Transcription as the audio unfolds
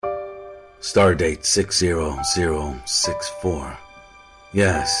Stardate 60064.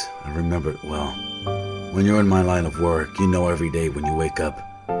 Yes, I remember it well. When you're in my line of work, you know every day when you wake up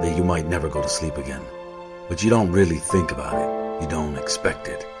that you might never go to sleep again. But you don't really think about it. You don't expect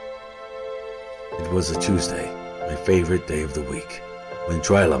it. It was a Tuesday, my favorite day of the week, when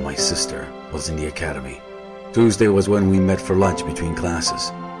Twyla, my sister, was in the academy. Tuesday was when we met for lunch between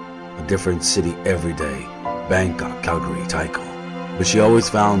classes. A different city every day. Bangkok, Calgary, Taiko. But she always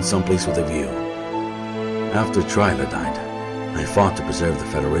found someplace with a view. After Twyla died, I fought to preserve the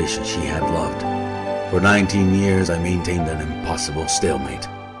Federation she had loved. For 19 years, I maintained an impossible stalemate.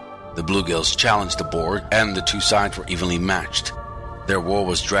 The Bluegills challenged the Borg, and the two sides were evenly matched. Their war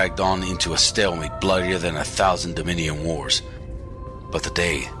was dragged on into a stalemate bloodier than 1,000 Dominion wars. But the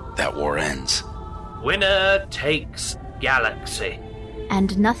day that war ends, winner takes galaxy.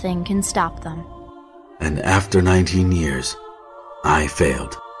 And nothing can stop them. And after 19 years, I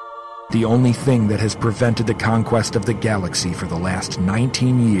failed. The only thing that has prevented the conquest of the galaxy for the last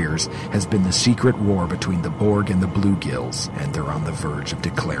 19 years has been the secret war between the Borg and the Bluegills, and they're on the verge of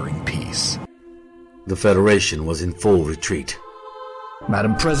declaring peace. The Federation was in full retreat.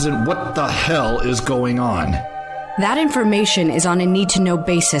 Madam President, what the hell is going on? That information is on a need-to-know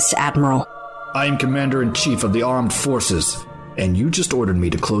basis, Admiral. I am Commander-in-Chief of the Armed Forces, and you just ordered me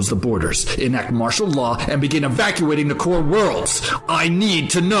to close the borders, enact martial law, and begin evacuating the core worlds. I need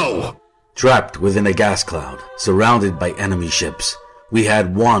to know! Trapped within a gas cloud, surrounded by enemy ships, we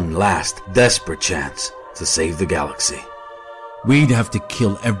had one last, desperate chance to save the galaxy. We'd have to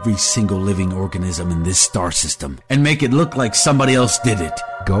kill every single living organism in this star system and make it look like somebody else did it.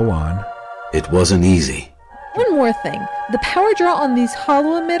 Go on. It wasn't easy. One more thing. The power draw on these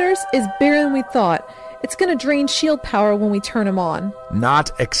hollow emitters is bigger than we thought. It's going to drain shield power when we turn them on.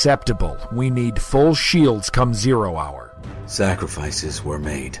 Not acceptable. We need full shields come 0 hour. Sacrifices were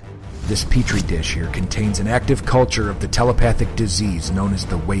made. This petri dish here contains an active culture of the telepathic disease known as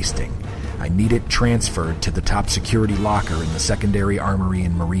the wasting. I need it transferred to the top security locker in the secondary armory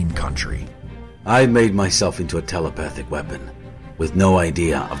in Marine Country. I made myself into a telepathic weapon, with no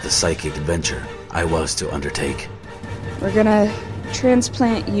idea of the psychic adventure I was to undertake. We're gonna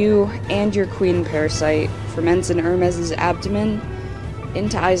transplant you and your queen parasite from Ensign Hermes's abdomen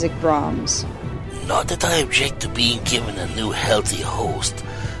into Isaac Brahms. Not that I object to being given a new healthy host,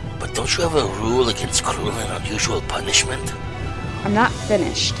 but don't you have a rule against cruel and unusual punishment? I'm not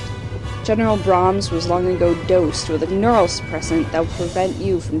finished. General Brahms was long ago dosed with a neurosuppressant that will prevent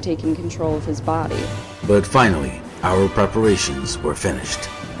you from taking control of his body. But finally, our preparations were finished.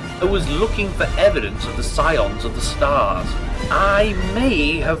 I was looking for evidence of the scions of the stars. I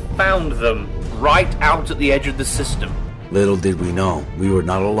may have found them right out at the edge of the system. Little did we know, we were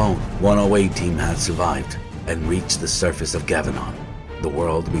not alone. 108 team had survived and reached the surface of Gavanon, the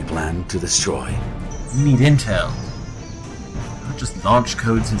world we planned to destroy. We need intel. Not just launch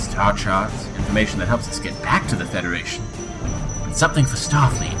codes and star charts, information that helps us get back to the Federation, but something for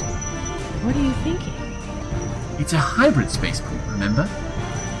Starfleet. What are you thinking? It's a hybrid spaceport, remember?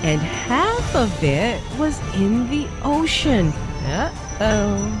 And half of it was in the ocean.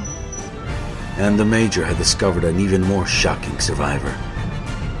 Uh-oh. And the Major had discovered an even more shocking survivor.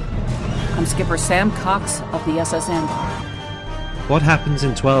 I'm Skipper Sam Cox of the SS Andor. What happens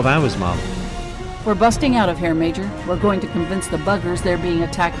in 12 hours, Mom? We're busting out of here, Major. We're going to convince the buggers they're being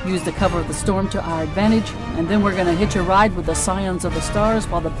attacked, use the cover of the storm to our advantage, and then we're going to hitch a ride with the Scions of the Stars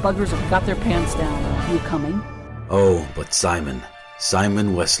while the buggers have got their pants down. You coming? Oh, but Simon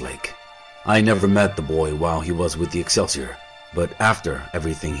Westlake. I never met the boy while he was with the Excelsior, but after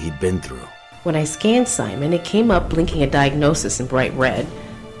everything he'd been through. When I scanned Simon, it came up blinking a diagnosis in bright red.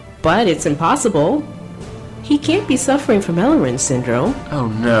 But it's impossible. He can't be suffering from Ellerin syndrome. Oh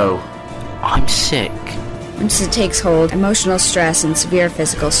no. I'm sick. Once it takes hold, emotional stress and severe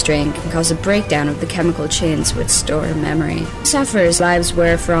physical strain can cause a breakdown of the chemical chains which store memory. Sufferer's lives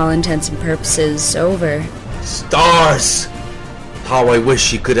were, for all intents and purposes, over. Stars! How I wish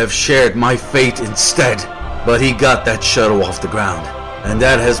he could have shared my fate instead. But he got that shuttle off the ground, and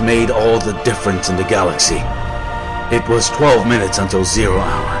that has made all the difference in the galaxy. It was 12 minutes until 0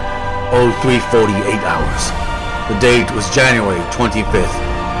 hour. 03:48 hours. The date was January 25th,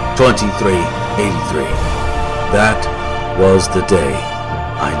 2383. That was the day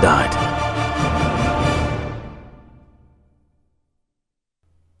I died.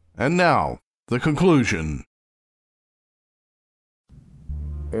 And now, the conclusion.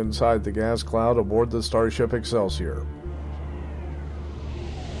 Inside the gas cloud aboard the Starship Excelsior.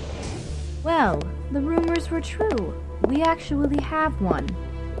 Well, the rumors were true. We actually have one.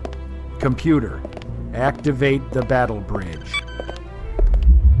 Computer, activate the battle bridge.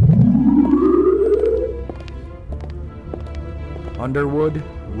 Underwood,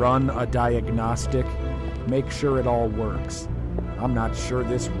 run a diagnostic. Make sure it all works. I'm not sure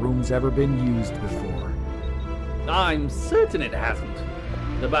this room's ever been used before. I'm certain it hasn't.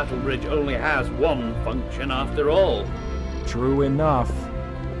 The battle bridge only has one function after all. True enough.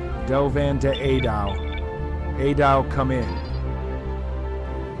 Dovan to Adao. Adao, come in.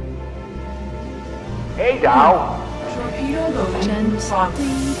 Adao!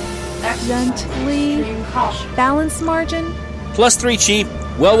 Gently. Balance margin. +3, Chief.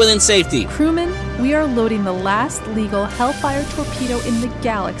 Well within safety. Crewmen, we are loading the last legal Hellfire torpedo in the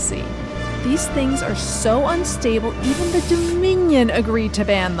galaxy. These things are so unstable, even the Dominion agreed to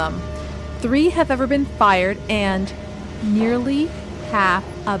ban them. 3 have ever been fired, and nearly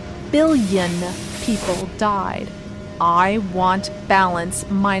 500 million people died. I want balance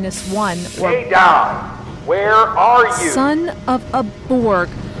 -1 or... Hey, down! Where are you? Son of a Borg.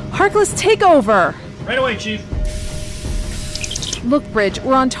 Harkless, take over! Right away, Chief. Look, Bridge,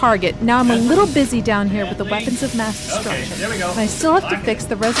 we're on target. Now I'm a little busy down here with the weapons of mass destruction. Okay, there we go. And I still have to fix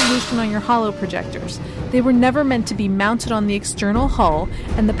the resolution on your holo projectors. They were never meant to be mounted on the external hull,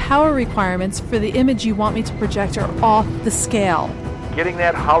 and the power requirements for the image you want me to project are off the scale. Getting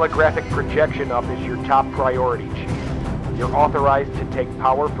that holographic projection up is your top priority, Chief. You're authorized to take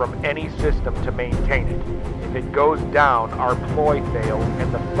power from any system to maintain it. If it goes down, our ploy fails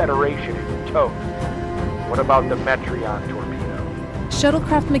and the Federation is toast. What about the Metreon torpedo?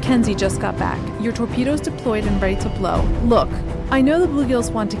 Shuttlecraft Mackenzie just got back. Your torpedo's deployed and ready to blow. Look, I know the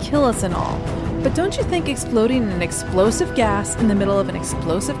Bluegills want to kill us and all, but don't you think exploding an explosive gas in the middle of an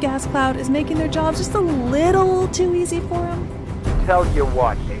explosive gas cloud is making their jobs just a little too easy for them? Tell you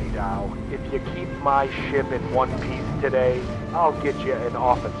what, Adao, if you keep my ship in one piece today, I'll get you an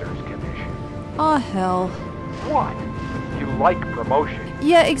officer's commission. Aw, hell. What? You like promotion?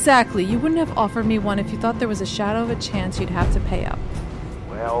 Yeah, exactly. You wouldn't have offered me one if you thought there was a shadow of a chance you'd have to pay up.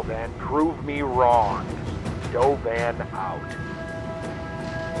 Well, then prove me wrong. Dovan out.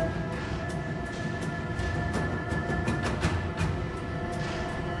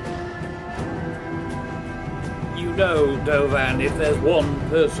 You know, Dovan, if there's one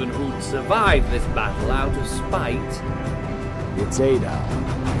person who'd survive this battle out of spite... It's Adao.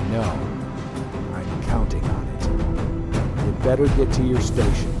 I know. I'm counting on it. You'd better get to your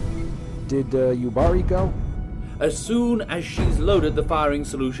station. Did Yubari go? As soon as she's loaded the firing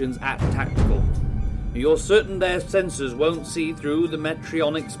solutions at tactical. You're certain their sensors won't see through the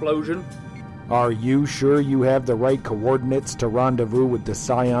Metreon explosion? Are you sure you have the right coordinates to rendezvous with the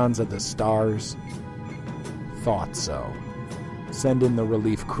Scions of the Stars? Thought so. Send in the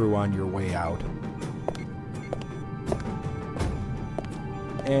relief crew on your way out.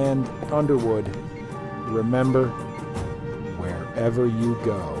 And Underwood, remember, wherever you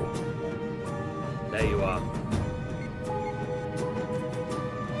go. There you are.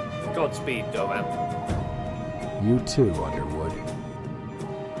 Godspeed, Dovan. You too, Underwood.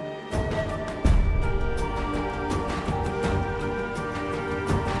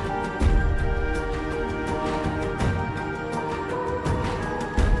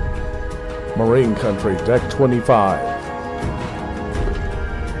 Marine Country, Deck 25.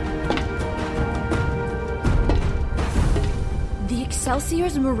 The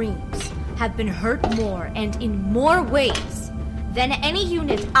Excelsior's Marines have been hurt more and in more ways than any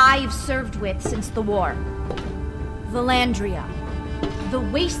unit I've served with since the war. Valandria, the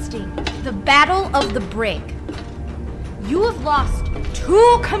wasting, the Battle of the Brig. You have lost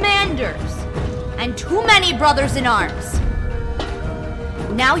 2 commanders and too many brothers in arms.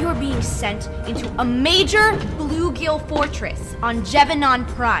 Now you're being sent into a major Bluegill fortress on Jevenon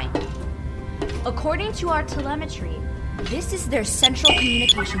Prime. According to our telemetry, this is their central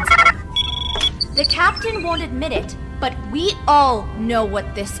communications hub. The captain won't admit it, but we all know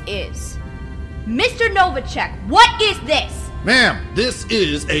what this is. Mr. Novacek, what is this? Ma'am, this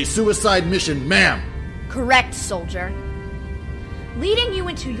is a suicide mission, ma'am. Correct, soldier. Leading you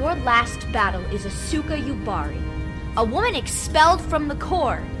into your last battle is Asuka Yubari, a woman expelled from the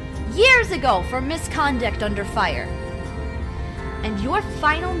Corps years ago for misconduct under fire. And your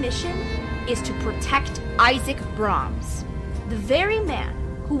final mission is to protect Isaac Brahms, the very man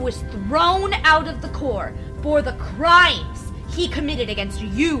who was thrown out of the Corps for the crimes he committed against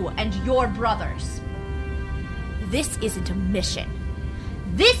you and your brothers. This isn't a mission.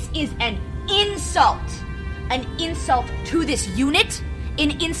 This is an insult. An insult to this unit,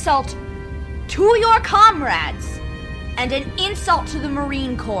 an insult to your comrades, and an insult to the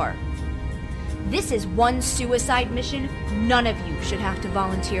Marine Corps. This is one suicide mission none of you should have to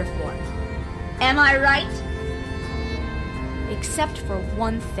volunteer for. Am I right? Except for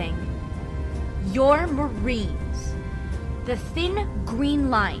one thing. Your Marines The thin green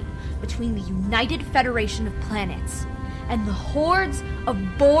line between the United Federation of Planets and the hordes of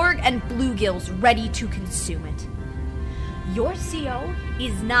Borg and bluegills ready to consume it. Your CO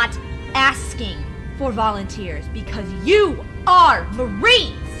is not asking for volunteers because you are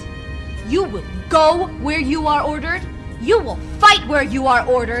Marines! You will go where you are ordered, you will fight where you are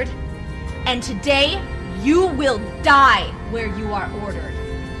ordered, and today you will die where you are ordered.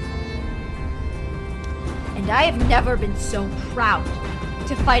 And I have never been so proud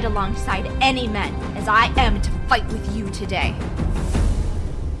to fight alongside any men as I am to fight with you today.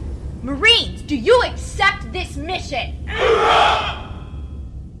 Marines, do you accept this mission?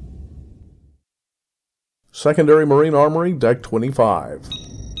 Secondary Marine Armory, Deck 25.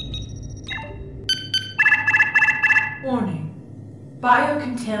 Warning.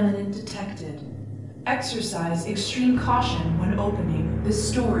 Biocontaminant detected. Exercise extreme caution when opening the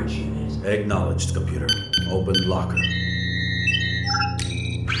storage unit. Acknowledged, computer. Open locker.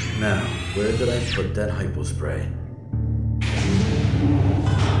 Now, where did I put that hypospray?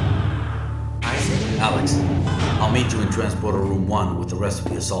 Isaac? Alex, I'll meet you in Transporter Room 1 with the rest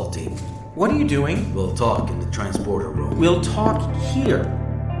of the assault team. What are you doing? We'll talk in the Transporter Room. We'll talk here.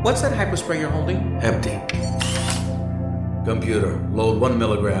 What's that hypospray you're holding? Empty. Computer, load 1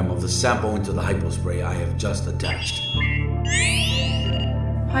 milligram of the sample into the hypospray I have just attached.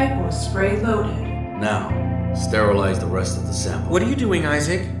 Hypospray loaded. Now, sterilize the rest of the sample. What are you doing,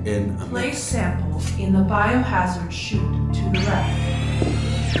 Isaac? Place sample in the biohazard chute to the left.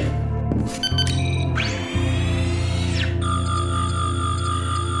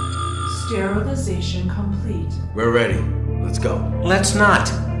 Sterilization complete. We're ready. Let's go. Let's not.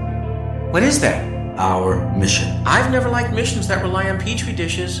 What is that? Our mission. I've never liked missions that rely on petri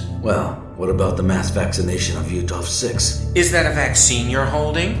dishes. Well, what about the mass vaccination of UTOF-6? Is that a vaccine you're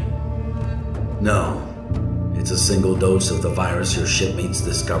holding? No. It's a single dose of the virus your shipmates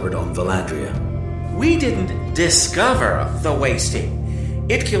discovered on Valandria. We didn't discover the wasting.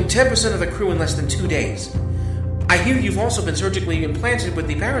 It killed 10% of the crew in less than 2 days. I hear you've also been surgically implanted with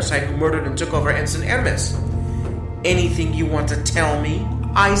the parasite who murdered and took over Ensign Aramis. Anything you want to tell me,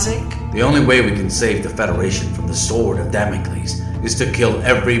 Isaac? The only way we can save the Federation from the Sword of Damocles is to kill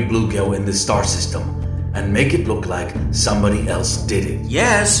every bluegill in the star system and make it look like somebody else did it.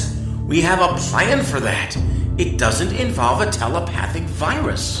 Yes, we have a plan for that. It doesn't involve a telepathic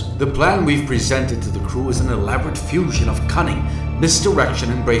virus. The plan we've presented to the crew is an elaborate fusion of cunning,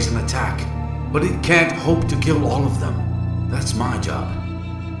 misdirection, and brazen attack. But it can't hope to kill all of them. That's my job.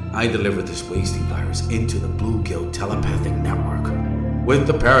 I deliver this wasting virus into the bluegill telepathic network. With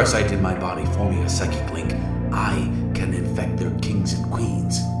the parasite in my body forming a psychic link, I can infect their kings and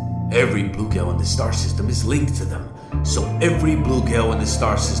queens. Every bluegill in the star system is linked to them, so every bluegill in the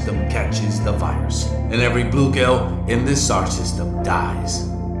star system catches the virus, and every bluegill in the star system dies.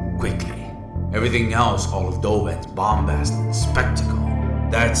 Quickly. Everything else, all of Dovan's bombast and spectacle,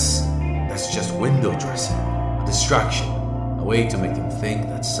 that's just window dressing, a distraction, a way to make them think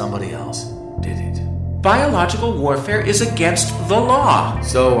that somebody else did it. Biological warfare is against the law.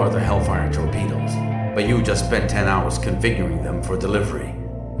 So are the Hellfire torpedoes. But you just spent 10 hours configuring them for delivery.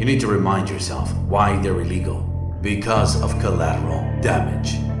 You need to remind yourself why they're illegal. Because of collateral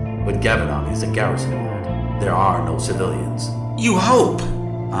damage. But Gavanon is a garrison ward. There are no civilians. You hope.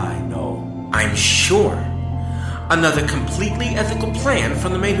 I know. I'm sure. Another completely ethical plan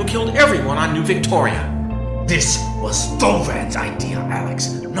from the man who killed everyone on New Victoria. This was Dovan's idea,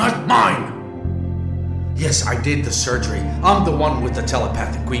 Alex, not mine! Yes, I did the surgery. I'm the one with the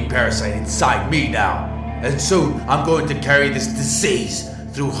telepathic queen parasite inside me now. And soon, I'm going to carry this disease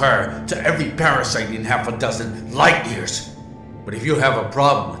through her to every parasite in 6 light years. But if you have a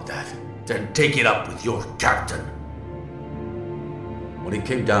problem with that, then take it up with your captain. When it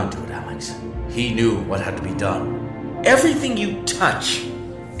came down to it, Alex, he knew what had to be done. Everything you touch,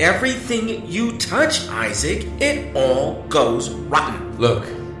 Isaac, it all goes rotten. Look,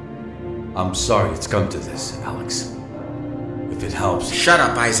 I'm sorry it's come to this, Alex. If it helps... Shut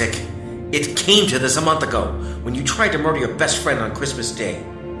up, Isaac. It came to this a month ago, when you tried to murder your best friend on Christmas Day.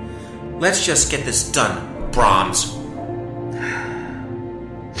 Let's just get this done, Brahms.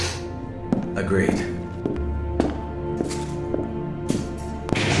 Agreed.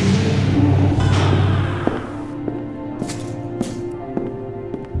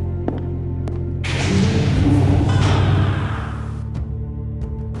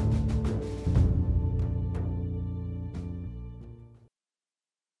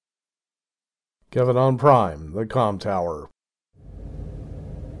 Gavanon Prime, the comm tower.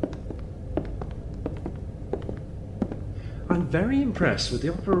 I'm very impressed with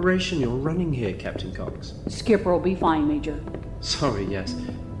the operation you're running here, Captain Cox. Skipper will be fine, Major. Sorry, yes.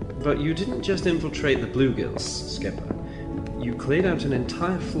 But you didn't just infiltrate the Bluegills, Skipper. You cleared out an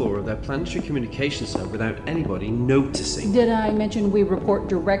entire floor of their planetary communications hub without anybody noticing. Did I mention we report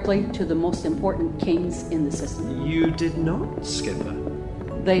directly to the most important kings in the system? You did not, Skipper.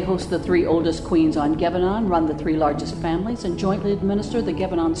 They host the 3 oldest queens on Gevanon, run the 3 largest families, and jointly administer the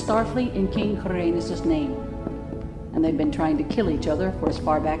Gevanon Starfleet in King Karanis' name. And they've been trying to kill each other for as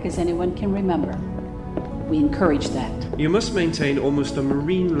far back as anyone can remember. We encourage that. You must maintain almost a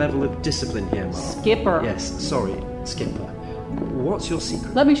marine level of discipline here, Mark. Skipper! Yes, sorry, Skipper. What's your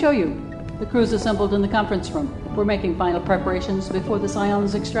secret? Let me show you. The crew's assembled in the conference room. We're making final preparations before the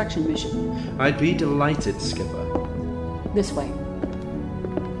Scion's extraction mission. I'd be delighted, Skipper. This way.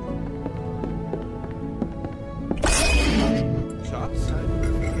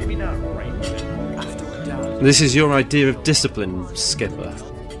 This is your idea of discipline, Skipper.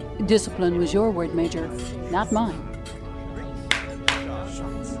 Discipline was your word, Major, not mine.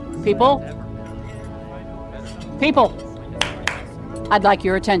 People? People! I'd like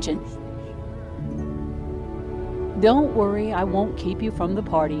your attention. Don't worry, I won't keep you from the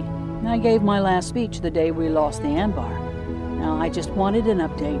party. I gave my last speech the day we lost the Anbar. Now, I just wanted an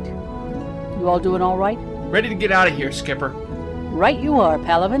update. You all doing all right? Ready to get out of here, Skipper. Right you are,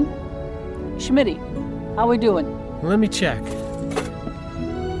 Palavin. Schmitty, how we doing? Let me check.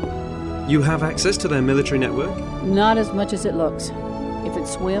 You have access to their military network? Not as much as it looks. If it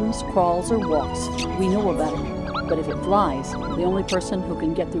swims, crawls, or walks, we know about it. But if it flies, the only person who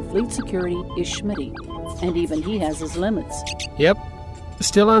can get through fleet security is Schmitty. And even he has his limits. Yep.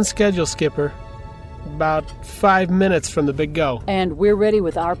 Still on schedule, Skipper. About 5 minutes from the big go. And we're ready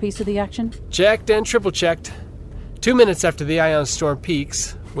with our piece of the action? Checked and triple-checked. 2 minutes after the ion storm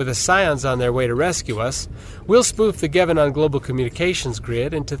peaks, with the Scions on their way to rescue us, we'll spoof the Gevanon global communications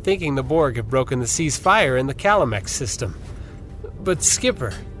grid into thinking the Borg have broken the ceasefire in the Calamex system. But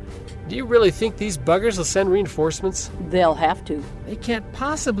Skipper, do you really think these buggers will send reinforcements? They'll have to. They can't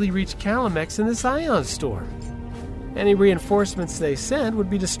possibly reach Calamex in this ion storm. Any reinforcements they send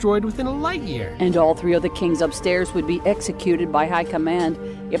would be destroyed within a light year. And all 3 of the kings upstairs would be executed by High Command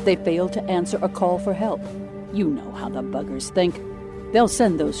if they failed to answer a call for help. You know how the buggers think. They'll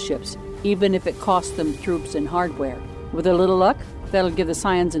send those ships, even if it costs them troops and hardware. With a little luck, that'll give the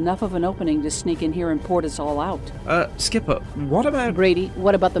Scions enough of an opening to sneak in here and port us all out. Skipper, what about... Brady,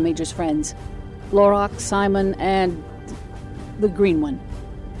 what about the Major's friends? Lorok, Simon, and... the green one.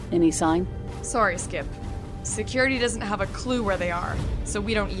 Any sign? Sorry, Skip. Security doesn't have a clue where they are, so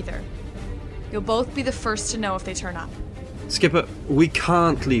we don't either. You'll both be the first to know if they turn up. Skipper, we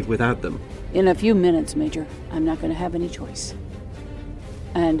can't leave without them. In a few minutes, Major. I'm not going to have any choice.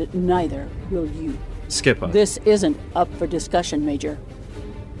 And neither will you. Skipper. This isn't up for discussion, Major.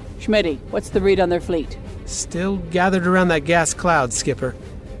 Schmitty, what's the read on their fleet? Still gathered around that gas cloud, Skipper.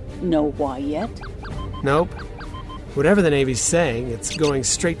 Know why yet? Nope. Whatever the Navy's saying, it's going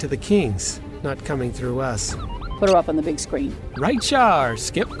straight to the Kings, not coming through us. Put her up on the big screen. Right char,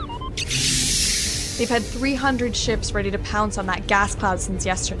 Skip. They've had 300 ships ready to pounce on that gas cloud since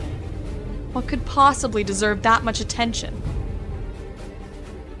yesterday. What could possibly deserve that much attention?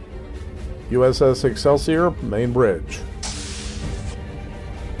 USS Excelsior, main bridge.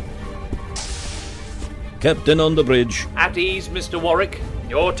 Captain on the bridge. At ease, Mr. Warwick.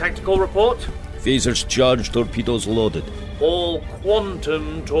 Your tactical report? Phasers charged, torpedoes loaded. All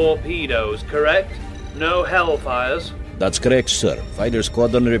quantum torpedoes, correct? No Hellfires? That's correct, sir. Fighter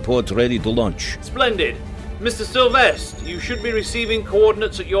squadron report ready to launch. Splendid. Mr. Sylvester, you should be receiving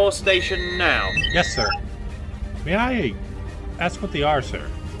coordinates at your station now. Yes, sir. May I ask what they are, sir?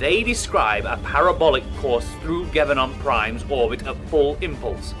 They describe a parabolic course through Gevanon Prime's orbit at full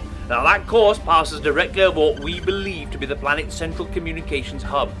impulse. Now, that course passes directly over what we believe to be the planet's central communications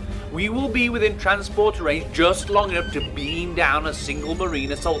hub. We will be within transport range just long enough to beam down a single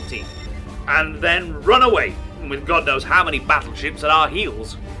marine assault team, and then run away, with God knows how many battleships at our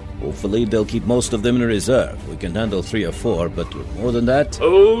heels. Hopefully they'll keep most of them in reserve. We can handle 3 or 4, but more than that...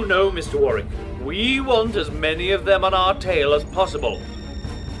 Oh no, Mr. Warwick. We want as many of them on our tail as possible.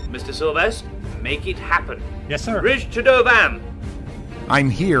 Mr. Sylvester, make it happen. Yes, sir. Bridge to Dovan. I'm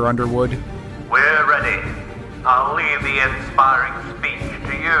here, Underwood. We're ready. I'll leave the inspiring speech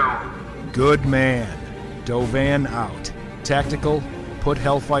to you. Good man. Dovan out. Tactical, put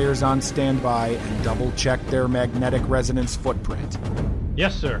Hellfires on standby and double-check their magnetic resonance footprint.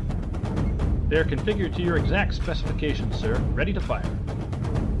 Yes, sir. They're configured to your exact specifications, sir. Ready to fire.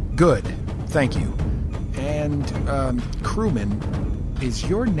 Good. Thank you. And, crewman, is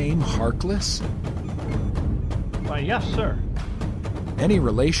your name Harkless? Why, yes, sir. Any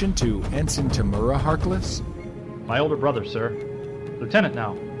relation to Ensign Tamura, Harkless? My older brother, sir. Lieutenant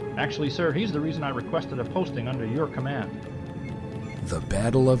now. Actually, sir, he's the reason I requested a posting under your command. The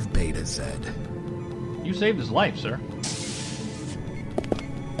Battle of Beta Z. You saved his life, sir.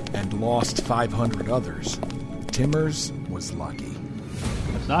 And lost 500 others. Timmers was lucky.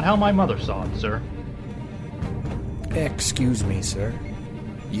 That's not how my mother saw it, sir. Excuse me, sir.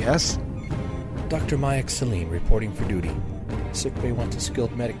 Yes? Dr. Mayak Salim reporting for duty. Sickbay wants a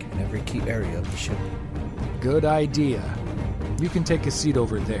skilled medic in every key area of the ship. Good idea. You can take a seat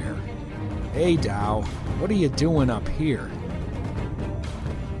over there. Hey, Dow, what are you doing up here?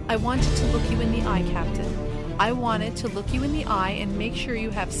 I wanted to look you in the eye, Captain. I wanted to look you in the eye and make sure you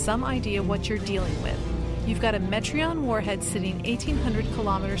have some idea what you're dealing with. You've got a Metreon warhead sitting 1,800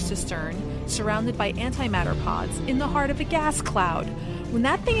 kilometers to stern, surrounded by antimatter pods, in the heart of a gas cloud. When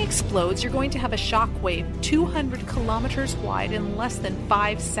that thing explodes, you're going to have a shock wave 200 kilometers wide in less than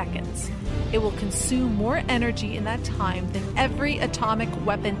 5 seconds. It will consume more energy in that time than every atomic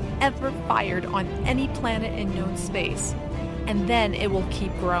weapon ever fired on any planet in known space. And then it will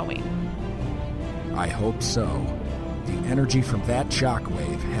keep growing. I hope so. The energy from that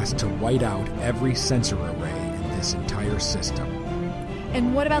shockwave has to white out every sensor array in this entire system.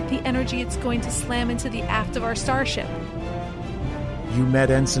 And what about the energy it's going to slam into the aft of our starship? You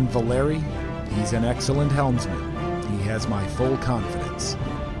met Ensign Valeri? He's an excellent helmsman. He has my full confidence.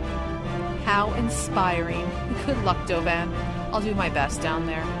 How inspiring. Good luck, Dovan. I'll do my best down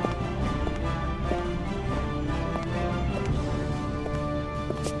there.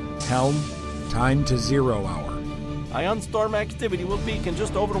 Helm, time to 0 hour. Ion storm activity will peak in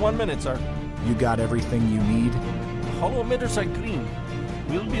just over 1 minute, sir. You got everything you need? Holo emitters are green.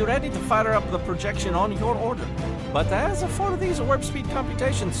 We'll be ready to fire up the projection on your order. But as for these warp speed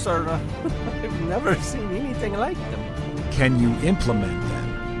computations, sir, I've never seen anything like them. Can you implement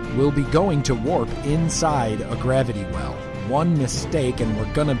them? We'll be going to warp inside a gravity well. One mistake and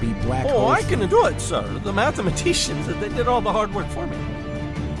we're gonna be black hole. Oh, I can do it, sir. The mathematicians, they did all the hard work for me.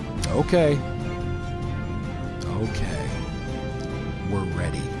 Okay. We're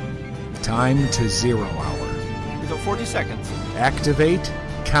ready. Time to 0 hour. So 40 seconds. Activate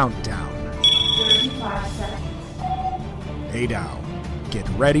countdown. 35 seconds. Hey, Dow. Get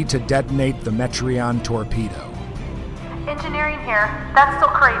ready to detonate the Metreon torpedo. Engineering here. That's still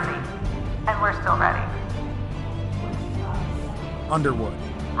crazy. And we're still ready. Underwood.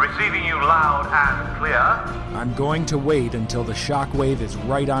 Receiving you loud and clear. I'm going to wait until the shockwave is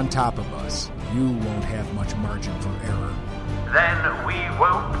right on top of us. You won't have much margin for error. Then we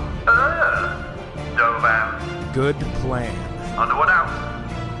won't Dovan. Good plan. Underwood out.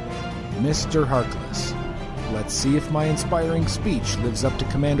 Mr. Harkless, let's see if my inspiring speech lives up to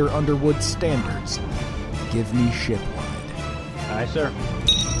Commander Underwood's standards. Give me shipwide. Aye, sir.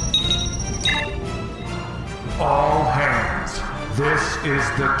 All hands. This is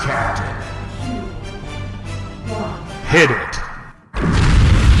the captain. Hit it.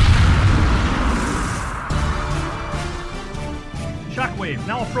 Shockwave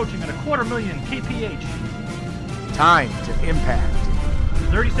now approaching at 250,000 kph. Time to impact.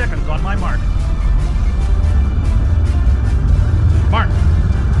 30 seconds on my mark. Mark.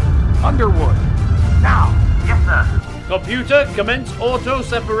 Underwood. Now. Yes, sir. Computer, commence auto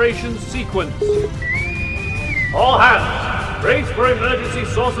separation sequence. All hands, brace for emergency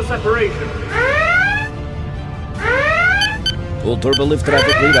source of separation. Full turbolift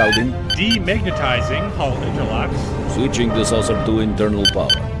traffic rerouting. Demagnetizing hull interlocks. Switching the saucer to internal power.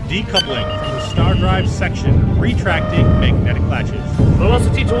 Decoupling from the star drive section. Retracting magnetic latches.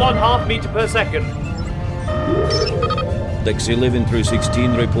 Velocity to 1/2 meter per second. Dex 11 through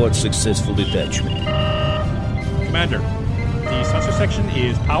 16 reports successful detachment. Commander, the saucer section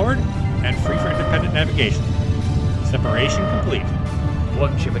is powered and free for independent navigation. Separation complete.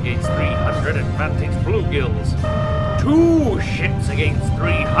 1 ship against 300 advantage bluegills. 2 ships against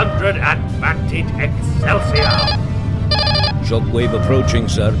 300 advantage Excelsior. Shockwave approaching,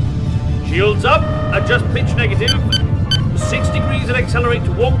 sir. Shields up, adjust pitch negative. 6 degrees and accelerate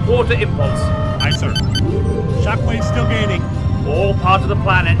to 1/4 impulse. Aye, sir. Shockwave still gaining. All part of the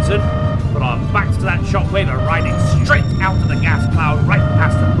plan, Ensign. But our backs to that shockwave are riding straight out of the gas cloud right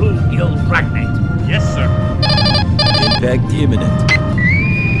past the bluegill dragnet. Yes, sir. Impact imminent.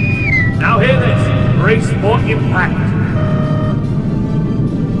 Now hear this. Brace for impact.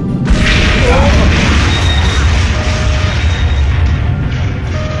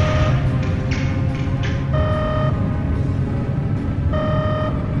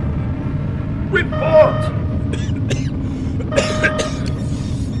 Report!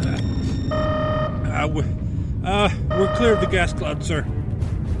 We're clear of the gas cloud, sir.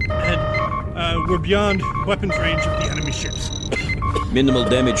 ahead. We're beyond weapons range of the enemy ships. Minimal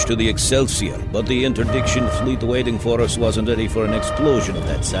damage to the Excelsior, but the interdiction fleet waiting for us wasn't ready for an explosion of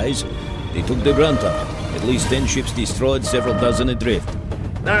that size. They took the brunt of it. At least 10 ships destroyed, several dozen adrift.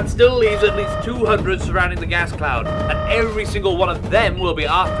 That still leaves at least 200 surrounding the gas cloud, and every single one of them will be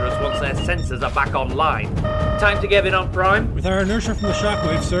after us once their sensors are back online. Time to get in on Prime? With our inertia from the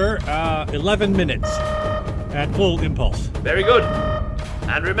shockwave, sir, 11 minutes. At full impulse. Very good.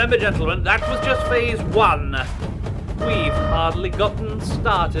 And remember, gentlemen, that was just phase 1. We've hardly gotten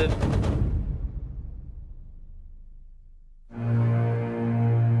started.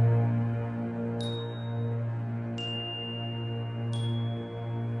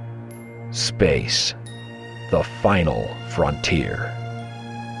 Space, the final frontier.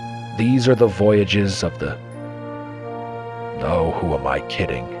 These are the voyages of the... Oh, who am I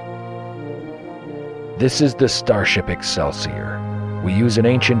kidding? This is the Starship Excelsior. We use an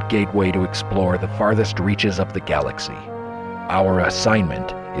ancient gateway to explore the farthest reaches of the galaxy. Our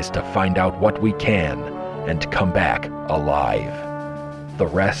assignment is to find out what we can and come back alive. The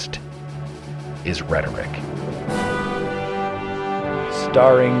rest is rhetoric.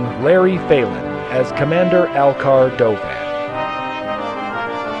 Starring Larry Phelan as Commander Alcar Dovan.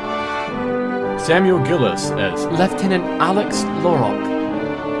 Samuel Gillis as Lieutenant Alex Lorok.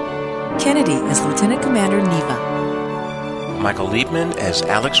 Kennedy as Lieutenant Commander Neva. Michael Liebman as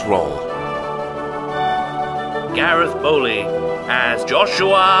Alex Roll. Gareth Bowley as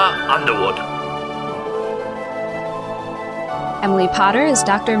Joshua Underwood. Emily Potter as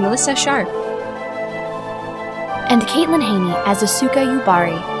Dr. Melissa Sharp. And Caitlin Haney as Asuka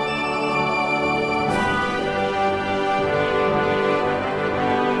Yubari.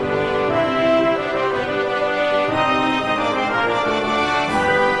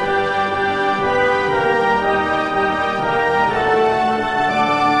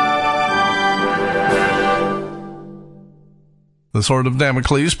 The Sword of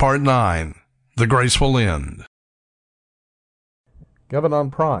Damocles, Part 9. The Graceful End. Gevenon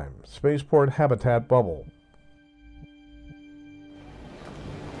Prime, Spaceport Habitat Bubble.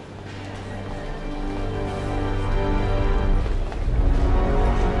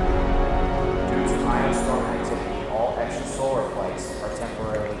 Due to high storm activity, all extrasolar flights are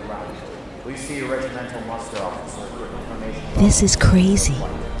temporarily grounded. Please see your regimental muster officer for information. This is crazy.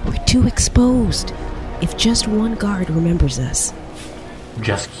 We're too exposed. If just one guard remembers us.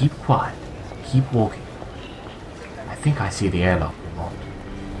 Just keep quiet. Keep walking. I think I see the airlock we want.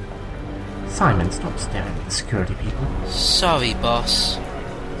 Simon, stop staring at the security people. Sorry, boss.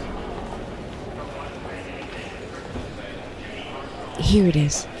 Here it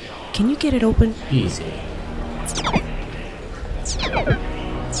is. Can you get it open? Easy.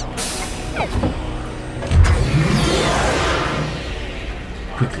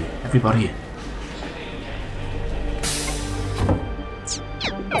 Quickly, everybody in.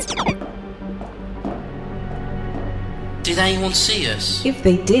 Did anyone see us? If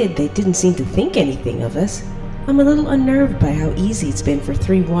they did, they didn't seem to think anything of us. I'm a little unnerved by how easy it's been for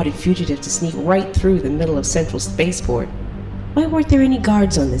 3 wadded fugitives to sneak right through the middle of Central Spaceport. Why weren't there any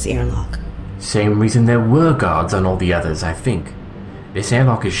guards on this airlock? Same reason there were guards on all the others, I think. This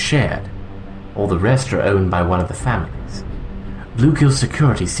airlock is shared. All the rest are owned by one of the families. Bluegill's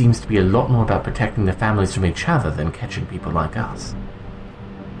security seems to be a lot more about protecting the families from each other than catching people like us.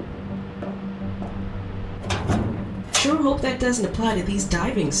 Sure hope that doesn't apply to these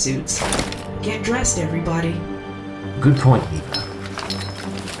diving suits. Get dressed, everybody. Good point,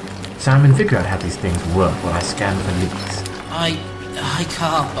 Eva. Simon, figure out how these things work while I scan for leaks. I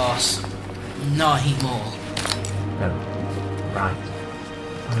can't, boss. Not anymore. Oh, right.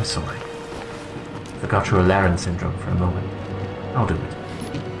 I'm sorry. Forgot your Laren syndrome for a moment. I'll do it.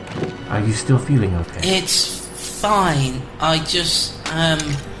 Are you still feeling okay? It's fine. I just,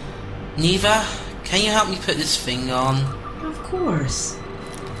 Neva, can you help me put this thing on? Of course.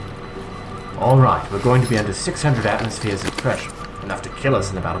 Alright, we're going to be under 600 atmospheres of pressure, enough to kill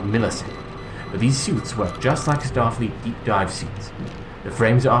us in about a millisecond. But these suits work just like Starfleet deep dive suits. The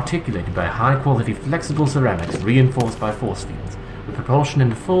frames are articulated by high-quality flexible ceramics reinforced by force fields, with propulsion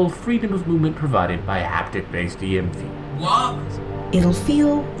and full freedom of movement provided by a haptic-based EM field. What? It'll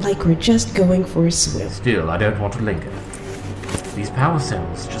feel like we're just going for a swim. Still, I don't want to linger. These power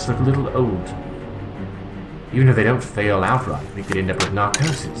cells just look a little old to me. Even if they don't fail outright, we could end up with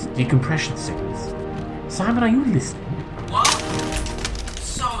narcosis, decompression sickness. Simon, are you listening? What?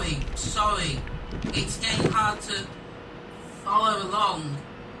 Sorry. It's getting hard to follow along.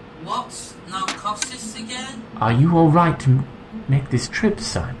 What's narcosis again? Are you alright to make this trip,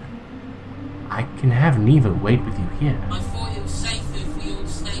 Simon? I can have Neva wait with you here. I thought it was safer if we all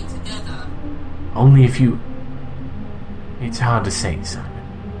stayed Only if you... It's hard to say, Simon.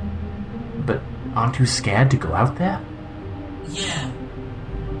 But aren't you scared to go out there? Yeah.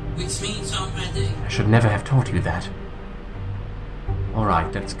 Which means I'm ready. I should never have taught you that.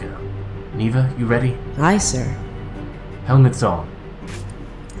 Alright, let's go. Neva, you ready? Aye, sir. Helmets on.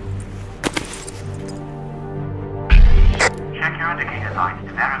 Check your indicator lights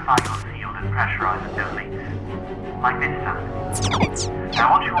to verify you're sealed and pressurized with defleats. Like this time. Now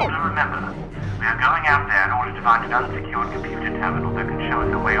I want you all to remember, we are going out there in order to find an unsecured computer terminal that can show us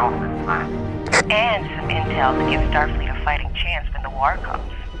the way off this planet. And some intel to give Starfleet a fighting chance when the war comes.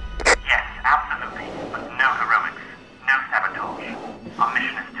 Yes, absolutely. But no heroics. No sabotage. Our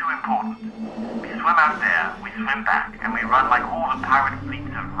mission is too important. We swim out there, we swim back, and we run like all the pirate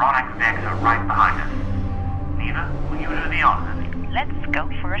fleets of Ronax Vex are right behind us. Neva, will you do the honors? Let's go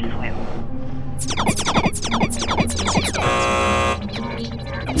for a swim.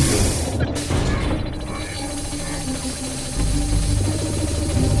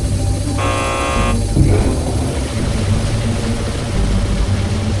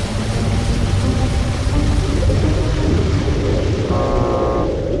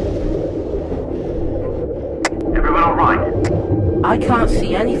 Everyone all right? I can't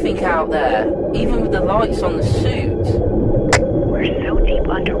see anything out there, even with the lights on the suit. We're so deep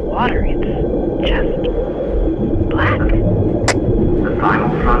underwater, it's just black. The final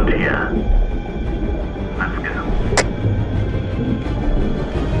frontier. Let's go.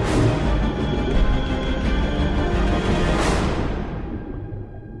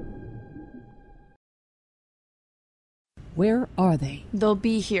 Where are they? They'll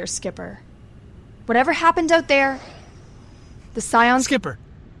be here, Skipper. Whatever happened out there, the Scions... Skipper!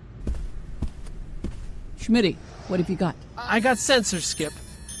 Schmitty, what have you got? I got sensors, Skip.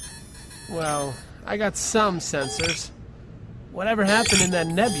 Well, I got some sensors. Whatever happened in that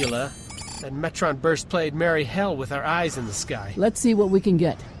nebula, that Metron burst played merry hell with our eyes in the sky. Let's see what we can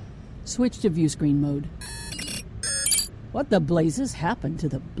get. Switch to view screen mode. What the blazes happened to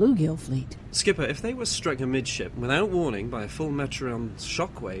the Bluegill fleet? Skipper, if they were struck amidship without warning by a full Metron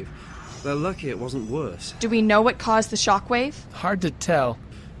shockwave, they're lucky it wasn't worse. Do we know what caused the shockwave? Hard to tell.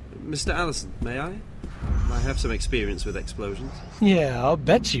 Mr. Allison, may I? I have some experience with explosions. Yeah, I'll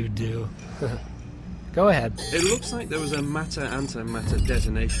bet you do. Go ahead. It looks like there was a matter-antimatter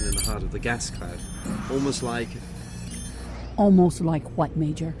detonation in the heart of the gas cloud. Almost like... Almost like what,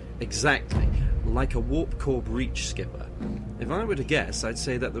 Major? Exactly. Like a warp core breach, Skipper. If I were to guess, I'd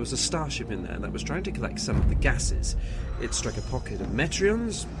say that there was a starship in there that was trying to collect some of the gases. It struck a pocket of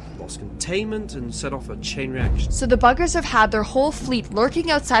Metrions, lost containment, and set off a chain reaction. So the buggers have had their whole fleet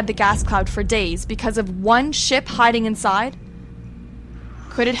lurking outside the gas cloud for days because of one ship hiding inside?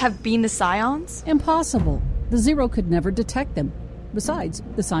 Could it have been the Scions? Impossible. The Zero could never detect them. Besides,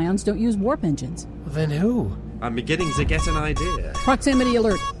 the Scions don't use warp engines. Then who? I'm beginning to get an idea. Proximity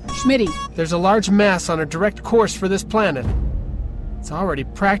alert. Schmitty. There's a large mass on a direct course for this planet. It's already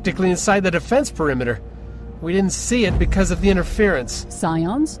practically inside the defense perimeter. We didn't see it because of the interference.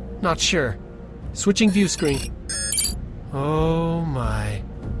 Scions? Not sure. Switching view screen. Oh my.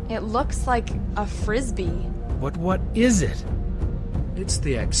 It looks like a frisbee. What is it? It's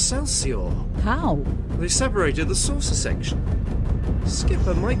the Excelsior. How? They separated the saucer section.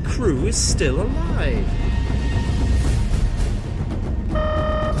 Skipper, my crew is still alive.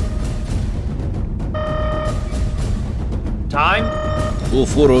 Time?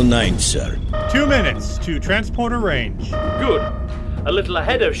 0409, sir. 2 minutes to transporter range. Good. A little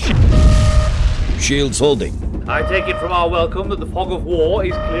ahead of Shields holding. I take it from our welcome that the fog of war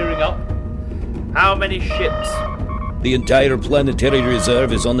is clearing up. How many ships? The entire planetary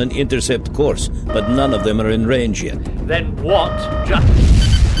reserve is on an intercept course, but none of them are in range yet. Then what?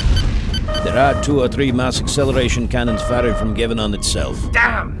 There are 2 or 3 mass acceleration cannons fired from Gevenon itself.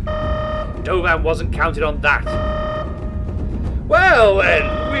 Damn! Dovan wasn't counted on that. Well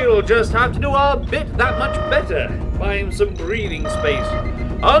then, we'll just have to do our bit that much better. Find some breathing space.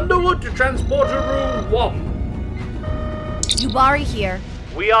 Underwood to transporter room 1. Yubari here.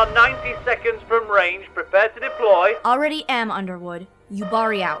 We are 90 seconds from range. Prepare to deploy. Already am, Underwood.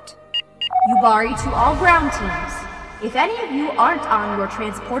 Yubari out. Yubari to all ground teams. If any of you aren't on your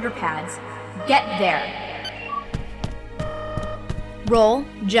transporter pads, get there. Roll,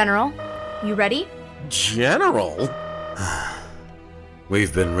 General. You ready? General?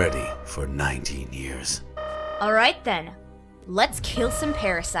 We've been ready for 19 years. Alright then. Let's kill some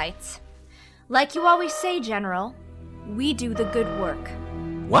parasites. Like you always say, General, we do the good work.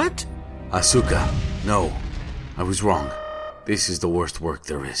 What? Asuka, no. I was wrong. This is the worst work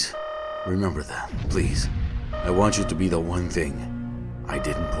there is. Remember that, please. I want you to be the one thing I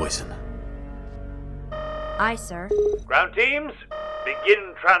didn't poison. Aye, sir. Ground teams,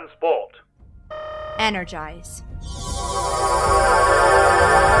 begin transport. Energize.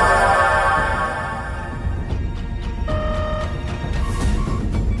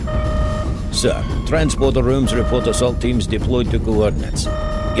 Sir, transporter rooms report assault teams deployed to coordinates.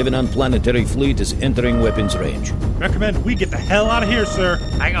 Given on planetary fleet is entering weapons range. Recommend we get the hell out of here, sir.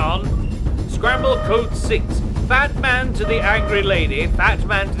 Hang on. Scramble code 6. Fat man to the angry lady. Fat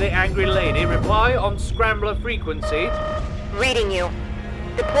man to the angry lady. Reply on scrambler frequency. Reading you.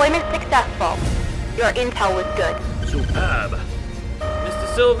 Deployment successful. Your intel was good. Superb.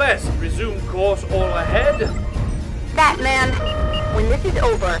 Mr. Sylvester, resume course all ahead. Fat man, when this is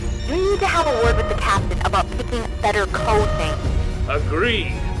over, you need to have a word with the captain about picking better code names.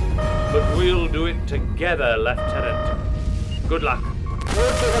 Agreed. But we'll do it together, Lieutenant. Good luck.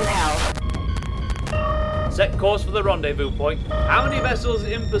 We'll give him hell. Set course for the rendezvous point. How many vessels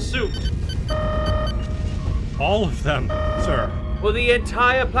in pursuit? All of them, sir. Well, the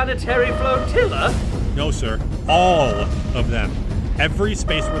entire planetary flotilla? No, sir. All of them. Every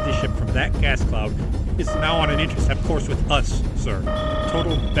spaceworthy ship from that gas cloud is now on an intercept course with us, sir.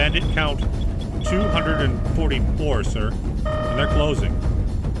 Total bandit count 244, sir. And they're closing.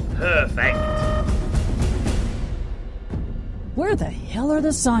 Perfect. Where the hell are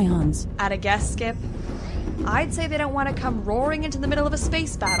the Scions? At a guess, Skip? I'd say they don't want to come roaring into the middle of a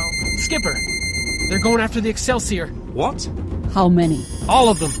space battle. Skipper, they're going after the Excelsior. What? How many? All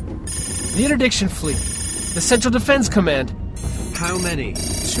of them. The Interdiction Fleet. The Central Defense Command. How many?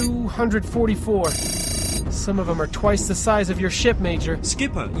 244. Some of them are twice the size of your ship, Major.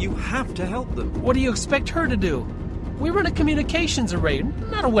 Skipper, you have to help them. What do you expect her to do? We run a communications array,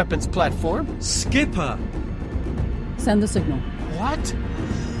 not a weapons platform. Skipper! Send the signal. What?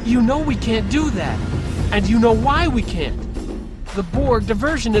 You know we can't do that. And you know why we can't. The Borg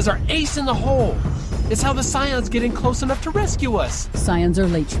diversion is our ace in the hole. It's how the Scions get in close enough to rescue us. Scions are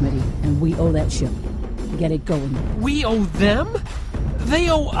late, Schmitty, and we owe that ship. Get it going. We owe them? They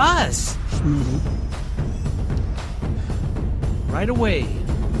owe us. Schmitty. Right away,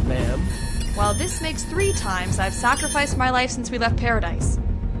 ma'am. Well, this makes 3 times I've sacrificed my life since we left Paradise.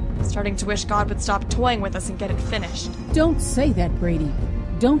 Starting to wish God would stop toying with us and get it finished. Don't say that, Brady.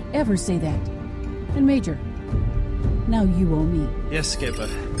 Don't ever say that. And Major, now you owe me. Yes, Skipper,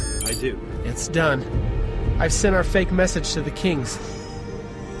 I do. It's done. I've sent our fake message to the Kings.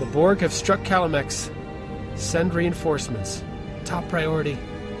 The Borg have struck Calamex. Send reinforcements. Top priority.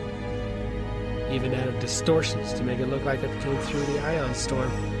 Even added distortions to make it look like it came through the ion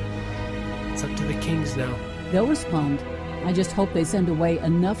storm. It's up to the Kings now. They'll respond. I just hope they send away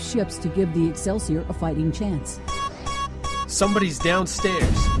enough ships to give the Excelsior a fighting chance. Somebody's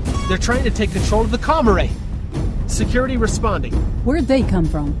downstairs. They're trying to take control of the comm array. Security responding. Where'd they come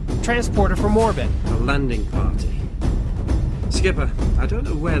from? Transporter from orbit. A landing party. Skipper, I don't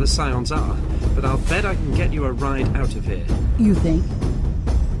know where the Scions are, but I'll bet I can get you a ride out of here. You think?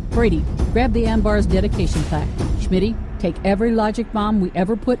 Brady, grab the Ambar's dedication plaque. Schmitty, take every logic bomb we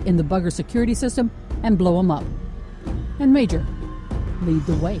ever put in the bugger security system and blow them up. And Major, lead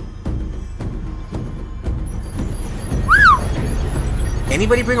the way.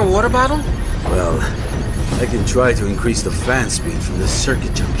 Anybody bring a water bottle? Well, I can try to increase the fan speed from this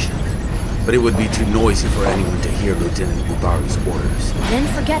circuit junction, but it would be too noisy for anyone to hear Lieutenant Ubari's orders. Then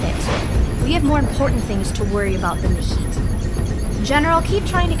forget it. We have more important things to worry about than the heat. General, keep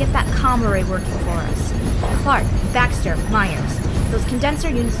trying to get that comm array working for us. Clark, Baxter, Myers. Those condenser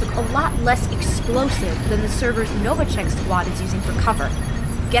units look a lot less explosive than the servers Novacek squad is using for cover.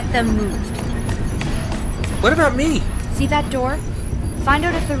 Get them moved. What about me? See that door? Find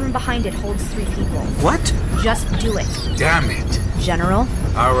out if the room behind it holds 3 people. What? Just do it. Damn it! General?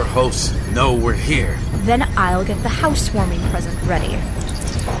 Our hosts know we're here. Then I'll get the housewarming present ready.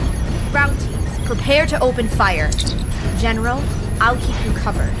 Ground teams, prepare to open fire. General, I'll keep you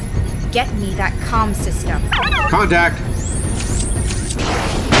covered. Get me that comm system. Contact!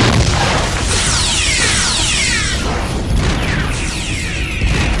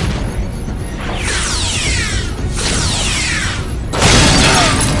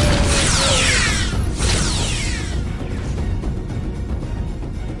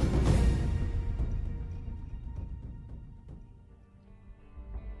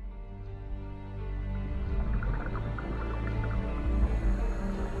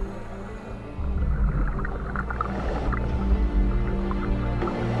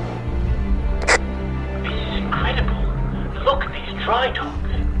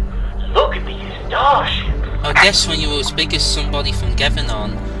 I guess when you're as big as somebody from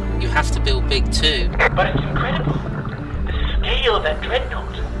Gevenon, you have to build big too. But it's incredible. The scale of that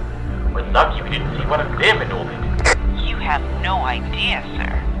dreadnought. We're lucky we didn't see one of them in orbit. You have no idea,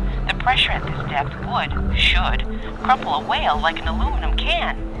 sir. The pressure at this depth should, crumple a whale like an aluminum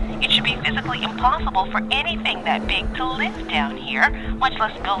can. It should be physically impossible for anything that big to live down here, much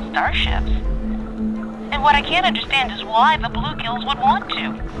less build starships. And what I can't understand is why the bluegills would want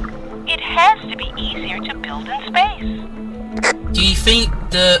to. It has to be easier to build in space. Do you think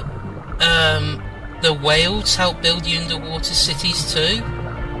that, the whales help build the underwater cities too?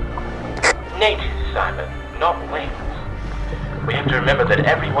 Natives, Simon, not whales. We have to remember that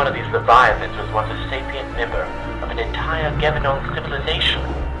every one of these leviathans was once a sapient member of an entire Gevenon civilization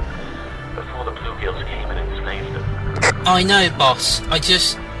before the bluegills came and enslaved them. I know, boss. I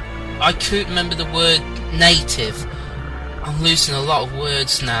couldn't remember the word native. I'm losing a lot of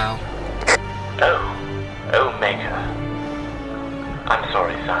words now. Oh, Maker. I'm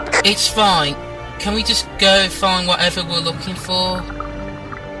sorry, son. It's fine. Can we just go find whatever we're looking for?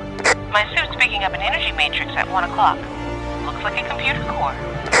 My suit's picking up an energy matrix at 1 o'clock. Looks like a computer core.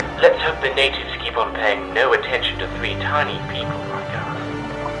 Let's hope the natives keep on paying no attention to 3 tiny people like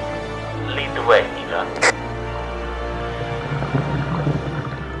us. Lead the way, Neva.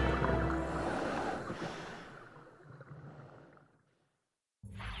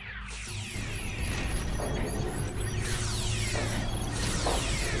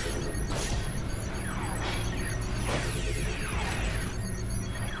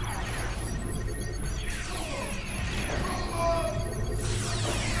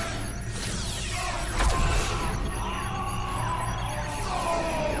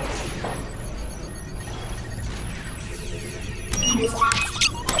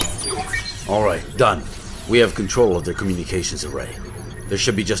 Alright, done. We have control of their communications array. There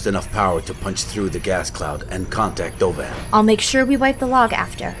should be just enough power to punch through the gas cloud and contact Dovan. I'll make sure we wipe the log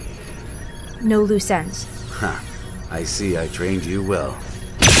after. No loose ends. I see I trained you well.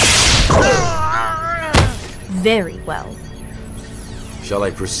 Very well. Shall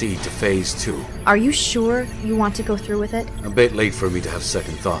I proceed to phase 2? Are you sure you want to go through with it? A bit late for me to have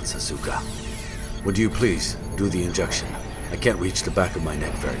second thoughts, Asuka. Would you please do the injection? I can't reach the back of my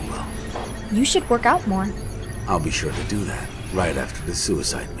neck very well. You should work out more. I'll be sure to do that right after the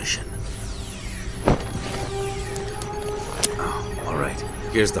suicide mission. Oh, alright.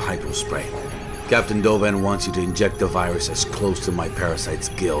 Here's the hypo spray. Captain Dovan wants you to inject the virus as close to my parasite's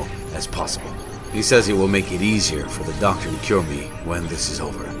gill as possible. He says it will make it easier for the doctor to cure me when this is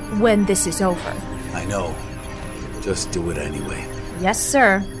over. When this is over. I know. Just do it anyway. Yes,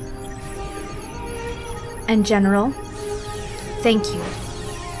 sir. And General, thank you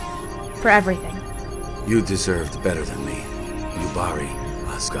for everything. You deserved better than me. Yubari,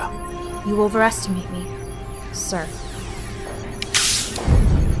 Asuka. You overestimate me, sir.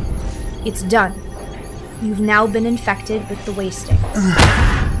 It's done. You've now been infected with the wasting.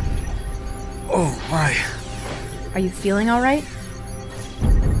 Oh, my. Are you feeling all right?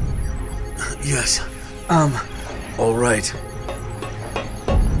 Yes. All right.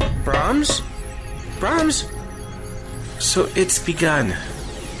 Brahms? Brahms? So it's begun.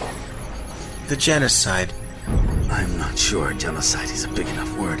 The genocide. I'm not sure genocide is a big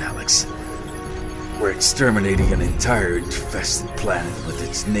enough word, Alex. We're exterminating an entire infested planet with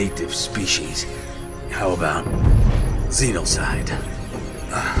its native species. How about xenocide?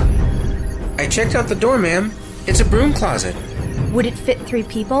 I checked out the door, ma'am. It's a broom closet. Would it fit 3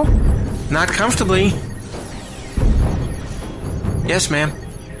 people? Not comfortably. Yes, ma'am.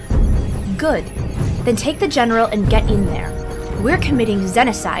 Good. Then take the General and get in there. We're committing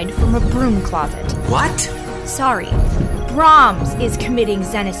xenocide from a broom closet. What? Sorry. Brahms is committing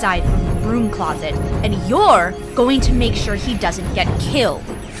xenocide from the broom closet, and you're going to make sure he doesn't get killed.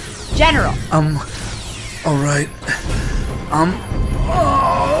 General! Alright.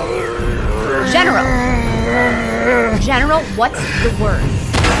 General! General, what's the word?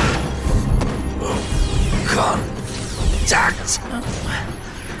 Contact.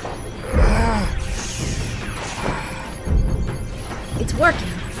 It's working.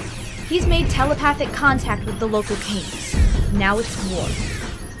 He's made telepathic contact with the local kings. Now it's war.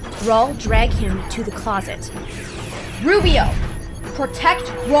 Rawl, drag him to the closet. Rubio! Protect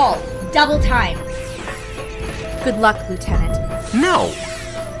Rawl. Double time. Good luck, Lieutenant. No!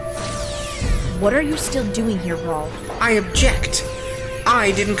 What are you still doing here, Rawl? I object.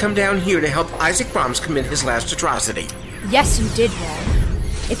 I didn't come down here to help Isaac Brahms commit his last atrocity. Yes, you did,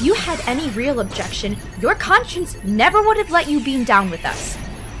 Rawl. If you had any real objection, your conscience never would have let you beam down with us.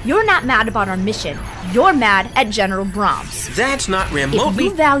 You're not mad about our mission. You're mad at General Brahms. That's not remotely...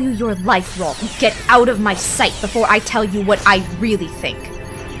 If you value your life, Rawl, get out of my sight before I tell you what I really think.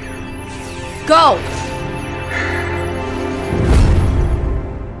 Go!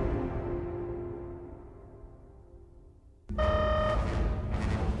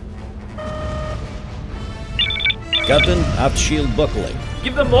 Captain, aft shield buckling.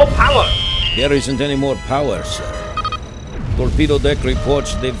 Give them more power! There isn't any more power, sir. Torpedo deck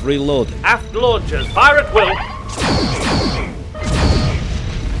reports they've reloaded. Aft launchers, fire at will!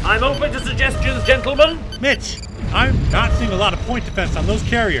 I'm open to suggestions, gentlemen. Mitch, I'm not seeing a lot of point defense on those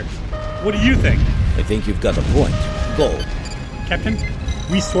carriers. What do you think? I think you've got a point. Go. Captain,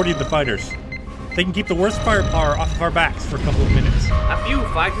 we sorted the fighters. They can keep the worst firepower off of our backs for a couple of minutes. A few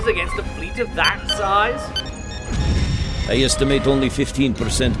fighters against a fleet of that size? I estimate only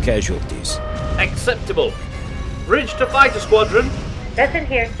 15% casualties. Acceptable. Bridge to fighter squadron. Lesson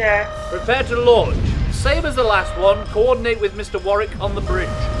here, sir. Prepare to launch. Same as the last one, coordinate with Mr. Warwick on the bridge.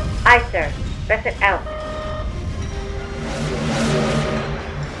 Aye, sir. Lesson out.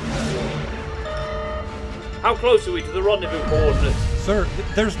 How close are we to the rendezvous coordinates? Sir,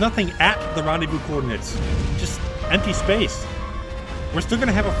 there's nothing at the rendezvous coordinates. Just empty space. We're still going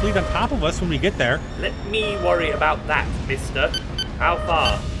to have a fleet on top of us when we get there. Let me worry about that, mister. How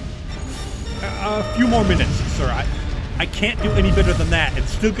far? A few more minutes, sir. I can't do any better than that and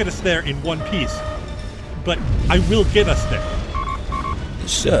still get us there in one piece. But I will get us there.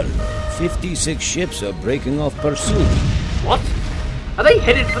 Sir, 56 ships are breaking off pursuit. What? Are they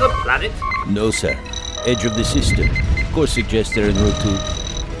headed for the planet? No, sir. Edge of the system. Course suggests they're en route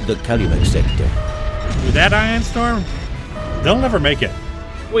to the Calumet sector. With that ion storm, they'll never make it.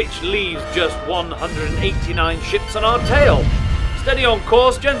 Which leaves just 189 ships on our tail. Steady on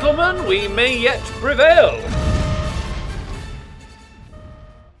course, gentlemen. We may yet prevail.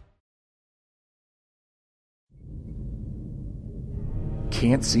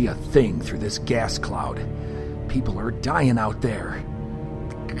 Can't see a thing through this gas cloud. People are dying out there.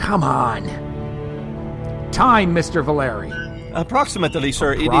 Come on. Time, Mr. Valeri. Approximately,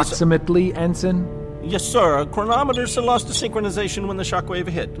 sir. Approximately, Ensign? Yes, sir. Chronometers lost the synchronization when the shockwave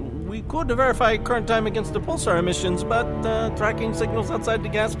hit. We could verify current time against the pulsar emissions, but tracking signals outside the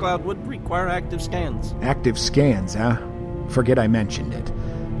gas cloud would require active scans. Active scans, huh? Forget I mentioned it.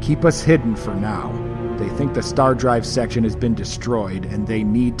 Keep us hidden for now. They think the star drive section has been destroyed, and they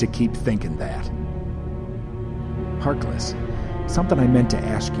need to keep thinking that. Harkless, something I meant to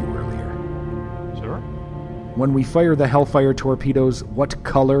ask you earlier. Sir? When we fire the Hellfire torpedoes, what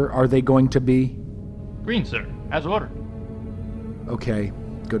color are they going to be? Green, sir, as ordered. Okay,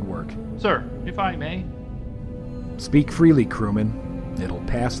 good work. Sir, if I may. Speak freely, crewman. It'll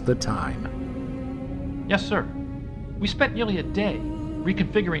pass the time. Yes, sir. We spent nearly a day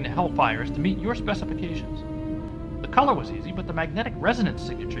reconfiguring the Hellfires to meet your specifications. The color was easy, but the magnetic resonance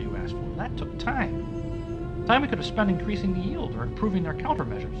signature you asked for, that took time. Time we could have spent increasing the yield or improving their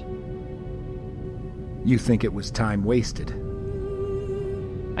countermeasures. You think it was time wasted?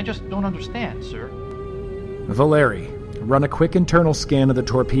 I just don't understand, sir. Valeri, run a quick internal scan of the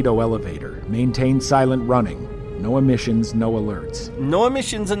torpedo elevator. Maintain silent running. No emissions, no alerts. No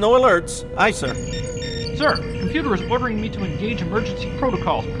emissions and no alerts. Aye, sir. Sir, computer is ordering me to engage emergency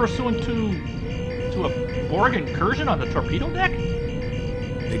protocols pursuant to a Borg incursion on the torpedo deck?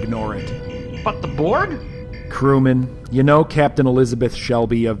 Ignore it. But the Borg? Crewman, you know Captain Elizabeth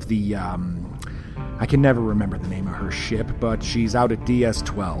Shelby of the, I can never remember the name of her ship, but she's out at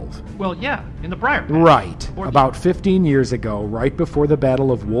DS-12. Well, yeah, in the Briar Patch. Right. About 15 years ago, right before the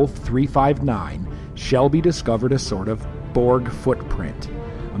Battle of Wolf 359, Shelby discovered a sort of Borg footprint.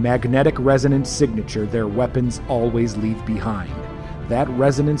 A magnetic resonance signature their weapons always leave behind. That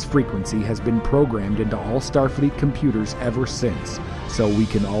resonance frequency has been programmed into all Starfleet computers ever since, so we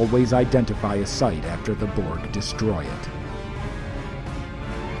can always identify a site after the Borg destroy it.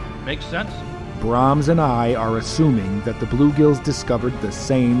 Makes sense. Brahms and I are assuming that the Bluegills discovered the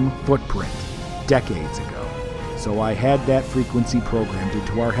same footprint decades ago, so I had that frequency programmed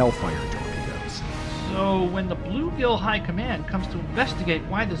into our Hellfire torpedoes. So when the Bluegill High Command comes to investigate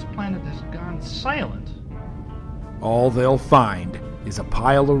why this planet has gone silent... all they'll find is a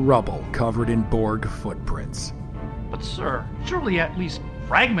pile of rubble covered in Borg footprints. But sir, surely at least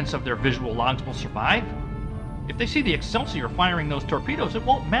fragments of their visual logs will survive? If they see the Excelsior firing those torpedoes, it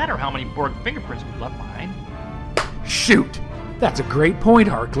won't matter how many Borg fingerprints we left behind. Shoot! That's a great point,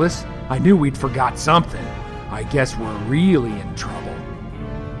 Harkless. I knew we'd forgot something. I guess we're really in trouble.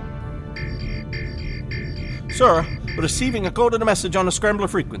 Sir, receiving a coded message on a scrambler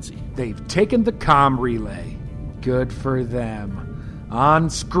frequency. They've taken the comm relay. Good for them. On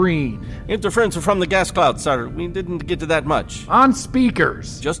screen. Interference from the gas cloud, sir. We didn't get to that much. On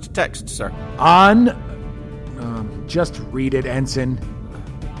speakers. Just a text, sir. On... just read it, Ensign.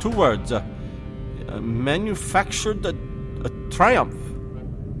 2 words. Manufactured a triumph.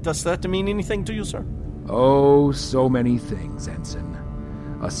 Does that mean anything to you, sir? Oh, so many things, Ensign.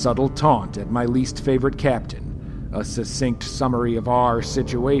 A subtle taunt at my least favorite captain. a succinct summary of our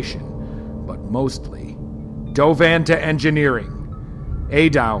situation, but mostly, Dovan to engineering.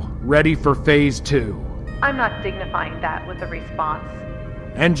 Adao, ready for Phase 2. I'm not dignifying that with a response.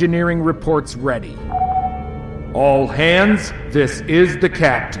 Engineering reports ready. All hands, this is the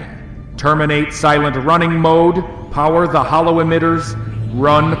captain. Terminate silent running mode, power the hollow emitters,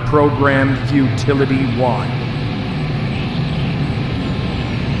 run program Futility 1.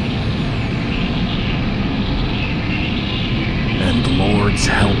 And Lords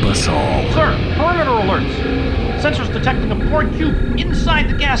help us all. Sir, perimeter alerts. Sensors detecting a Borg cube inside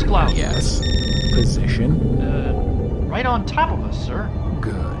the gas cloud. Yes. Position? Right on top of us, sir.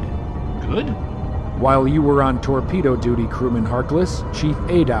 Good. Good? While you were on torpedo duty, Crewman Harkless, Chief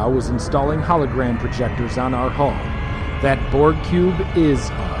Adao was installing hologram projectors on our hull. That Borg cube is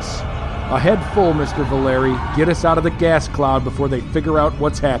us. A head full, Mr. Valeri. Get us out of the gas cloud before they figure out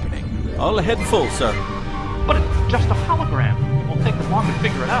what's happening. All ahead full, sir. But it's just a hologram. It won't take them long to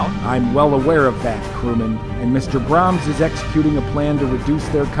figure it out. I'm well aware of that, crewman, and Mr. Brahms is executing a plan to reduce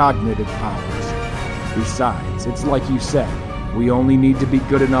their cognitive powers. Besides, it's like you said, we only need to be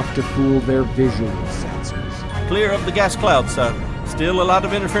good enough to fool their visual sensors. Clear of the gas cloud, sir. Still a lot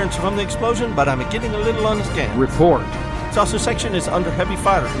of interference from the explosion, but I'm getting a little unscanned. Report. Saucer section is under heavy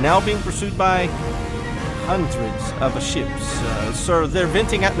fire, now being pursued by hundreds of ships. Sir, they're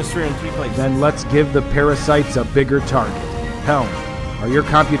venting atmosphere in 3 places. Then let's give the parasites a bigger target. Helm, are your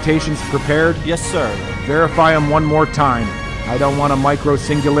computations prepared? Yes, sir. Verify them one more time. I don't want a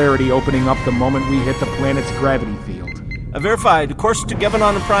micro-singularity opening up the moment we hit the planet's gravity field. Verified. Course to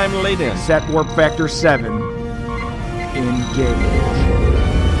Gevenon Prime laid in. Set warp factor 7. Engage.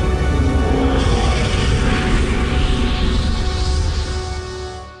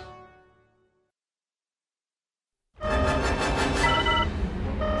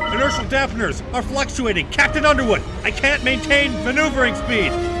 Inertial dampeners are fluctuating. Captain Underwood, I can't maintain maneuvering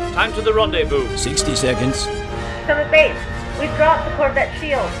speed. Time to the rendezvous. 60 seconds. Summit Base, we've dropped the Corvette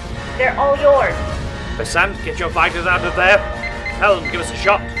shields. They're all yours. Basant, get your fighters out of there. Helm, give us a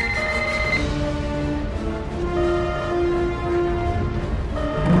shot.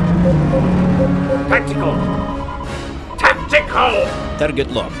 Tactical! Tactical! Target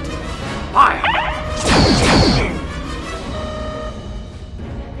locked. Fire!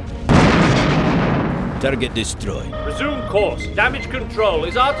 Target destroyed. Resume course. Damage control.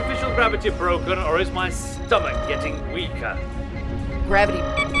 Is artificial gravity broken or is my stomach getting weaker? Gravity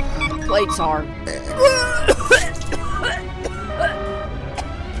plates are.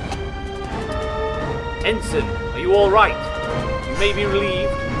 Ensign, are you all right? You may be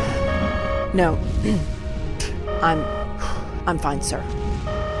relieved. No. I'm fine, sir.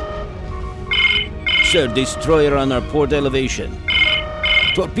 Sir, destroyer on our port elevation.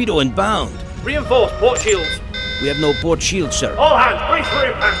 Torpedo inbound. Reinforce port shields. We have no port shields, sir. All hands, brace for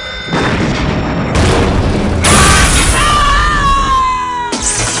impact.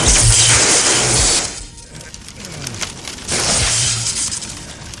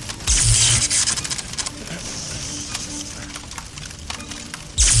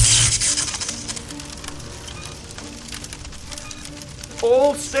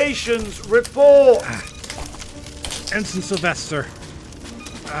 All stations, report! Ensign Sylvester.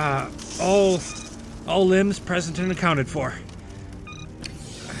 All limbs present and accounted for.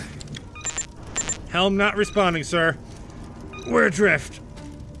 Helm not responding, sir. We're adrift.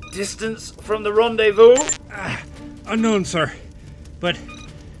 Distance from the rendezvous? Unknown, sir. But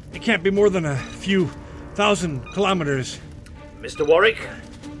it can't be more than a few thousand kilometers. Mr. Warwick?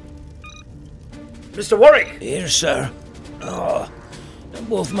 Mr. Warwick! Here, sir. Oh,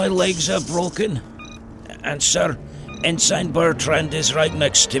 both my legs are broken. And, sir, Ensign Bertrand is right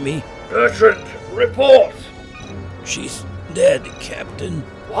next to me. Bertrand, report! She's dead, Captain.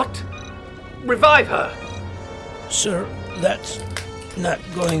 What? Revive her! Sir, that's not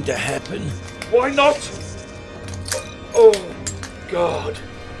going to happen. Why not? Oh, God.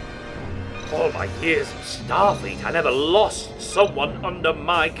 All my years of Starfleet, I never lost someone under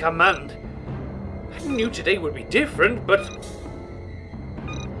my command. I knew today would be different, but...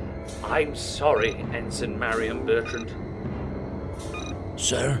 I'm sorry, Ensign Marion Bertrand.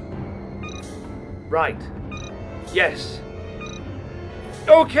 Sir? Right. Yes.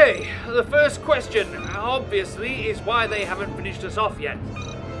 Okay, the first question, obviously, is why they haven't finished us off yet.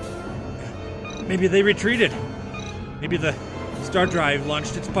 Maybe they retreated. Maybe the star drive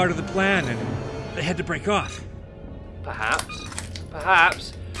launched its part of the plan and they had to break off. Perhaps.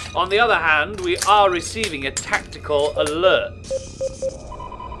 Perhaps. On the other hand, we are receiving a tactical alert.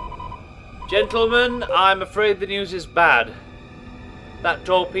 Gentlemen, I'm afraid the news is bad. That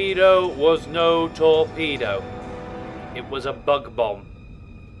torpedo was no torpedo. It was a bug bomb.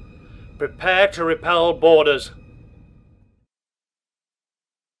 Prepare to repel boarders.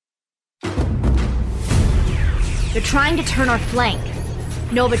 They're trying to turn our flank.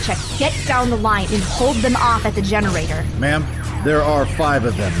 Novacek, get down the line and hold them off at the generator. Ma'am, there are 5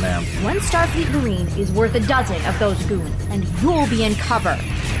 of them, ma'am. One Starfleet Marine is worth a dozen of those goons, and you'll be in cover.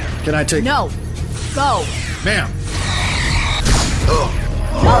 Can I take... No. Go. Ma'am.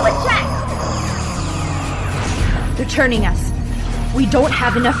 Novacek! They're turning us. We don't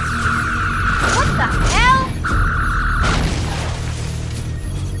have enough... What the hell?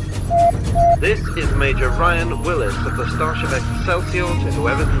 This is Major Ryan Willis of the Starship Excelsior to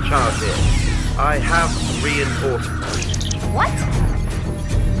whoever's in charge here. I have reinforcements. What?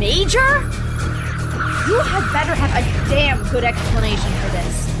 Major? You had better have a damn good explanation for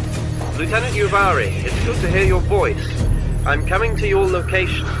this. Lieutenant Uvari, it's good to hear your voice. I'm coming to your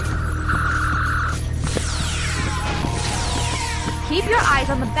location. Keep your eyes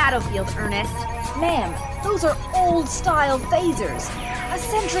on the battlefield, Ernest. Ma'am, those are old-style phasers. A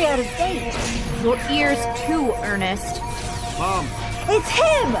century out of date. Your ears too, Ernest. Mom. It's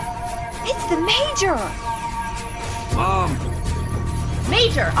him! It's the Major! Mom.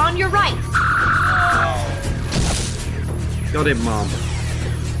 Major, on your right. Got it, Mom.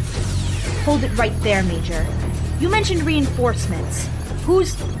 Hold it right there, Major. You mentioned reinforcements.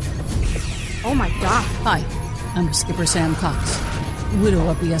 Who's... Oh my god. Hi, I'm Skipper Sam Cox, widow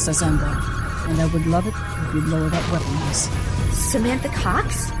of the SS Envoy, and I would love it if you'd lower that weapons. Samantha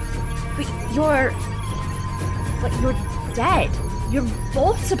Cox? But you're dead. You're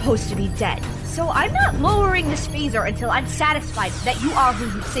both supposed to be dead. So I'm not lowering this phaser until I'm satisfied that you are who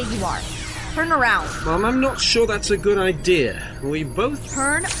you say you are. Turn around. Mom, I'm not sure that's a good idea. We both...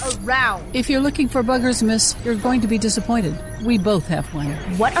 Turn around. If you're looking for buggers, miss, you're going to be disappointed. We both have one.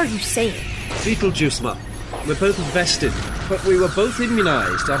 What are you saying? Beetlejuice, Mom. We're both vested, but we were both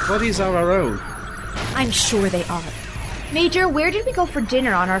immunized. Our bodies are our own. I'm sure they are. Major, where did we go for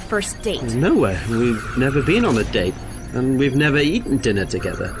dinner on our first date? Nowhere. We've never been on a date, and we've never eaten dinner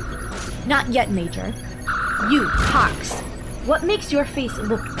together. Not yet, Major. You, Cox. What makes your face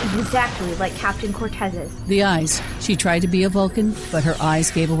look exactly like Captain Cortez's? The eyes. She tried to be a Vulcan, but her eyes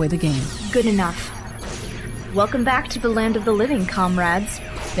gave away the game. Good enough. Welcome back to the land of the living, comrades.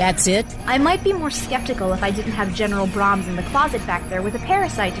 That's it? I might be more skeptical if I didn't have General Brahms in the closet back there with a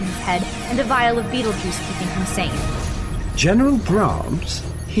parasite in his head and a vial of Beetlejuice keeping him sane. General Brahms?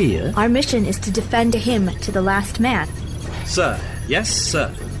 Here? Our mission is to defend him to the last man. Sir. Yes,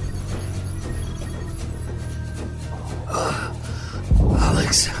 sir.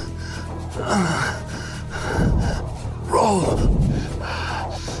 Alex. Roll.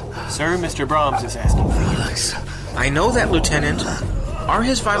 Sir, Mr. Brahms is asking for you. Alex. I know that, Lieutenant. Are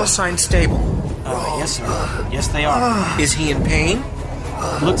his vital signs stable? Yes, sir. Yes, they are. Is he in pain?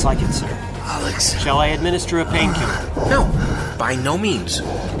 Looks like it, sir. Alex. Shall I administer a painkiller? No, by no means.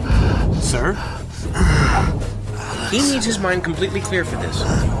 Sir? He needs his mind completely clear for this.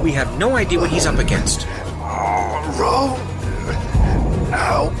 We have no idea what he's up against. Roll.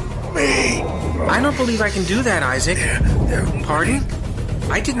 Help me. I don't believe I can do that, Isaac. They're Pardon?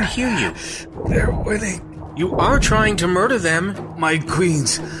 I didn't hear you. They're winning. You are trying to murder them. My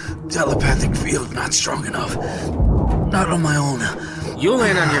queen's telepathic field not strong enough. Not on my own. You'll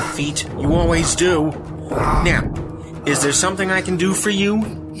land on your feet. You always do. Now, is there something I can do for you?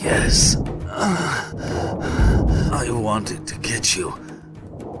 Yes. I wanted to get you.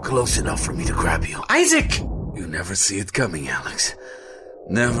 Close enough for me to grab you. Isaac! You never see it coming, Alex.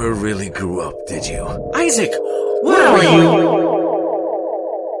 Never really grew up, did you? Isaac! What are you?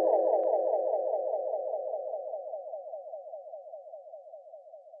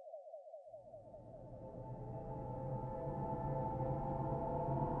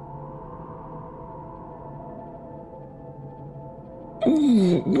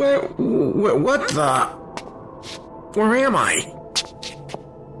 What the? Where am I?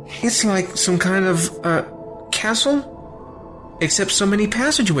 It's like some kind of, castle? Except so many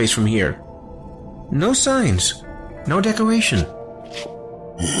passageways from here. No signs. No decoration.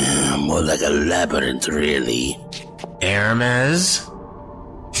 More like a labyrinth, really. Hermes?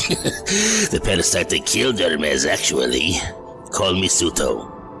 The parasite that killed Hermes, actually. Call me Suto.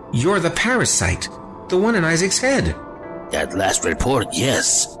 You're the parasite. The one in Isaac's head. At last report,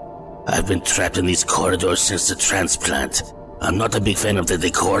 yes. I've been trapped in these corridors since the transplant. I'm not a big fan of the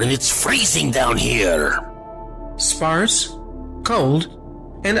decor, and it's freezing down here. Sparse, cold,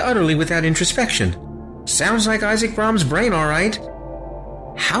 and utterly without introspection. Sounds like Isaac Brahms' brain, all right.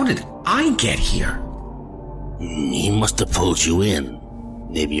 How did I get here? He must have pulled you in.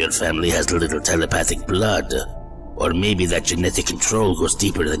 Maybe your family has a little telepathic blood. Or maybe that genetic control goes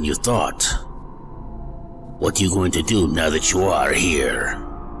deeper than you thought. What are you going to do now that you are here?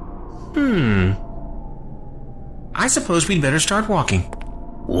 I suppose we'd better start walking.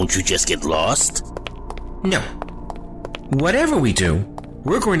 Won't you just get lost? No. Whatever we do,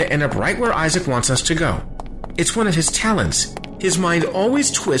 we're going to end up right where Isaac wants us to go. It's one of his talents. His mind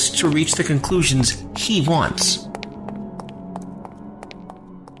always twists to reach the conclusions he wants.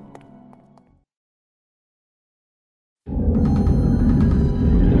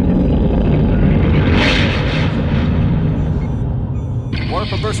 Warp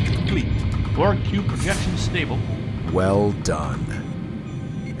burst complete. Borg Q projection stable. Well done.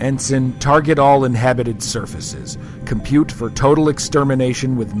 Ensign, target all inhabited surfaces. Compute for total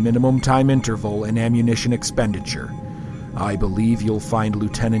extermination with minimum time interval and ammunition expenditure. I believe you'll find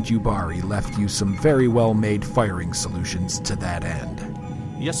Lieutenant Yubari left you some very well-made firing solutions to that end.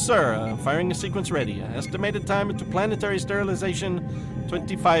 Yes, sir. Firing sequence ready. Estimated time to planetary sterilization,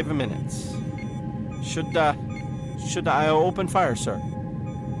 25 minutes. Should I open fire, sir?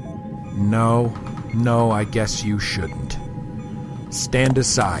 No, I guess you shouldn't. Stand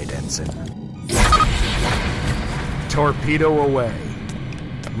aside, Ensign. Torpedo away.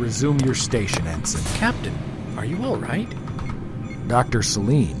 Resume your station, Ensign. Captain, are you all right? Dr.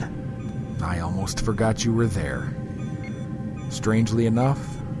 Celine, I almost forgot you were there. Strangely enough,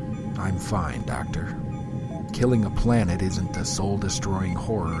 I'm fine, Doctor. Killing a planet isn't the soul-destroying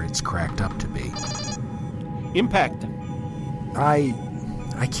horror it's cracked up to be. Impact. I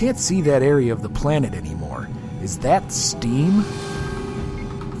can't see that area of the planet anymore. Is that steam?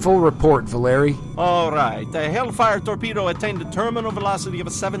 Full report, Valeri. All right. The Hellfire torpedo attained a terminal velocity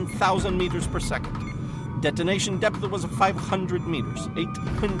of 7,000 meters per second. Detonation depth was 500 meters. 8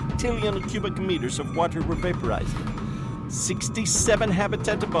 quintillion cubic meters of water were vaporized. 67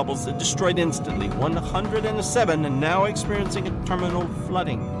 habitat bubbles destroyed instantly. 107 and now experiencing a terminal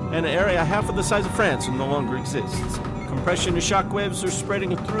flooding. An area half of the size of France no longer exists. Compression shockwaves are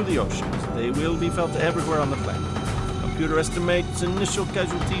spreading through the oceans. They will be felt everywhere on the planet. Computer estimates initial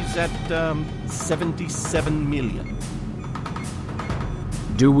casualties at 77 million.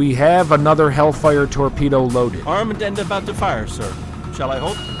 Do we have another Hellfire torpedo loaded? Armed and about to fire, sir. Shall I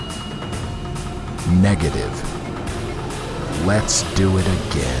hold? Negative. Let's do it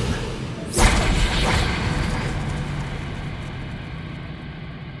again.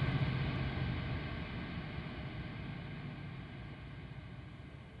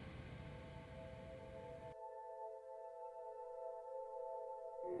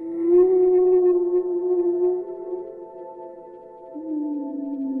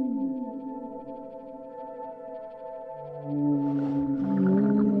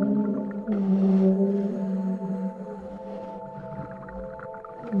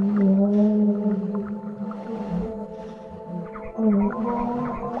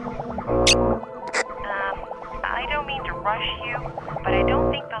 I don't mean to rush you, but I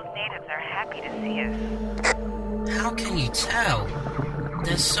don't think those natives are happy to see us. How can you tell?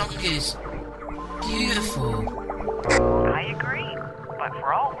 Their song is beautiful. I agree, but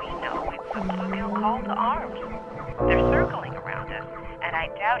for all we know, it's a bluegill call to arms. They're circling around us, and I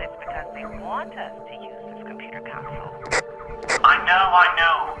doubt it's because they want us to use this computer console. I know.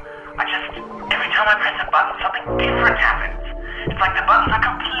 Every time I press a button, something different happens. It's like the buttons are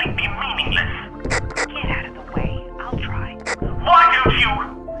completely meaningless. Get out of the way. I'll try. Why don't you?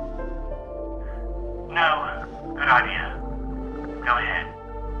 No. Good idea. Go ahead.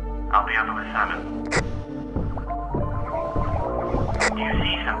 I'll be over with Simon. Do you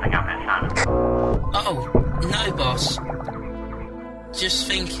see something up there, Simon? Oh, no, boss. Just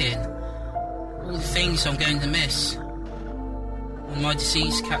thinking. All the things I'm going to miss. When my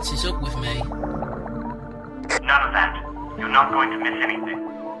disease catches up with me. None of that. You're not going to miss anything.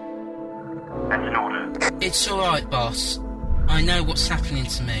 That's an order. It's alright, boss. I know what's happening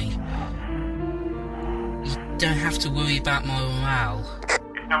to me. You don't have to worry about my morale.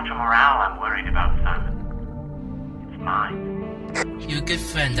 It's not your morale I'm worried about, Simon. It's mine. You're a good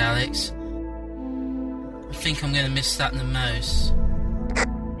friend, Alex. I think I'm going to miss that the most.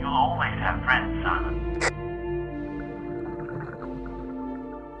 You'll always have friends, Simon.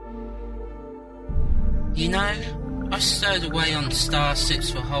 You know, I stowed away on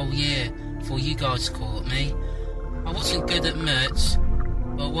starships for a whole year before you guys caught me. I wasn't good at merch,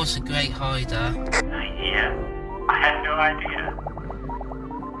 but I was a great hider. Yeah, I had no idea.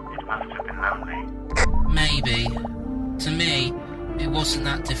 It must have been lonely. Maybe. To me, it wasn't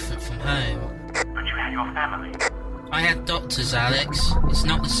that different from home. But you had your family. I had doctors, Alex. It's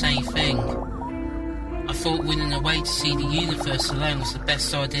not the same thing. I thought winning away to see the universe alone was the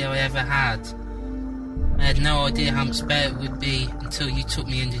best idea I ever had. I had no idea how much better it would be until you took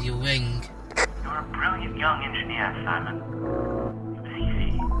me under your wing. You're a brilliant young engineer, Simon.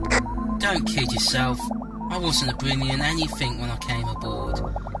 Don't kid yourself. I wasn't a brilliant anything when I came aboard.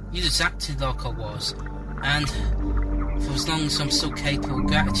 You just acted like I was. And for as long as I'm still capable of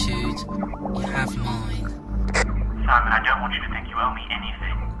gratitude, you have mine. Simon, I don't want you to think you owe me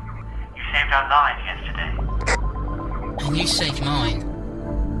anything. You saved our lives yesterday. And you saved mine.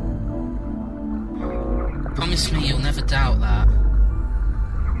 Promise me you'll never doubt that.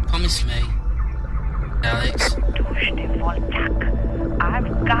 Promise me, Alex.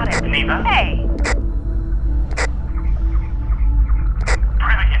 I've got it. Neva? Hey!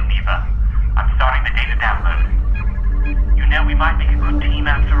 Brilliant, Neva. I'm starting the data download. You know we might make a good team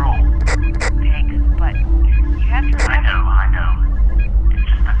after all. Thanks, but you have to remember... I know. It's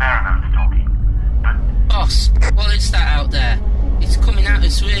just the pheromones talking. But... Boss, what is that out there? It's coming at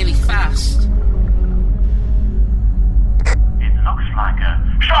us really fast. It looks like a...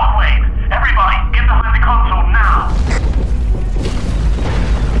 Shockwave! Everybody, get behind the console now!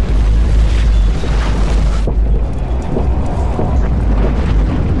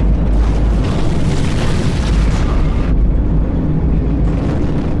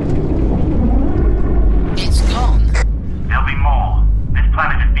 It's gone. There'll be more. This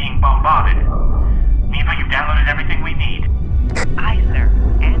planet is being bombarded. Neva, you've downloaded everything we need. Aye, sir.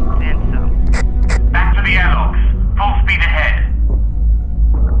 And then some. Back to the airlocks. Full speed ahead.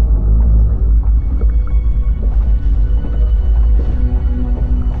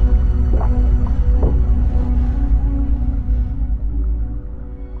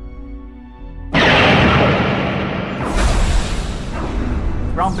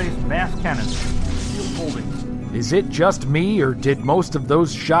 Ground-based mass cannons. Shield holding. Is it just me, or did most of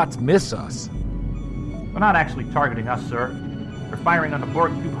those shots miss us? They're not actually targeting us, sir. They're firing on the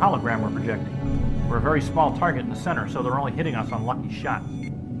Borg cube hologram we're projecting. We're a very small target in the center, so they're only hitting us on lucky shots.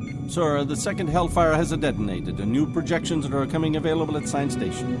 Sir, the second Hellfire has detonated, and new projections are coming available at Science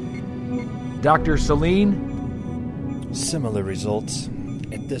Station. Dr. Celine? Similar results.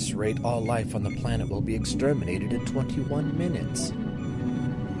 At this rate, all life on the planet will be exterminated in 21 minutes.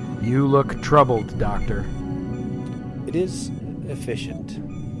 You look troubled, Doctor. It is efficient.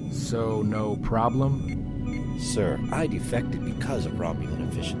 So, no problem? Sir, I defected because of Romulan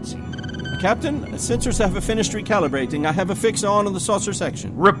efficiency. Captain, sensors have finished recalibrating. I have a fix on in the saucer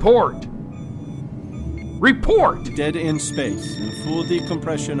section. Report! Report! Dead in space, in full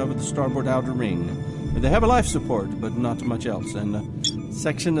decompression over the starboard outer ring. They have a life support, but not much else. And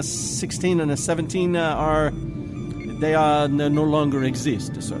section 16 and 17 They no longer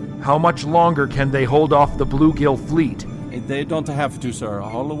exist, sir. How much longer can they hold off the Bluegill fleet? They don't have to, sir.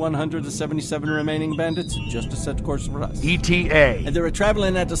 All the 177 remaining bandits just to set course for us. ETA. And they're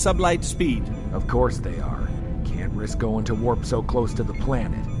traveling at a sublight speed. Of course they are. Can't risk going to warp so close to the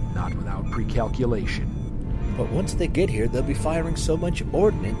planet, not without pre-calculation. But once they get here, they'll be firing so much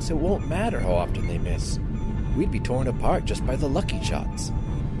ordnance it won't matter how often they miss. We'd be torn apart just by the lucky shots.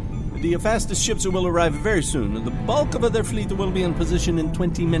 The fastest ships will arrive very soon. The bulk of their fleet will be in position in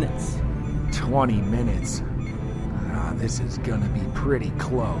 20 minutes. 20 minutes? This is gonna be pretty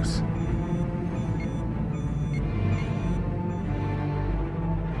close.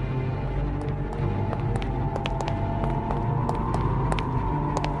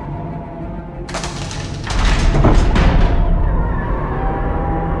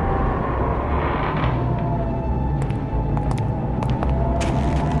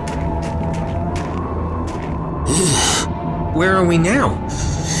 Where are we now?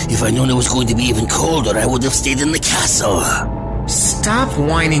 If I'd known it was going to be even colder, I would have stayed in the castle. Stop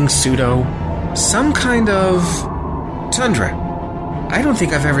whining, Pseudo. Some kind of... tundra. I don't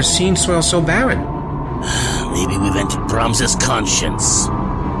think I've ever seen soil so barren. Maybe we've entered Brahms' conscience.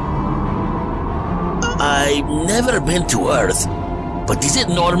 I've never been to Earth, but is it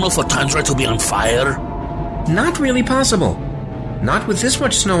normal for tundra to be on fire? Not really possible. Not with this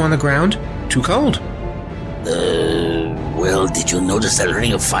much snow on the ground. Too cold. Well, did you notice that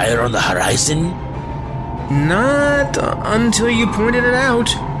ring of fire on the horizon? Not until you pointed it out.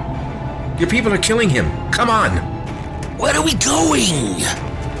 Your people are killing him. Come on. Where are we going?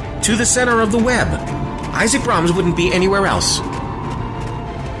 To the center of the web. Isaac Brahms wouldn't be anywhere else.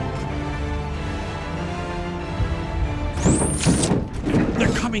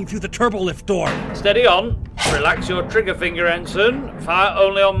 They're coming through the turbolift door. Steady on. Relax your trigger finger, Ensign. Fire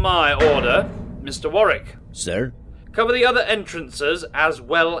only on my order. Mr. Warwick. Sir? Cover the other entrances as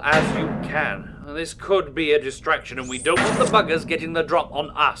well as you can. This could be a distraction, and we don't want the buggers getting the drop on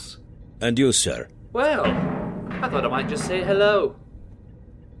us. And you, sir? Well, I thought I might just say hello.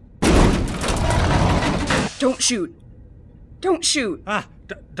 Don't shoot. Don't shoot.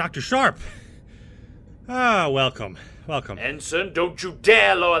 Dr. Sharp. Welcome. Ensign, don't you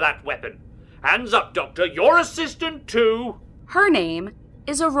dare lower that weapon. Hands up, Doctor. Your assistant, too. Her name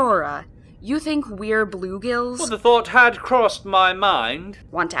is Aurora. You think we're bluegills? Well, the thought had crossed my mind.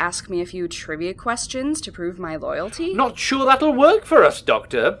 Want to ask me a few trivia questions to prove my loyalty? Not sure that'll work for us,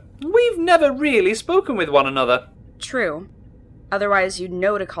 Doctor. We've never really spoken with one another. True. Otherwise, you'd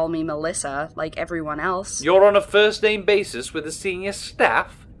know to call me Melissa, like everyone else. You're on a first-name basis with the senior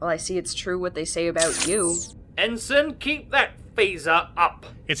staff? Well, I see it's true what they say about you. Ensign, keep that phaser up.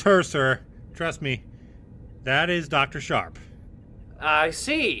 It's her, sir. Trust me. That is Dr. Sharp. I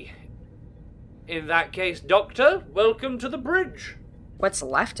see. In that case, Doctor, welcome to the bridge. What's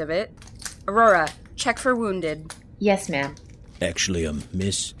left of it? Aurora, check for wounded. Yes, ma'am. Actually,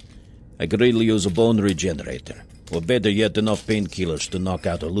 miss, I could really use a bone regenerator. Or better yet, enough painkillers to knock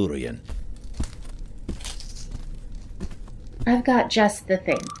out Allurian. I've got just the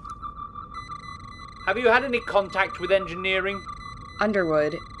thing. Have you had any contact with engineering?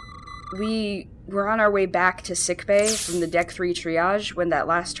 Underwood. We were on our way back to sickbay from the Deck 3 triage when that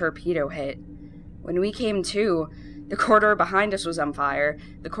last torpedo hit. When we came to, the corridor behind us was on fire.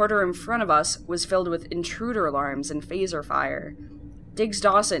 The corridor in front of us was filled with intruder alarms and phaser fire. Diggs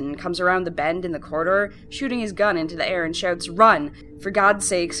Dawson comes around the bend in the corridor, shooting his gun into the air and shouts, "Run! For God's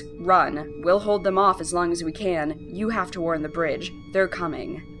sakes, run! We'll hold them off as long as we can. You have to warn the bridge. They're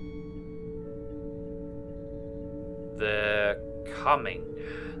coming." They're coming.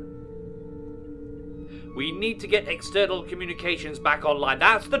 We need to get external communications back online.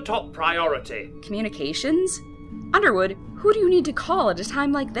 That's the top priority. Communications? Underwood, who do you need to call at a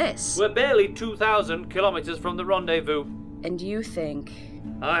time like this? We're barely 2,000 kilometers from the rendezvous. And you think...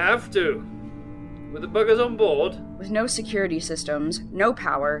 I have to. With the buggers on board? With no security systems, no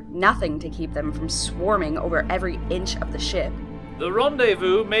power, nothing to keep them from swarming over every inch of the ship. The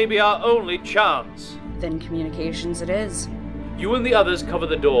rendezvous may be our only chance. Then communications it is. You and the others cover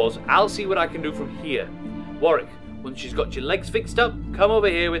the doors. I'll see what I can do from here. Warwick, once she's got your legs fixed up, come over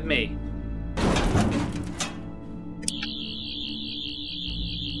here with me.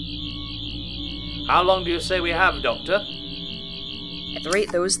 How long do you say we have, Doctor? At the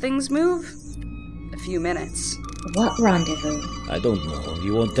rate those things move, a few minutes. What rendezvous? I don't know.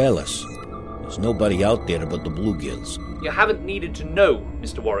 You won't tell us. There's nobody out there but the bluegills. You haven't needed to know,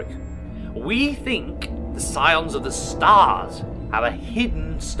 Mr. Warwick. We think the Scions of the Stars have a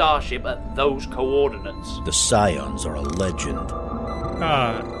hidden starship at those coordinates. The Scions are a legend.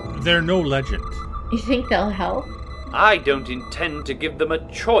 They're no legend. You think they'll help? I don't intend to give them a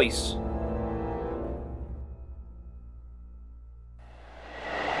choice.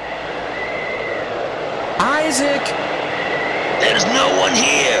 Isaac! There's no one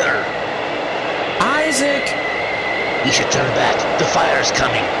here! Isaac! We should turn back. The fire's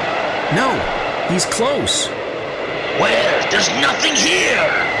coming. No, he's close. Where? There's nothing here!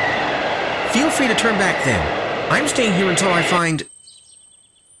 Feel free to turn back then. I'm staying here until I find...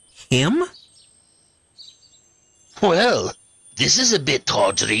 him? Well, this is a bit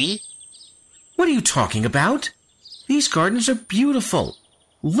tawdry. What are you talking about? These gardens are beautiful.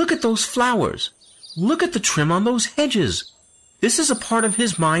 Look at those flowers. Look at the trim on those hedges. This is a part of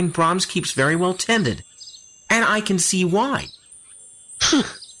his mind Brahms keeps very well tended. And I can see why.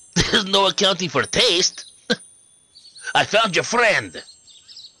 There's no accounting for taste. I found your friend.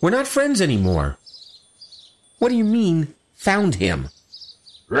 We're not friends anymore. What do you mean, found him?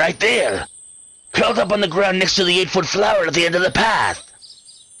 Right there. Curled up on the ground next to the 8-foot flower at the end of the path.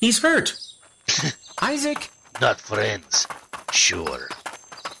 He's hurt. Isaac? Not friends. Sure.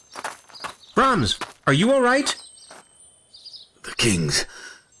 Brahms, are you all right? The kings.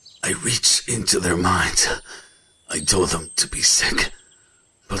 I reached into their minds. I told them to be sick,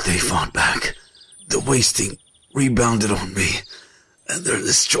 but they fought back. The wasting rebounded on me, and they're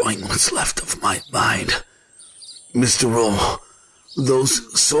destroying what's left of my mind. Mr. Roll,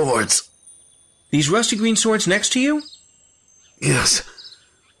 those swords... These rusty green swords next to you? Yes.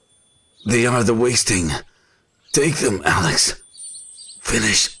 They are the wasting. Take them, Alex.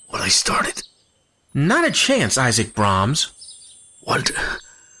 Finish what I started. Not a chance, Isaac Brahms. What?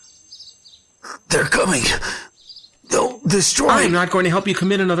 They're coming. They'll destroy... I'm not going to help you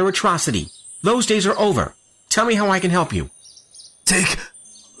commit another atrocity. Those days are over. Tell me how I can help you. Take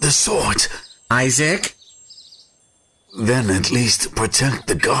the sword. Isaac? Then at least protect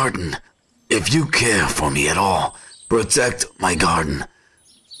the garden. If you care for me at all, protect my garden.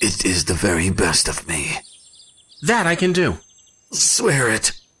 It is the very best of me. That I can do. Swear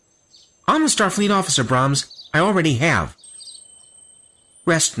it. I'm a Starfleet officer, Brahms. I already have.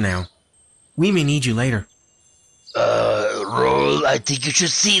 Rest now. We may need you later. Roll, I think you should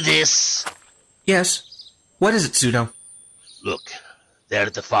see this. Yes. What is it, Pseudo? Look, there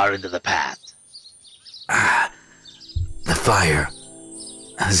at the far end of the path. The fire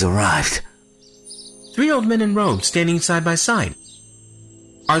has arrived. 3 old men in robes standing side by side.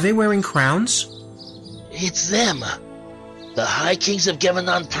 Are they wearing crowns? It's them. The High Kings of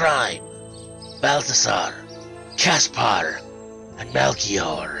Gevenon Prime. Balthasar, Caspar, and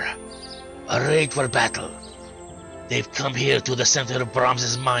Melchior. Arrayed for battle. They've come here to the center of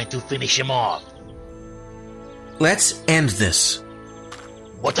Brahms' mind to finish him off. Let's end this.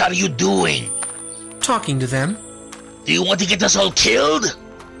 What are you doing? Talking to them. Do you want to get us all killed?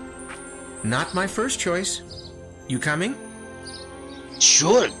 Not my first choice. You coming?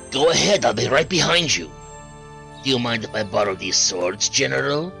 Sure, go ahead. I'll be right behind you. Do you mind if I borrow these swords,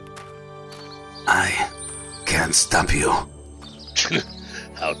 General? I can't stop you.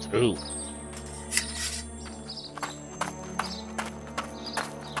 How true.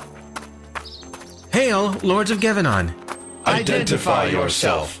 Hail, Lords of Gevenon. Identify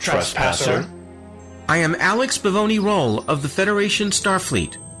yourself, trespasser. I am Alex Bavoni Roll of the Federation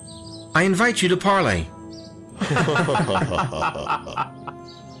Starfleet. I invite you to parley.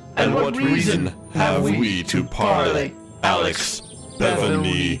 And what reason have we to parley, Alex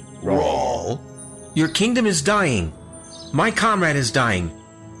Bavoni Roll? Your kingdom is dying. My comrade is dying.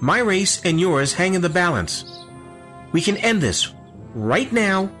 My race and yours hang in the balance. We can end this right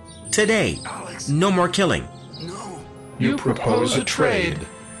now, today. Alex. No more killing. No. You propose a trade.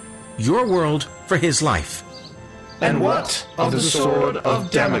 Your world for his life. And what of the sword of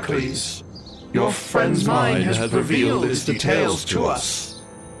Damocles? Your friend's mind has revealed its details to us.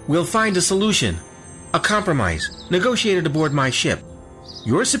 We'll find a solution. A compromise, negotiated aboard my ship.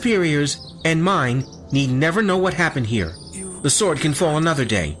 Your superiors and mine need never know what happened here. The sword can fall another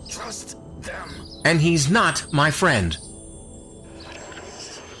day. Trust them. And he's not my friend.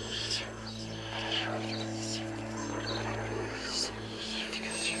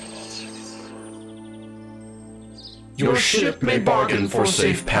 Your ship may bargain for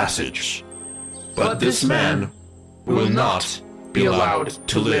safe passage, but this man will not be allowed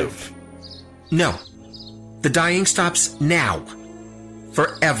to live. No. The dying stops now.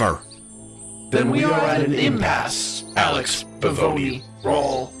 Forever. Then we are at an impasse, Alex Bavoni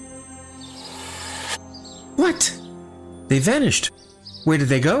Roll. What? They vanished. Where did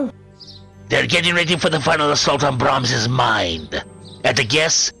they go? They're getting ready for the final assault on Brahms' mind. At a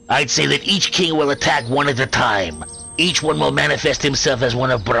guess, I'd say that each king will attack one at a time. Each one will manifest himself as one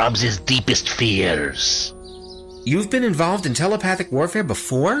of Brahms' deepest fears. You've been involved in telepathic warfare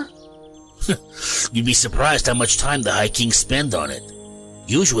before? You'd be surprised how much time the High Kings spend on it.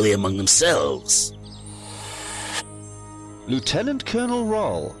 Usually among themselves. Lieutenant Colonel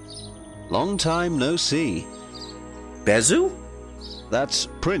Roll. Long time no see. Bezu? That's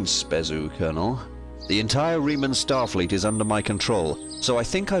Prince Bezu, Colonel. The entire Riemann Starfleet is under my control, so I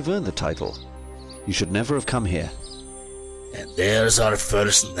think I've earned the title. You should never have come here. And there's our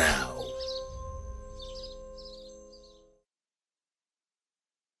first now.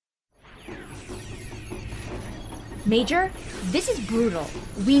 Major, this is brutal.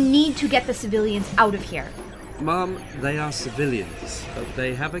 We need to get the civilians out of here. Mom, they are civilians, but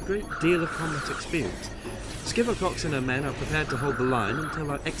they have a great deal of combat experience. Skipper Cox and her men are prepared to hold the line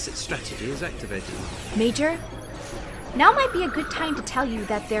until our exit strategy is activated. Major, now might be a good time to tell you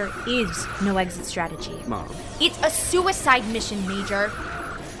that there is no exit strategy. Mom? It's a suicide mission, Major.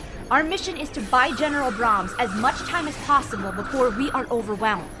 Our mission is to buy General Brahms as much time as possible before we are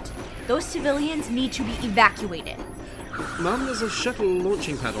overwhelmed. Those civilians need to be evacuated. Mom, there's a shuttle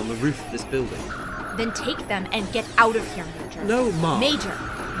launching pad on the roof of this building. Then take them and get out of here, Major. No, Mom. Major,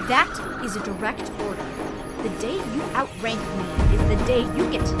 that is a direct order. The day you outrank me is the day you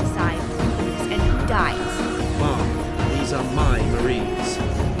get to decide who lives and who dies. Mom, these are my Marines.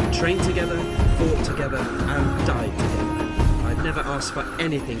 We trained together, fought together, and died together. I've never asked for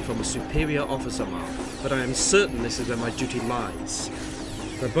anything from a superior officer, Mom, but I am certain this is where my duty lies.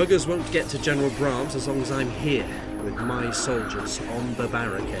 The buggers won't get to General Brahms as long as I'm here, with my soldiers on the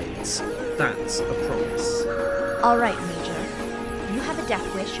barricades. That's a promise. All right, Major. You have a death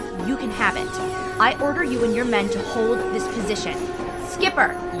wish. You can have it. I order you and your men to hold this position.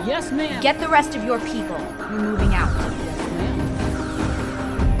 Skipper! Yes, ma'am. Get the rest of your people. We're moving out. Yes, ma'am.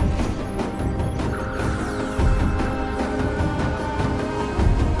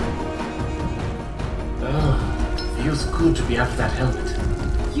 Oh, feels good to be out of that helmet.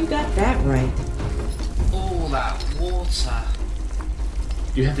 You got that right. All that water.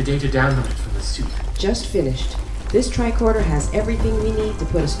 You have the data downloaded from the suit. Just finished. This tricorder has everything we need to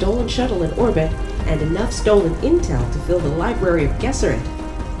put a stolen shuttle in orbit and enough stolen intel to fill the Library of Gesserit.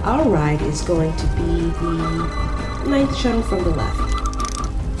 Our ride is going to be the 9th shuttle from the left.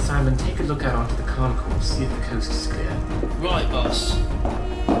 Simon, take a look out onto the concourse, see if the coast is clear. Right, boss.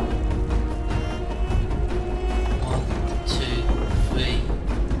 1, 2, 3.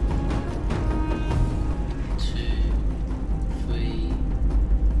 2, 3,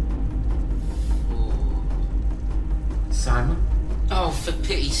 4. Simon? Oh, for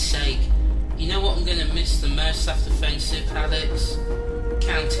pity's sake. You know what I'm gonna miss the most after friendship, Alex?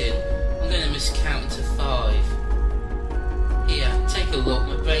 Counting. I'm gonna miss counting to 5. Here, take a look.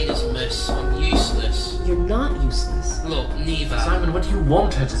 My brain is a mess. I'm useless. You're not useless. Look, neither. Simon, what do you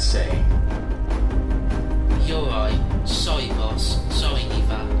want her to say? You're right. Sorry, boss. Sorry,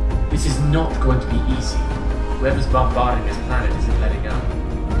 Neva. This is not going to be easy. Whoever's bombarding this planet isn't letting up.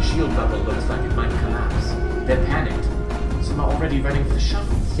 The shield bubble looks like it might collapse. They're panicked. Some are already running for the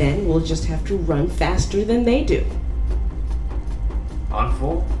shuttles. Then we'll just have to run faster than they do. On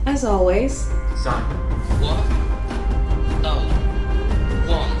 4? As always. Simon. What? Oh.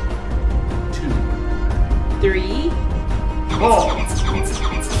 1. 2. 3. 4.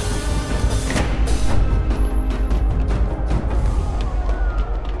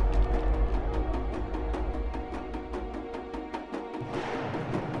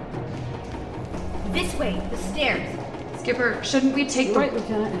 This way, the stairs. Skipper, shouldn't we take the... Right,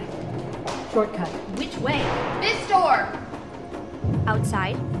 Lieutenant. Shortcut. Which way? This door!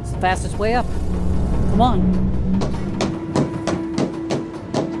 Outside. It's the fastest way up. Come on.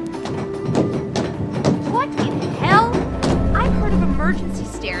 What in hell? I've heard of emergency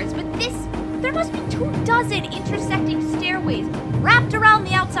stairs, but there must be 24 intersecting stairways wrapped around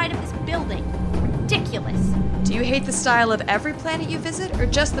the outside of this building. Ridiculous. Do you hate the style of every planet you visit, or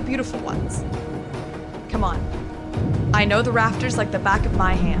just the beautiful ones? Come on. I know the rafters like the back of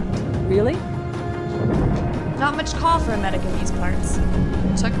my hand. Really? Not much call for a medic in these parts.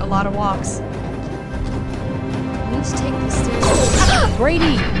 Took a lot of walks. Need to take these stairs.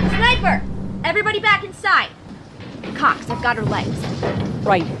 Brady! Sniper! Everybody back inside. Cox, I've got her legs.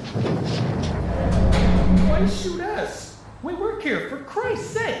 Right. Why shoot us? We work here, for Christ's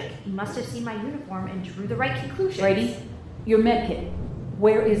sake. You must have seen my uniform and drew the right conclusions. Brady, your med kit.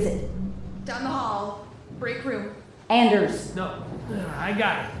 Where is it? Down the hall. Break room. Anders. No, I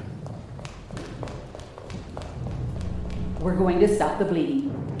got it. We're going to stop the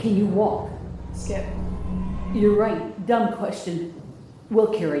bleeding. Can you walk? Skip. You're right. Dumb question.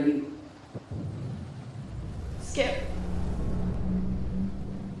 We'll carry you. Skip.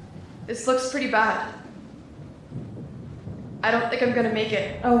 This looks pretty bad. I don't think I'm gonna make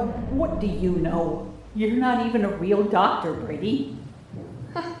it. Oh, what do you know? You're not even a real doctor, Brady.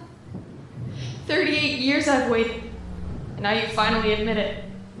 38 years I've waited, and now you finally admit it.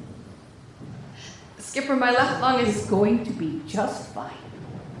 Skipper, my left lung is... It's going to be just fine.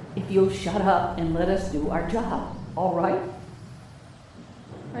 If you'll shut up and let us do our job, all right?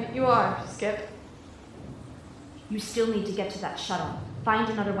 Right, you are, Skip. You still need to get to that shuttle. Find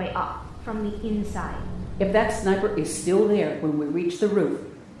another way up, from the inside. If that sniper is still there when we reach the roof,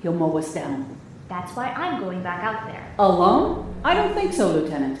 he'll mow us down. That's why I'm going back out there. Alone? I don't think so,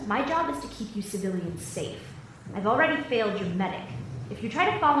 Lieutenant. My job is to keep you civilians safe. I've already failed your medic. If you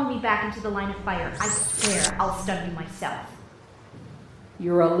try to follow me back into the line of fire, I swear I'll stun you myself.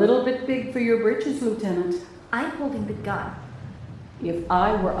 You're a little bit big for your britches, Lieutenant. I'm holding the gun. If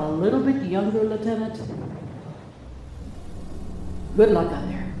I were a little bit younger, Lieutenant... Good luck out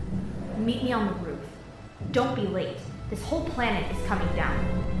there. Meet me on the roof. Don't be late. This whole planet is coming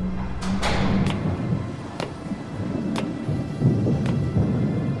down.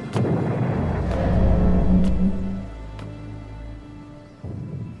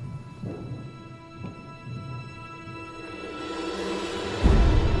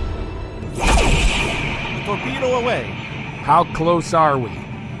 Torpedo away. How close are we?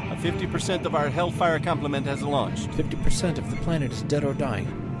 50% of our Hellfire complement has launched. 50% of the planet is dead or dying.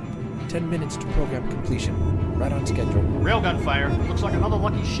 10 minutes to program completion. Right on schedule. Railgun fire. Looks like another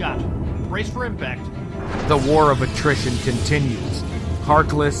lucky shot. Brace for impact. The war of attrition continues.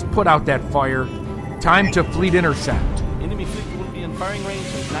 Harkless, put out that fire. Time to fleet intercept. Enemy fleet will be in firing range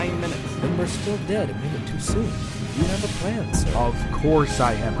in 9 minutes. Then we're still dead a minute too soon. You have a plan, sir. Of course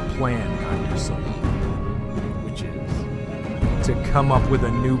I have a plan, Anderson. Which is? To come up with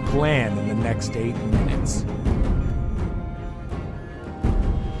a new plan in the next 8 minutes.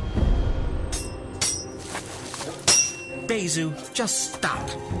 Bezu, just stop.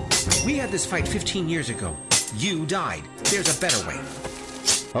 We had this fight 15 years ago. You died. There's a better way.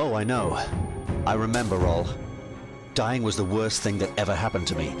 Oh, I know. I remember all. Dying was the worst thing that ever happened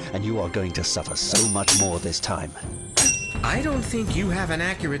to me, and you are going to suffer so much more this time. I don't think you have an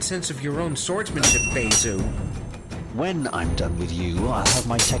accurate sense of your own swordsmanship, Bezu. When I'm done with you, I'll have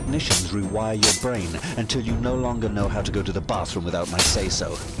my technicians rewire your brain until you no longer know how to go to the bathroom without my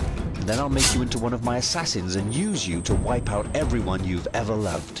say-so. And then I'll make you into one of my assassins and use you to wipe out everyone you've ever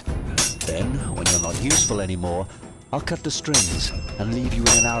loved. Then, when you're not useful anymore, I'll cut the strings and leave you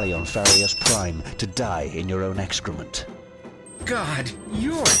in an alley on Farius Prime to die in your own excrement. God,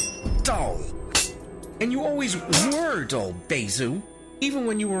 you're dull. And you always were dull, Bezu, even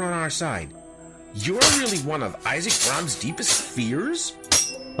when you were on our side. You're really one of Isaac Brom's deepest fears?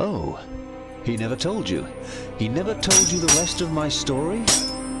 Oh, he never told you. He never told you the rest of my story?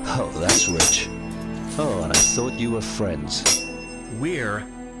 Oh, that's rich. Oh, and I thought you were friends. We're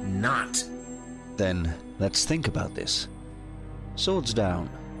not. Then, let's think about this. Swords down.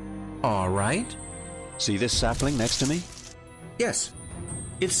 All right. See this sapling next to me? Yes.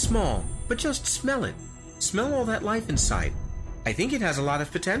 It's small, but just smell it. Smell all that life inside. I think it has a lot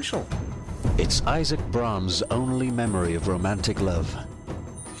of potential. It's Isaac Brom's only memory of romantic love.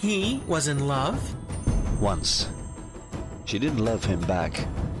 He was in love? Once. She didn't love him back.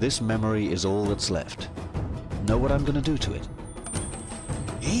 This memory is all that's left. Know what I'm gonna do to it?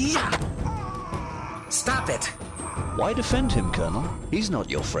 Yeah! Stop it! Why defend him, Colonel? He's not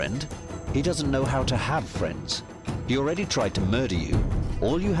your friend. He doesn't know how to have friends. He already tried to murder you.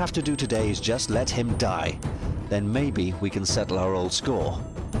 All you have to do today is just let him die. Then maybe we can settle our old score.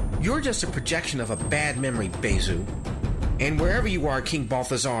 You're just a projection of a bad memory, Bezu. And wherever you are, King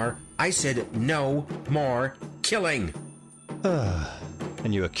Balthazar, I said no more killing.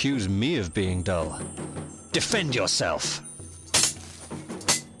 And you accuse me of being dull. Defend yourself!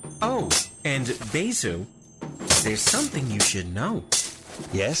 Oh, and Bezu, there's something you should know.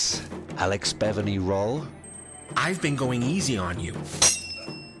 Yes, Alex Beverly Roll? I've been going easy on you.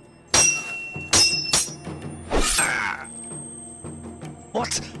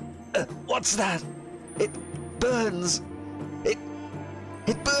 What? What's that? It burns.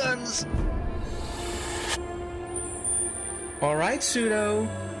 It burns. All right, Pseudo.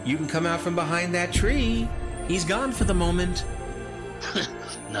 You can come out from behind that tree. He's gone for the moment.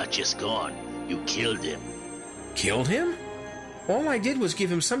 Not just gone. You killed him. Killed him? All I did was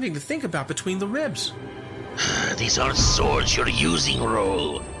give him something to think about between the ribs. These aren't swords you're using,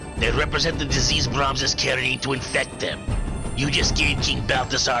 Roll. They represent the disease Brahms is carrying to infect them. You just gave King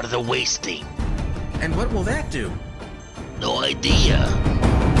Balthazar the wasting. And what will that do? No idea.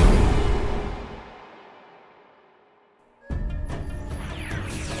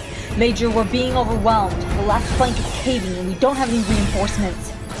 Major, we're being overwhelmed. The left flank is caving and we don't have any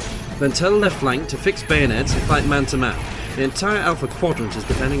reinforcements. Then tell left flank to fix bayonets and fight man-to-man. The entire Alpha Quadrant is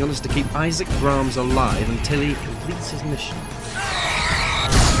depending on us to keep Isaac Brahms alive until he completes his mission.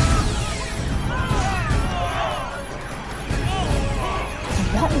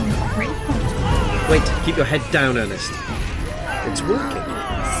 What in the great one? Wait, keep your head down, Ernest. It's working.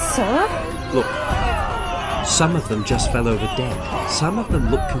 Sir? Look, some of them just fell over dead. Some of them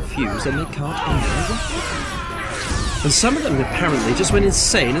look confused and they can't aim their weapon. And some of them apparently just went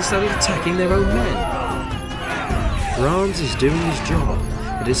insane and started attacking their own men. Brahms is doing his job,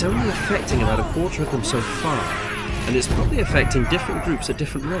 but it's only affecting about a quarter of them so far, and it's probably affecting different groups at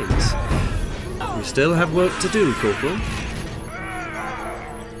different rates. We still have work to do, Corporal.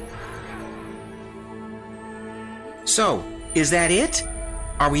 So, is that it?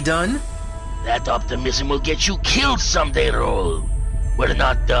 Are we done? That optimism will get you killed someday, Roll. We're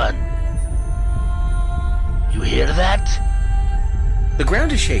not done. You hear that? The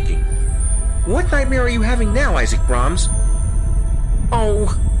ground is shaking. What nightmare are you having now, Isaac Brahms?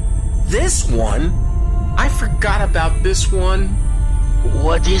 Oh, this one? I forgot about this one.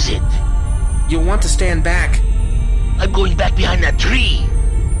 What is it? You'll want to stand back. I'm going back behind that tree.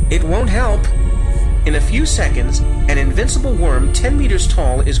 It won't help. In a few seconds, an invincible worm 10 meters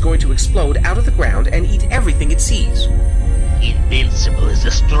tall is going to explode out of the ground and eat everything it sees. Invincible is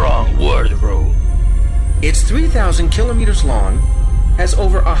a strong word, Roll. It's 3,000 kilometers long, has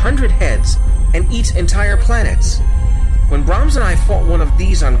over 100 heads, and eats entire planets. When Brahms and I fought one of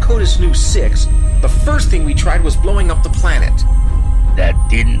these on Codus Nu 6, the first thing we tried was blowing up the planet. That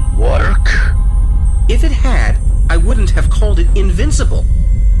didn't work? If it had, I wouldn't have called it invincible.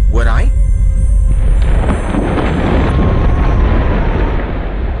 Would I?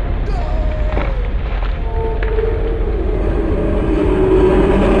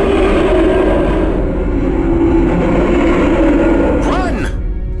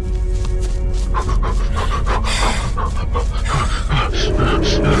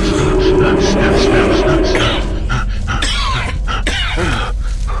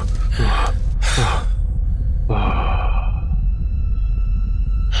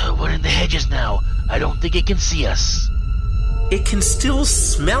 see us. It can still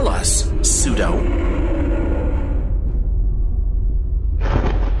smell us, Pseudo.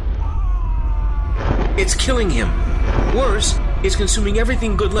 It's killing him. Worse, it's consuming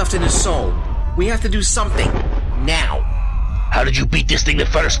everything good left in his soul. We have to do something. Now. How did you beat this thing the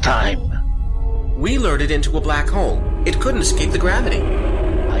first time? We lured it into a black hole. It couldn't escape the gravity.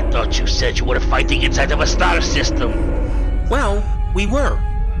 I thought you said you were fighting inside of a star system. Well, we were.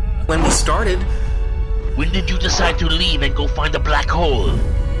 When we started. When did you decide to leave and go find a black hole?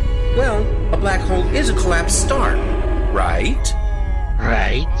 Well, a black hole is a collapsed star, right?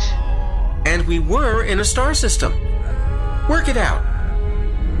 Right. And we were in a star system. Work it out.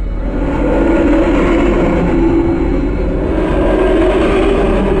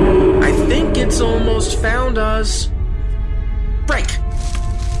 I think it's almost found us. Break!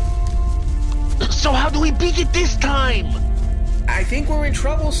 So how do we beat it this time? I think we're in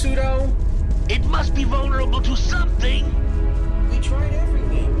trouble, Pseudo. It must be vulnerable to something. We tried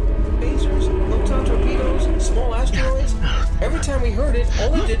everything. Phasers, proton torpedoes, small asteroids. Every time we heard it,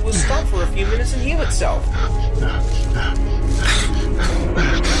 all it did was stop for a few minutes and heal itself.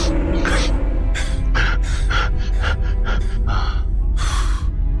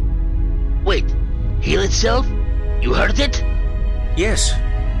 Wait, heal itself? You heard it? Yes,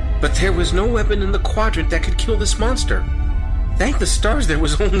 but there was no weapon in the quadrant that could kill this monster. Thank the stars there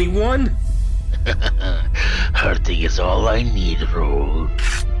was only one. Hurting is all I need, Roll.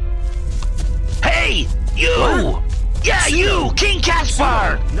 Hey, you! What? Yeah, you, King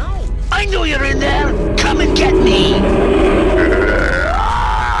Caspar! No! I know you're in there! Come and get me!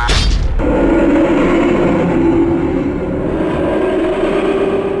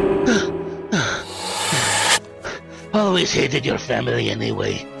 Always hated your family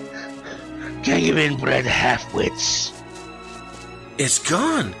anyway. Can't give inbred half-wits. It's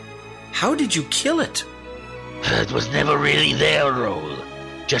gone. How did you kill it? It was never really there, Roll.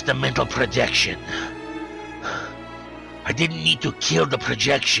 Just a mental projection. I didn't need to kill the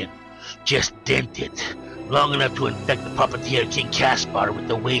projection. Just dent it. Long enough to infect the puppeteer King Caspar with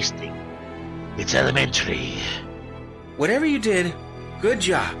the wasting. It's elementary. Whatever you did, good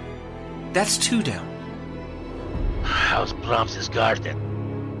job. That's 2 down. How's Brahms'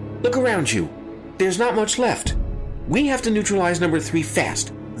 garden? Look around you. There's not much left. We have to neutralize number 3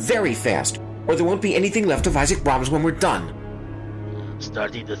 fast. Very fast. Or there won't be anything left of Isaac Brahms when we're done.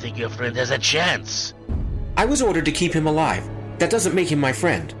 Starting to think your friend has a chance. I was ordered to keep him alive. That doesn't make him my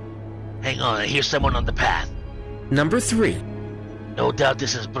friend. Hang on, I hear someone on the path. Number 3. No doubt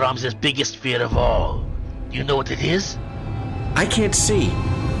this is Brahms' biggest fear of all. Do you know what it is? I can't see.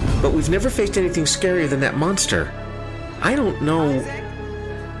 But we've never faced anything scarier than that monster. I don't know...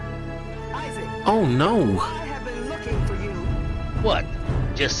 Isaac! Oh no! I have been looking for you. What?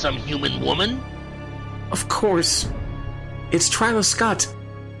 Just some human woman? Of course. It's Twyla Scott,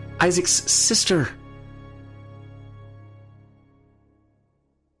 Isaac's sister.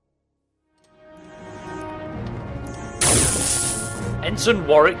 Ensign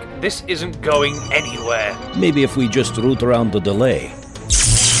Warwick, this isn't going anywhere. Maybe if we just root around the delay.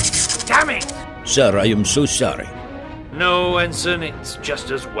 Damn it! Sir, I am so sorry. No, Ensign, it's just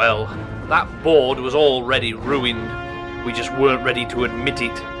as well. That board was already ruined. We just weren't ready to admit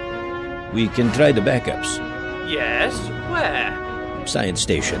it. We can try the backups. Yes? Where? Science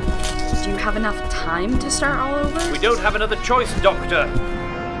station. Do you have enough time to start all over? We don't have another choice, Doctor.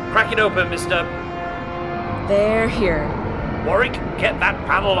 Crack it open, mister. They're here. Warwick, get that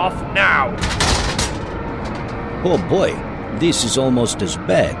panel off now. Oh boy, this is almost as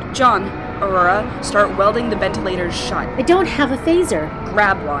bad. John, Aurora, start welding the ventilators shut. I don't have a phaser.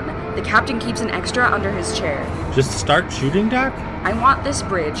 Grab one. The captain keeps an extra under his chair. Just start shooting, Doc? I want this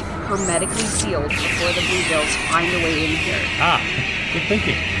bridge hermetically sealed before the Bluebills find a way in here. Ah, good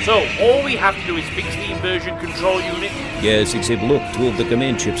thinking. So, all we have to do is fix the inversion control unit? Yes, except look, 2 of the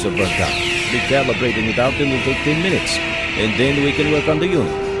command chips are burnt out. Recalibrating without them will take 10 minutes. And then we can work on the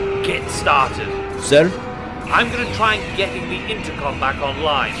unit. Get started. Sir? I'm going to try and getting the intercom back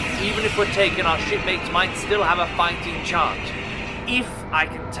online. Even if we're taken, our shipmates might still have a fighting chance. If I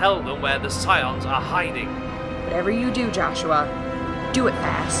can tell them where the Scions are hiding. Whatever you do, Joshua, do it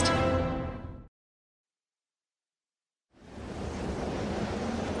fast.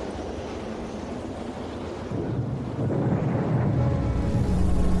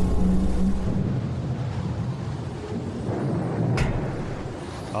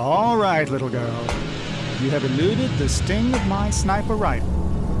 All right, little girl. You have eluded the sting of my sniper rifle.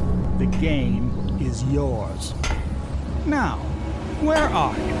 The game is yours. Now, where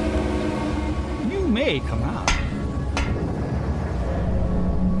are you? You may come out.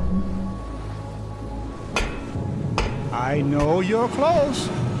 I know you're close.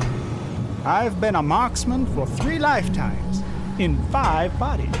 I've been a marksman for 3 lifetimes, in 5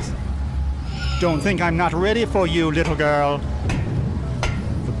 bodies. Don't think I'm not ready for you, little girl.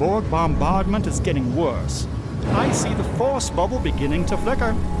 The Borg bombardment is getting worse. I see the force bubble beginning to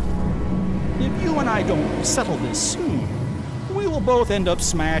flicker. If you and I don't settle this soon, we will both end up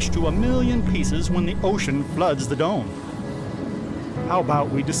smashed to a million pieces when the ocean floods the dome. How about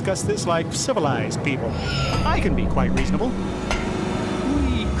we discuss this like civilized people? I can be quite reasonable.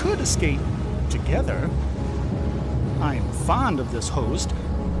 We could escape together. I'm fond of this host,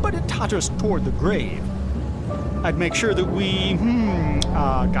 but it totters toward the grave. I'd make sure that we,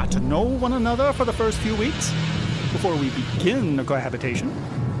 got to know one another for the first few weeks before we begin the cohabitation.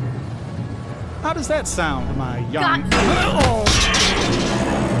 How does that sound, my young...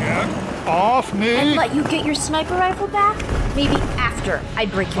 Get off me! And let you get your sniper rifle back? Maybe after I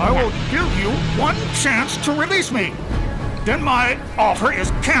break your I neck. will give you one chance to release me. Then my offer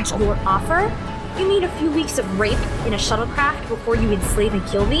is canceled. Your offer? You mean a few weeks of rape in a shuttlecraft before you enslave and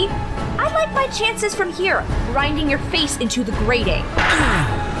kill me? I like my chances from here, grinding your face into the grating.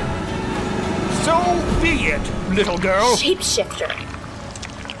 So be it, little girl. Shapeshifter.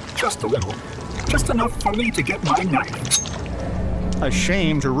 Just a little. Just enough for me to get my knife. A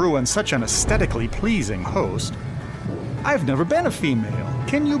shame to ruin such an aesthetically pleasing host. I've never been a female.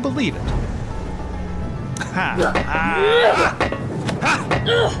 Can you believe it?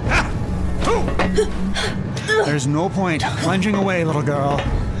 There's no point plunging away, little girl.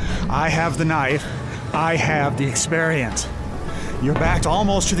 I have the knife. I have the experience. You're backed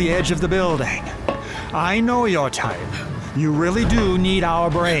almost to the edge of the building. I know your type. You really do need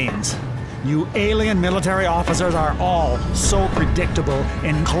our brains. You alien military officers are all so predictable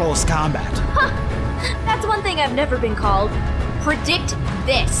in close combat. Huh. That's one thing I've never been called. Predict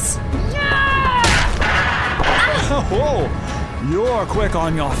this. Whoa! You're quick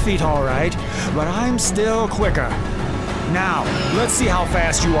on your feet, all right, but I'm still quicker. Now, let's see how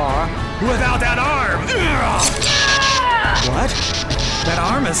fast you are without that arm. What? That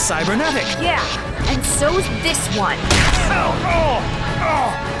arm is cybernetic. Yeah, and so's this one.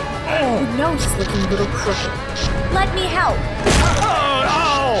 Your nose is looking a little crooked. Let me help.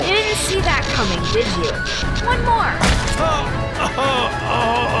 You didn't see that coming, did you? One more.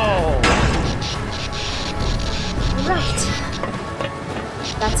 Right.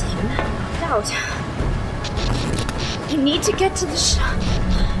 That's him. Knocked out. I need to get to the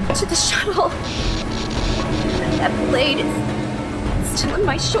shuttle. That blade is still in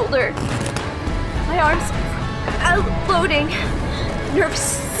my shoulder. My arm's loading.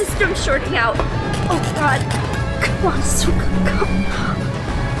 Nervous system shorting out. Oh God. Come on, Suka, come.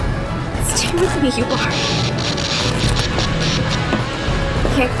 Stay with me, you are.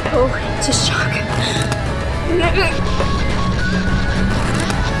 Can't go into shock.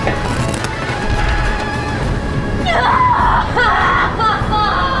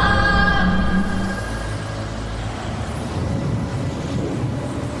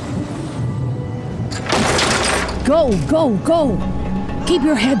 Go, go, go! Keep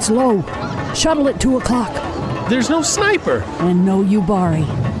your heads low. Shuttle at 2 o'clock. There's no sniper. And no Yubari.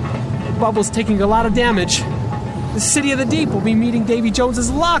 The bubble's taking a lot of damage. The City of the Deep will be meeting Davy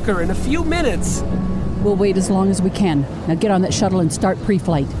Jones's locker in a few minutes. We'll wait as long as we can. Now get on that shuttle and start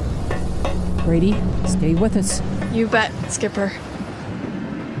pre-flight. Brady, stay with us. You bet, Skipper.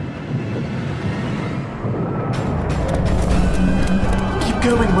 Keep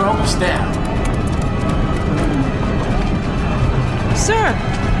going, we're almost there. Sir,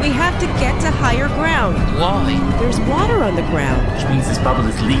 we have to get to higher ground. Why? There's water on the ground. Which means this bubble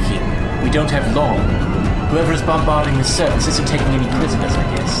is leaking. We don't have long. Whoever is bombarding the surface isn't taking any prisoners, I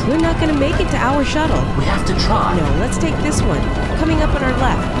guess. We're not going to make it to our shuttle. We have to try. No, let's take this one. Coming up on our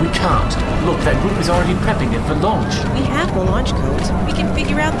left. We can't. Look, that group is already prepping it for launch. We have the launch codes. We can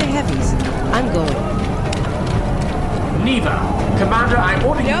figure out the heavies. I'm going. Neva, Commander, I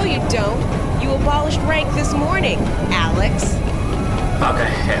order you... No, you don't. You abolished rank this morning, Alex. Bugger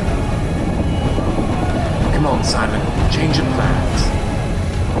him. Come on, Simon. Change of plans.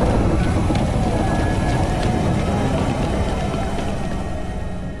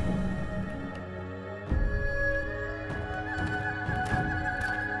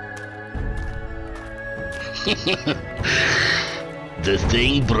 The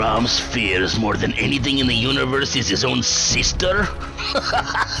thing Brahms fears more than anything in the universe is his own sister?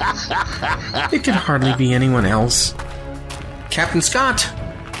 It could hardly be anyone else. Captain Scott!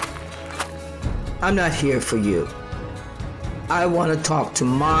 I'm not here for you. I want to talk to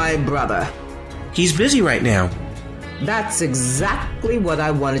my brother. He's busy right now. That's exactly what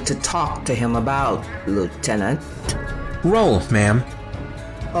I wanted to talk to him about, Lieutenant. Roll, ma'am.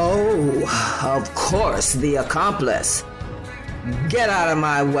 Oh, of course, the accomplice. Get out of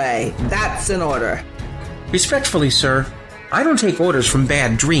my way. That's an order. Respectfully, sir, I don't take orders from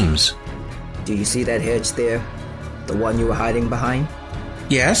bad dreams. Do you see that hedge there? The one you were hiding behind?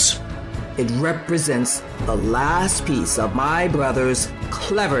 Yes? It represents the last piece of my brother's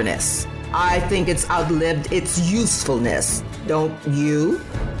cleverness. I think it's outlived its usefulness. Don't you?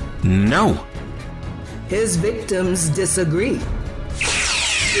 No. His victims disagree.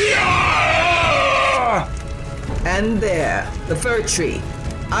 And there, the fir tree.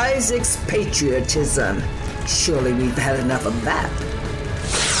 Isaac's patriotism. Surely we've had enough of that.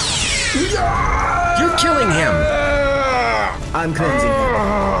 You're killing him! I'm cleansing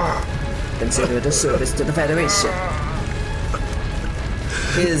him. Consider it a service to the Federation.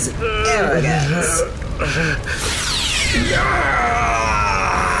 His arrogance.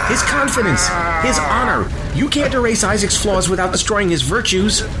 His confidence. His honor. You can't erase Isaac's flaws without destroying his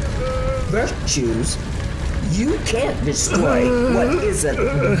virtues. Virtues? You can't destroy what isn't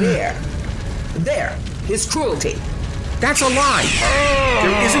there. There, his cruelty. That's a lie.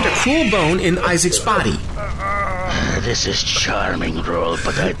 There isn't a cruel bone in Isaac's body. This is charming, Roll,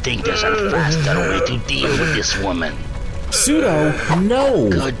 but I think there's a faster way to deal with this woman. Pseudo, no.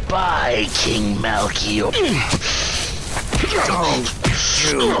 Goodbye, King Malchior. Don't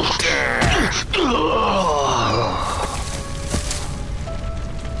you dare.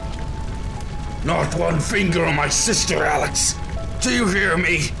 Not one finger on my sister, Alex. Do you hear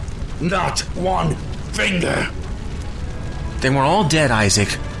me? Not one finger. Then we're all dead,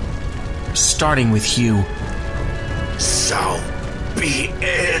 Isaac. Starting with you. So be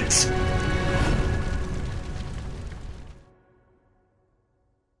it.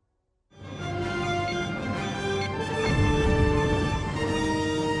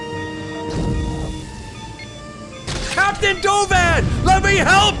 Captain Dovan, let me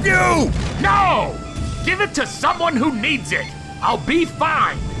help you! No! Give it to someone who needs it. I'll be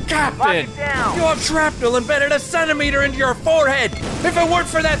fine. Captain, you have shrapnel embedded a centimeter into your forehead. If it weren't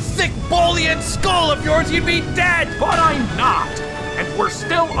for that thick Bolian skull of yours, you'd be dead. But I'm not. And we're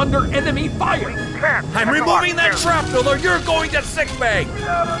still under enemy fire. I'm removing that shrapnel or you're going to sickbay.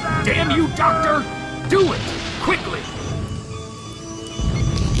 Damn you, Doctor. Do it. Quickly.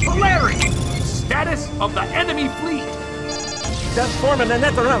 Valeri, status of the enemy fleet. That's forming a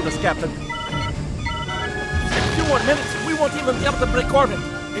net around us, Captain. In a few more minutes, we won't even be able to break orbit.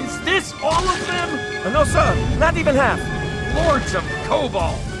 Is this all of them? No, sir. Not even half. Lords of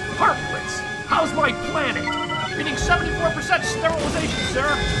Cobalt. Heartless. How's my planet? Reading 74% sterilization, sir.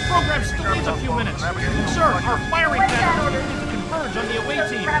 Program still needs a few minutes. Sir, our firing patterns are beginning to converge on the away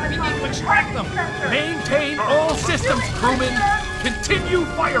team. We need to extract them. Maintain all systems, crewmen. Continue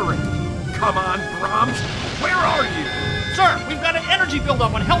firing. Come on, Brahms. Where are you? Sir, we've got an energy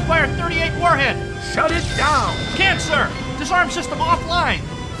buildup on Hellfire 38 warhead. Shut it down. Can't, sir. Disarm system offline.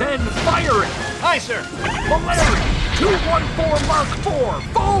 Then fire it. Aye, sir. Valeri, 214 Mark IV,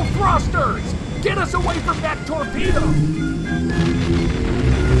 full thrusters. Get us away from that torpedo.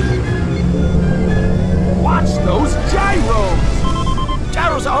 Watch those gyros.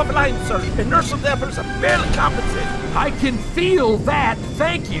 Gyros are offline, sir. Inertial dampers are barely compensating. I can feel that.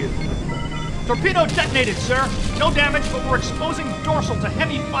 Thank you. Torpedo detonated, sir. No damage, but we're exposing dorsal to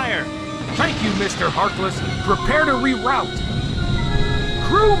heavy fire. Thank you, Mr. Heartless. Prepare to reroute.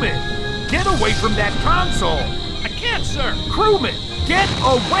 Crewmen, get away from that console. I can't, sir. Crewmen, get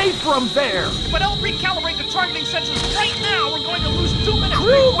away from there. If I don't recalibrate the targeting sensors right now, we're going to lose 2 minutes.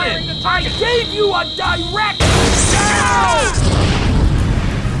 Crewmen, I gave you a direct down!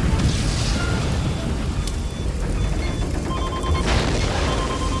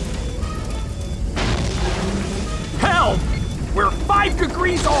 Helm, we're 5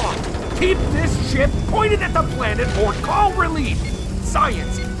 degrees off. Keep this ship pointed at the planet or call relief.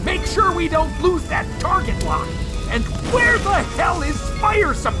 Science, make sure we don't lose that target lock. And where the hell is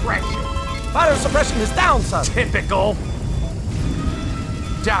fire suppression? Fire suppression is down, sir. Typical.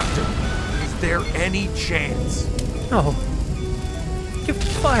 Doctor, is there any chance? No. If the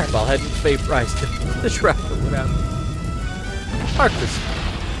fireball hadn't vaporized him, the shrapnel would have. Heartless,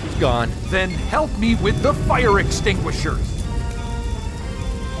 he's gone. Then help me with the fire extinguishers.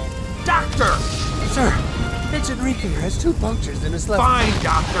 Doctor! Sir, Agent Reeker has 2 punctures in his left. Fine,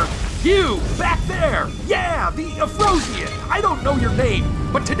 Doctor. You, back there! Yeah, the Afrosian! I don't know your name,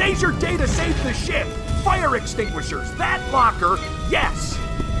 but today's your day to save the ship! Fire extinguishers, that locker, yes!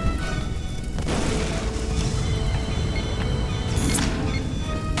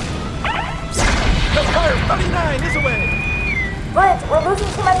 Hellfire 39 is away! Brent, we're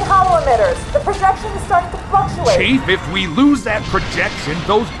losing too many hollow emitters. The projection is starting to fluctuate. Chief, if we lose that projection,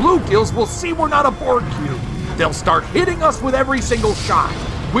 those bluegills will see we're not a Borg cube. They'll start hitting us with every single shot.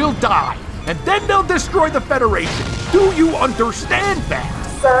 We'll die, and then they'll destroy the Federation. Do you understand that?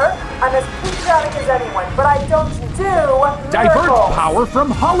 Sir, I'm as patriotic as anyone, but I don't do miracles. Divert power from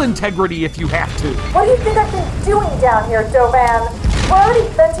hull integrity if you have to. What do you think I've been doing down here, Dovan? We're already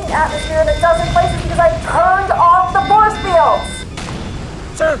venting atmosphere in a dozen places because I turned off the force fields!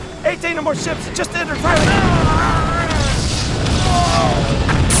 Sir, 18 or more ships just entered private.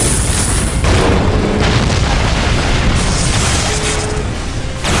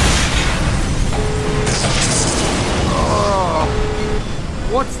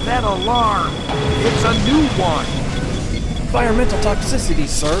 What's that alarm? It's a new one. Environmental toxicity,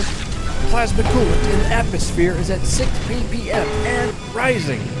 sir. Plasma coolant in the atmosphere is at 6 ppm and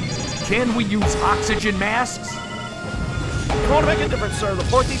rising. Can we use oxygen masks? It won't make a difference, sir. The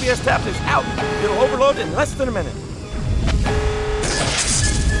fourth EBS tap is out. It'll overload in less than a minute.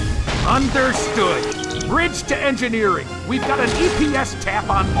 Understood. Bridge to engineering. We've got an EPS tap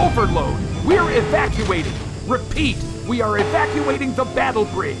on overload. We're evacuating. Repeat, we are evacuating the battle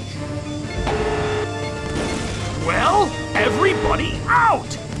bridge. Well, everybody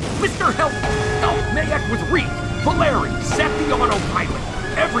out! Mr. Help Mayak with Reek. Valeri, set the autopilot.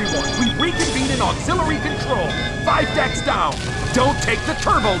 Everyone, we reconvene in auxiliary control. 5 decks down. Don't take the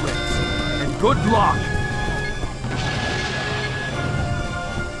turbo lifts. And good luck.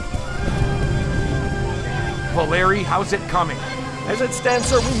 Valeri, how's it coming? As it stands,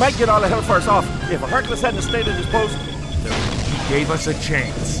 sir, we might get all the Hellfires off if Harkless hadn't stayed at his post. He gave us a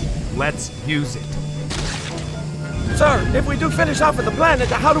chance. Let's use it. Sir, if we do finish off at the planet,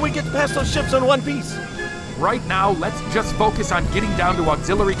 how do we get past those ships in one piece? Right now, let's just focus on getting down to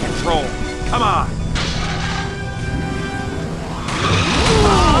auxiliary control. Come on.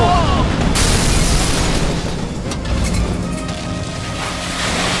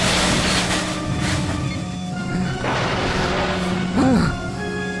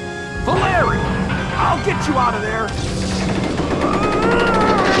 Valeri, I'll get you out of there.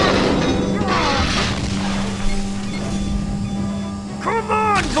 Come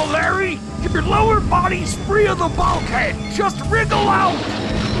on, Valeri! Your lower body's free of the bulkhead! Just wriggle out!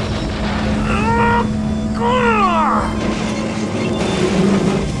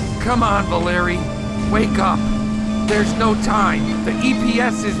 Come on, Valeri. Wake up. There's no time. The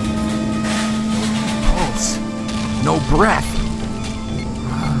EPS is... pulse. No breath.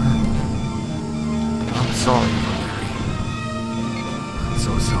 I'm sorry, Valeri. I'm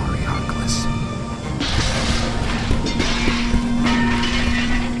so sorry, Harkless.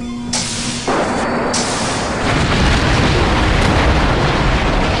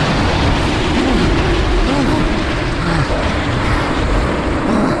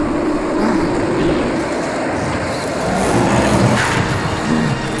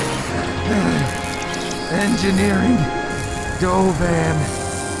 Engineering. Dovan.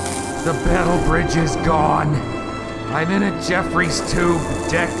 The battle bridge is gone. I'm in a Jeffries tube.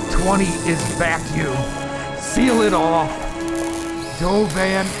 Deck 20 is vacuum. Seal it off.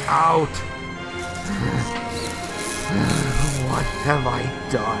 Dovan out. What have I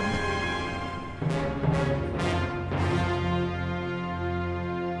done?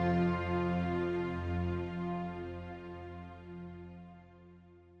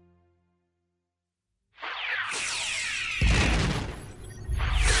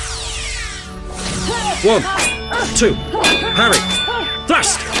 One, two, parry,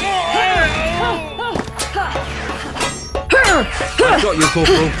 thrust! I've got you,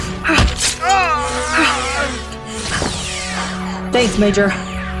 Corporal. Thanks, Major.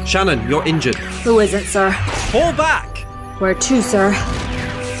 Shannon, you're injured. Who isn't, sir? Fall back! Where to, sir?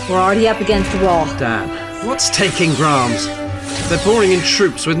 We're already up against the wall. Damn. What's taking Grams? They're pouring in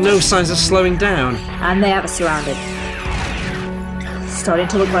troops with no signs of slowing down. And they have us surrounded. Starting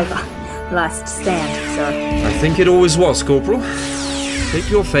to look like a last stand, sir. I think it always was, Corporal. Take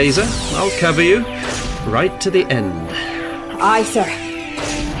your phaser. I'll cover you. Right to the end. Aye, sir.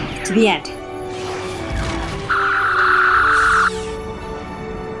 To the end.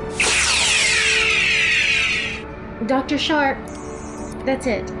 Dr. Sharp, that's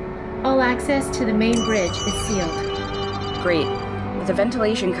it. All access to the main bridge is sealed. Great. With the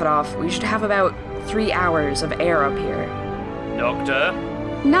ventilation cut off, we should have about 3 hours of air up here. Doctor?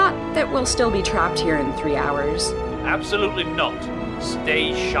 Not that we'll still be trapped here in 3 hours. Absolutely not.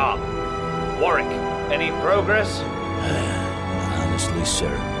 Stay sharp. Warwick, any progress? Honestly,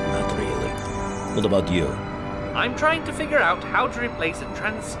 sir, not really. What about you? I'm trying to figure out how to replace a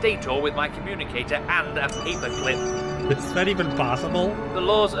transstator with my communicator and a paperclip. Is that even possible? The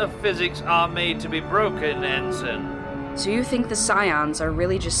laws of physics are made to be broken, Ensign. So you think the Scions are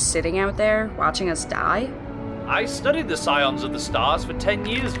really just sitting out there, watching us die? I studied the Scions of the stars for 10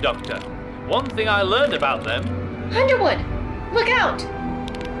 years, Doctor. One thing I learned about them... Underwood! Look out!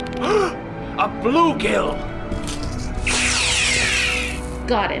 A bluegill!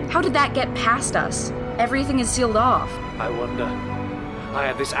 Got him. How did that get past us? Everything is sealed off. I wonder. I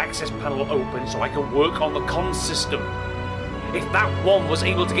have this access panel open so I can work on the comms system. If that one was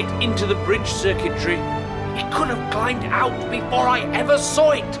able to get into the bridge circuitry, it could have climbed out before I ever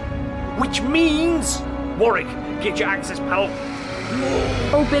saw it. Which means... Warwick, get your access panel.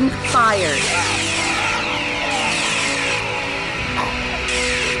 Open fire.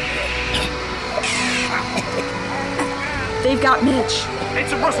 They've got Mitch.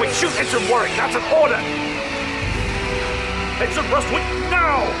 Ensign Rustwick, shoot Ensign Warwick. That's an order. Ensign Rustwick,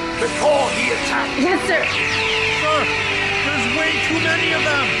 now! Before he attacks. Yes, sir. Sir, there's way too many of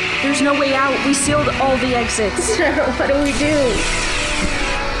them. There's no way out. We sealed all the exits. Sir, what do we do?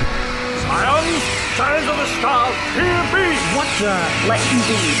 Scions, Scions of the Stars, here be! What the? Let him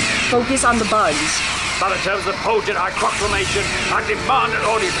be. Focus on the bugs. By the terms of Poe Jedi Proclamation, I demand an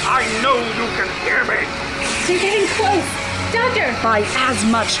audience. I know you can hear me. They're getting close. Doctor! Buy as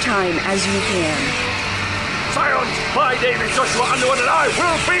much time as you can. Scions, by David Joshua Underwood and I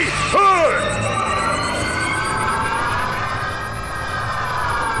will be heard!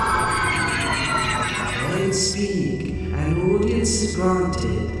 Then speak. An audience is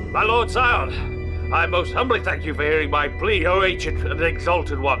granted. My Lord Scion, I most humbly thank you for hearing my plea, O ancient and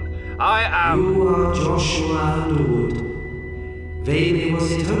exalted one. I am... You are Joshua Underwood. Vainly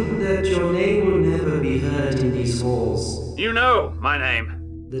was it hoped that your name will never be heard in these halls. You know my name.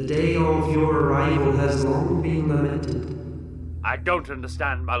 The day of your arrival has long been lamented. I don't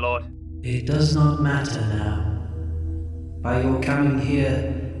understand, my lord. It does not matter now. By your coming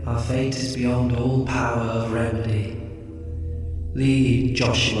here, our fate is beyond all power of remedy. Lead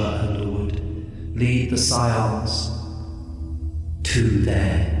Joshua Underwood, lead the Scions to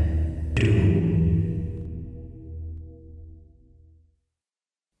their doom.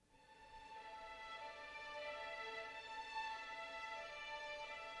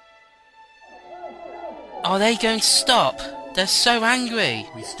 Are they going to stop? They're so angry.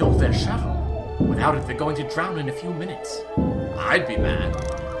 We stole their shuttle. Without it, they're going to drown in a few minutes. I'd be mad.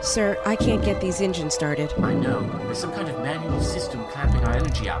 Sir, I can't get these engines started. I know. There's some kind of manual system clamping our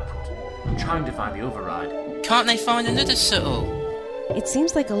energy output. I'm trying to find the override. Can't they find another shuttle? It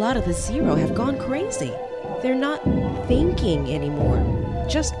seems like a lot of the Zero have gone crazy. They're not thinking anymore.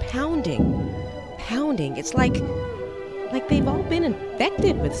 Just pounding. Pounding. It's like they've all been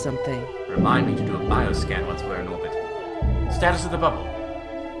infected with something. Remind me to do a bioscan once we're in orbit. Status of the bubble.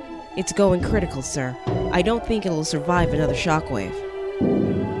 It's going critical, sir. I don't think it'll survive another shockwave.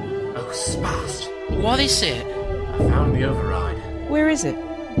 Oh, spast. What is it? I found the override. Where is it?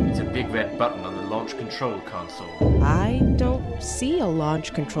 It's a big red button on the launch control console. I don't see a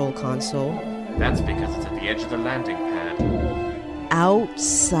launch control console. That's because it's at the edge of the landing pad.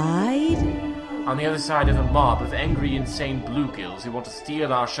 Outside? On the other side of a mob of angry, insane bluegills who want to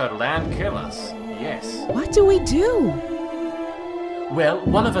steal our shuttle and kill us. Yes. What do we do? Well,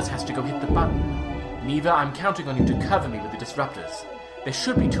 one of us has to go hit the button. Neva, I'm counting on you to cover me with the disruptors. There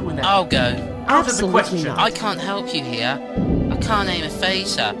should be two in there. I'll go. Out of the question. Not. I can't help you here. I can't aim a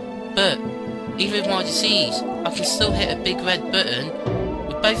phaser, but even with my disease, I can still hit a big red button.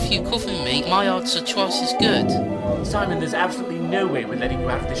 With both of you covering me, my odds are twice as good. Simon, there's absolutely no way we're letting you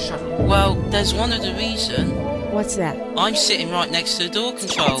out of this shuttle. Well, there's one other reason. What's that? I'm sitting right next to the door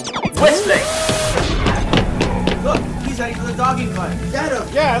control. Wesley! Look, he's heading for the dogging fight. Get him!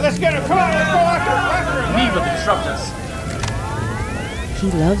 Yeah, let's get him! Come on, let's go after him! Neva, the disruptors. He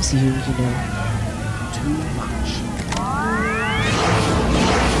loves you, you know. Too much.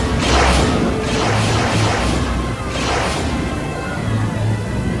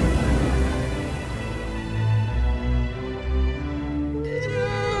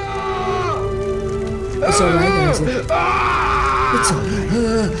 It's all right, Isaac. It's all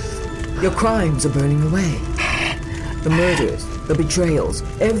right. Your crimes are burning away. The murders, the betrayals,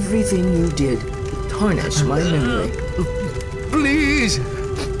 everything you did tarnished my memory. Please!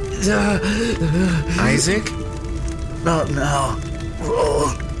 Isaac? Not now.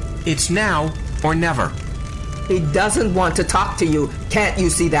 It's now or never. He doesn't want to talk to you. Can't you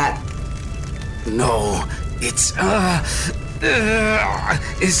see that? No, it's,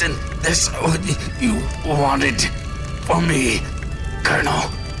 isn't this what you wanted for me, Colonel?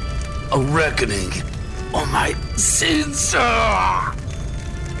 A reckoning on my sins?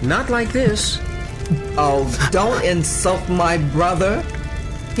 Not like this. Oh, don't insult my brother.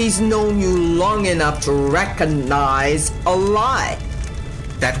 He's known you long enough to recognize a lie.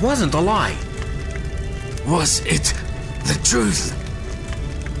 That wasn't a lie. Was it the truth?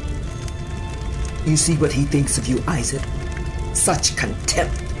 You see what he thinks of you, Isaac? Such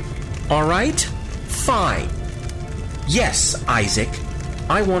contempt. All right, fine. Yes, Isaac,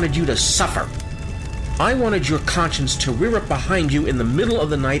 I wanted you to suffer. I wanted your conscience to rear up behind you in the middle of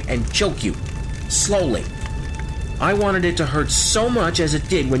the night and choke you, slowly. I wanted it to hurt so much as it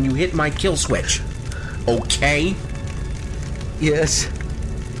did when you hit my kill switch. Okay? Yes,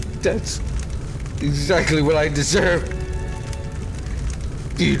 that's exactly what I deserve.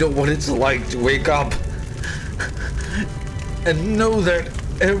 Do you know what it's like to wake up and know that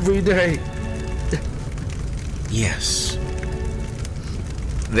every day? Yes.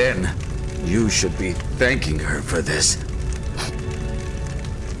 Then you should be thanking her for this.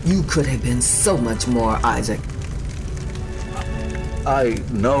 You could have been so much more, Isaac. I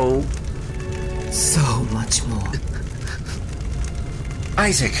know. So much more.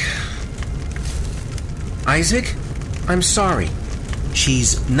 Isaac, I'm sorry.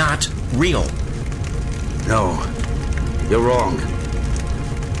 She's not real. No, you're wrong.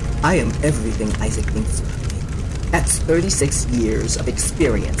 I am everything Isaac thinks of me. That's 36 years of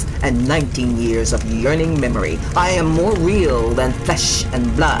experience and 19 years of yearning memory. I am more real than flesh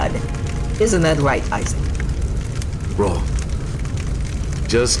and blood. Isn't that right, Isaac? Bro,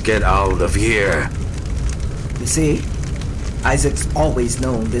 just get out of here. You see, Isaac's always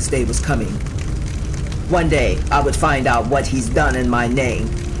known this day was coming. One day, I would find out what he's done in my name.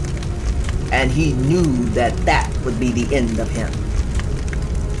 And he knew that that would be the end of him.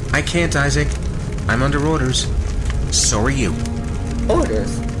 I can't, Isaac. I'm under orders. So are you.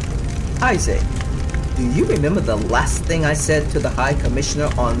 Orders? Isaac, do you remember the last thing I said to the High Commissioner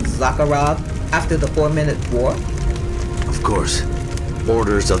on Zakharov after the 4-minute war? Of course.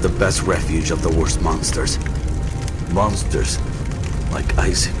 Orders are the best refuge of the worst monsters. Monsters like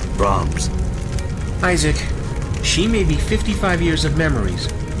Isaac Brahms. Isaac, she may be 55 years of memories,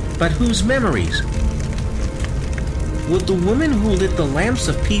 but whose memories? Would the woman who lit the lamps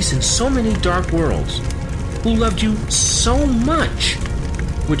of peace in so many dark worlds, who loved you so much,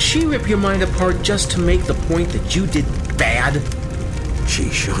 would she rip your mind apart just to make the point that you did bad? She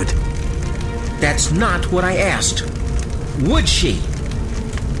should. That's not what I asked. Would she?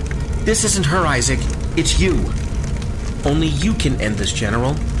 This isn't her, Isaac. It's you. Only you can end this,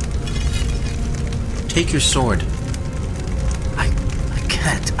 General. Take your sword. I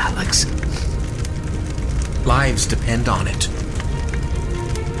can't, Alex. Lives depend on it.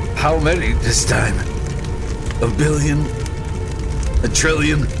 How many this time? 1 billion? 1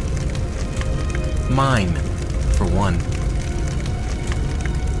 trillion? Mine, for one.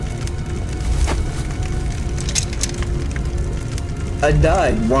 I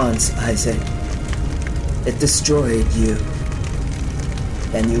died once, Isaac. It destroyed you.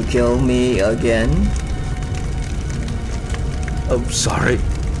 Can you kill me again? I'm sorry.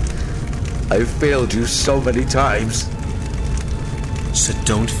 I've failed you so many times. So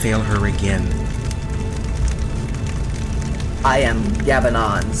don't fail her again. I am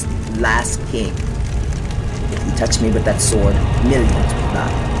Gavanon's last king. If you touch me with that sword, millions will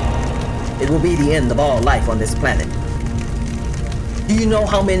die. It will be the end of all life on this planet. Do you know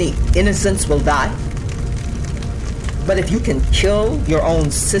how many innocents will die? But if you can kill your own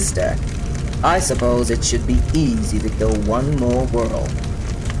sister, I suppose it should be easy to kill one more world.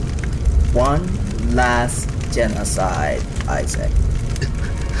 One last genocide, Isaac.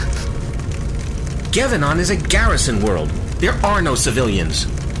 Gavanon is a garrison world. There are no civilians.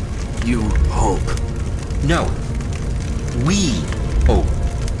 You hope. No. We hope.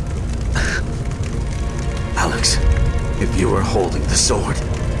 Alex, if you were holding the sword,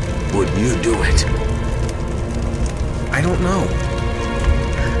 would you do it? I don't know.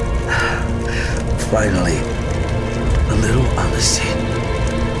 Finally, a little honesty.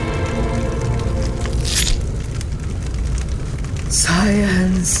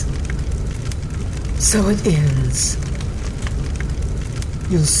 Science. So it ends.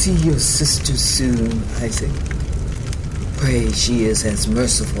 You'll see your sister soon, Isaac. Pray she is as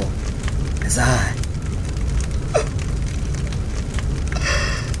merciful as I.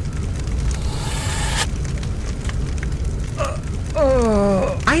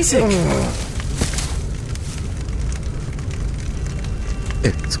 Isaac!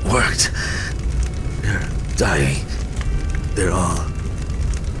 It's worked. They're dying. They're all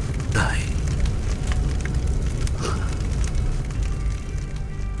dying.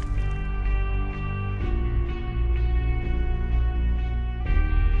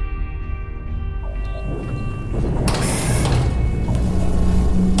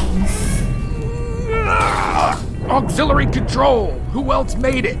 Auxiliary control! Who else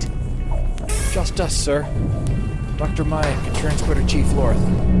made it? Just us, sir. Dr. Mayak and Transporter Chief Lorth.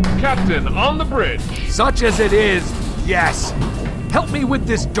 Captain, on the bridge. Such as it is, yes. Help me with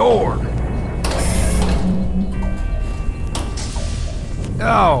this door.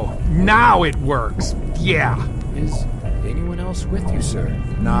 Oh, now it works. Yeah. Is anyone else with you, sir?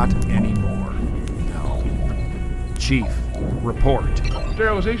 Not anymore. No. Chief, report.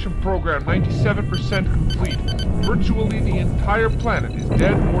 Sterilization program 97% complete. Virtually the entire planet is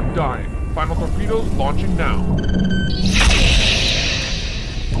dead or dying. Final torpedoes launching now.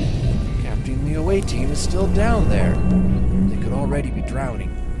 Captain, the away team is still down there. They could already be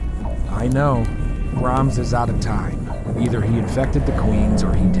drowning. I know. Brahms is out of time. Either he infected the Queens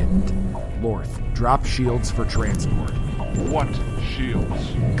or he didn't. Lorth, drop shields for transport. What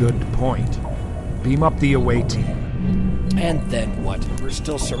shields? Good point. Beam up the away team. And then what? We're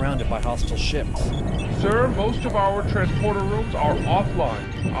still surrounded by hostile ships. Sir, most of our transporter rooms are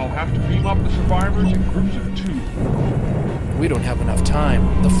offline. I'll have to beam up the survivors in groups of 2. We don't have enough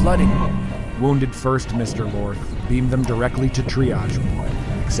time. The flooding. Wounded first, Mr. Lorth. Beam them directly to triage point.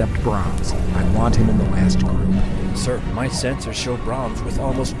 Except Brahms. I want him in the last group. Sir, my sensors show Brahms with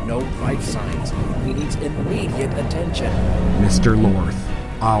almost no life signs. He needs immediate attention. Mr. Lorth,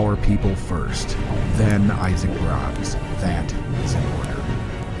 our people first. Then Isaac Brahms. That is in order.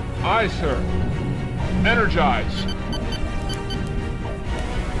 Aye, sir. Energize.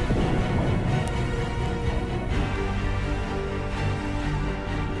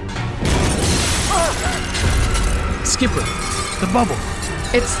 Skipper, the bubble.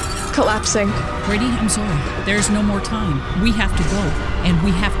 It's collapsing. Brady, I'm sorry. There's no more time. We have to go. And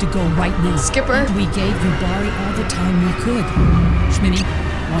we have to go right now. Skipper. And we gave Yubari all the time we could. Schmitty,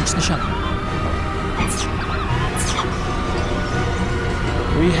 launch the shuttle.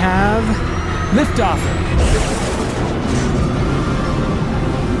 We have liftoff.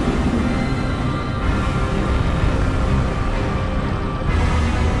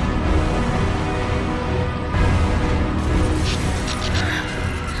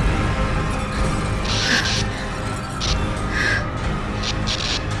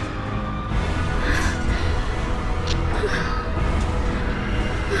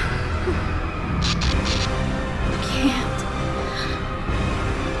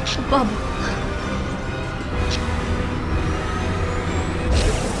 Bubble.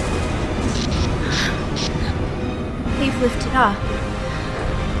 They've lifted up.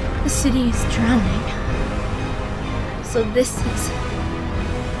 The city is drowning. So this is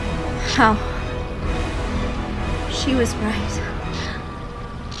how. She was right.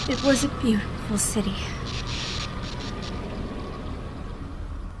 It was a beautiful city.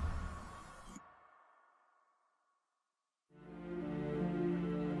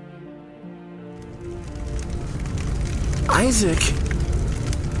 Isaac!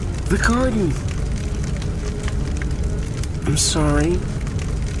 The garden! I'm sorry.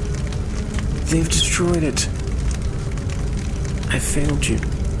 They've destroyed it. I failed you.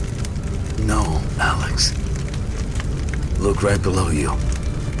 No, Alex. Look right below you.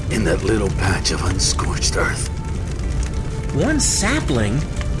 In that little patch of unscorched earth. One sapling?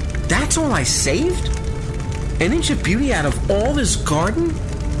 That's all I saved? An inch of beauty out of all this garden?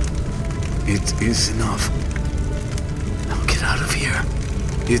 It is enough. Now get out of here.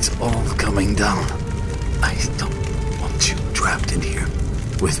 It's all coming down. I don't want you trapped in here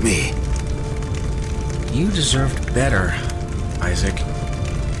with me. You deserved better, Isaac.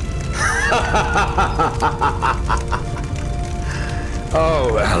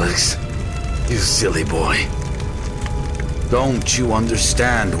 Oh, Alex, you silly boy. Don't you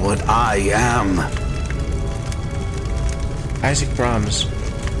understand what I am? Isaac Brahms,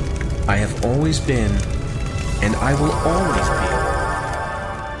 I have always been, and I will always be.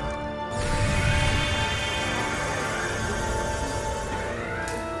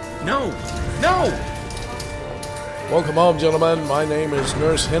 No! No! Welcome home, gentlemen. My name is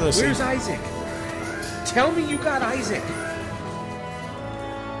Nurse Hennessy. Where's Isaac? Tell me you got Isaac.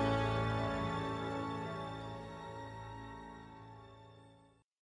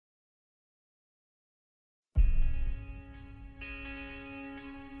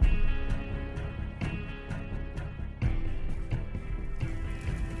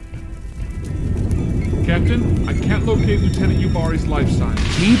 Captain, I can't locate Lieutenant Yubari's life sign.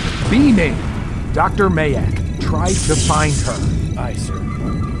 Keep beaming! Dr. Mayak, try to find her. Aye, sir.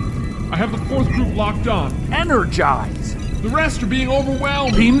 I have the fourth group locked on. Energize! The rest are being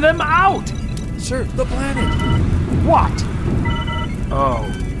overwhelmed. Beam them out! Sir, the planet. What? Oh,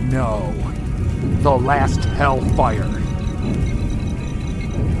 no. The last hellfire.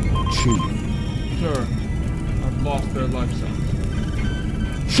 Chief. Sir, I'm lost their life cells.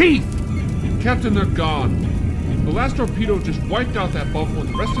 Chief! Captain, they're gone. The last torpedo just wiped out that bubble, and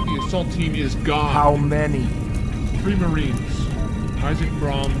the rest of the assault team is gone. How many? 3 Marines. Isaac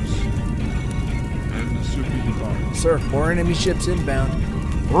Brahms and Suki Hibar. Sir, more enemy ships inbound.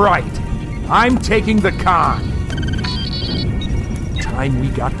 Right. I'm taking the con. Time we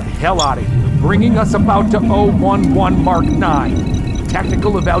got the hell out of here, bringing us about to 011 Mark 9.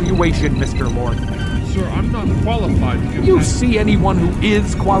 Tactical evaluation, Mr. Lord. Sir, I'm not qualified to give You see anyone who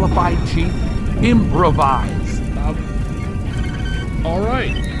is qualified, Chief? Improvise. All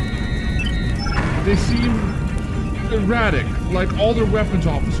right. They seem erratic, like all their weapons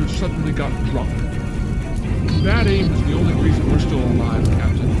officers suddenly got drunk. Bad aim is the only reason we're still alive,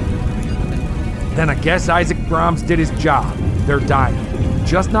 Captain. Then I guess Isaac Brahms did his job. They're dying.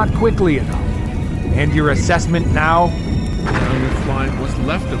 Just not quickly enough. And your assessment now? Now we're flying what's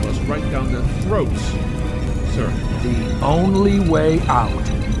left of us right down their throats, sir. The only way out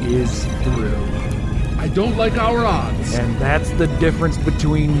is through. I don't like our odds. And that's the difference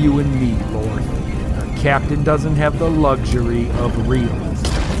between you and me, Lord. A captain doesn't have the luxury of realism.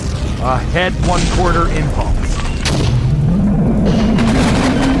 A head 1/4 impulse.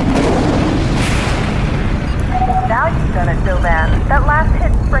 Now you've done it, Dovan. That last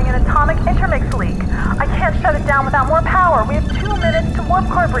hit sprang an atomic intermix leak. I can't shut it down without more power. We have 2 minutes to warp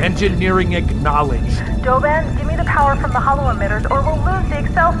core breach. Engineering acknowledged. Dovan, give me the power from the hollow emitters or we'll lose the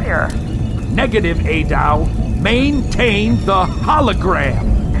Excelsior. Negative, Adao. Maintain the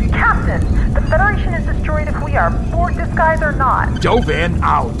hologram. Captain, the Federation is destroyed if we are, Borg disguise or not. Dovan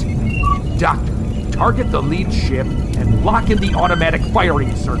out. Doctor, target the lead ship and lock in the automatic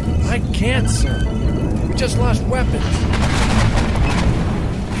firing circuits. I can't, sir. We just lost weapons.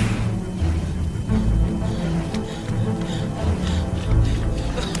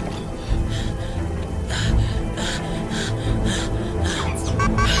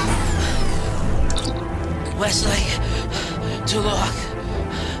 Wesley, Tulok.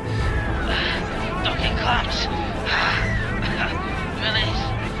 Docking clamps. Release.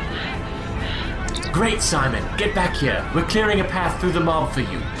 Great, Simon. Get back here. We're clearing a path through the mob for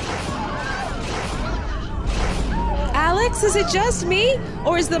you. Alex, is it just me?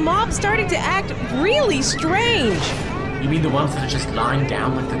 Or is the mob starting to act really strange? You mean the ones that are just lying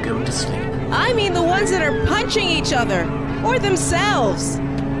down like they're going to sleep? I mean the ones that are punching each other. Or themselves.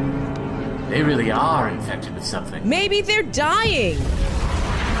 They really are infected with something. Maybe they're dying.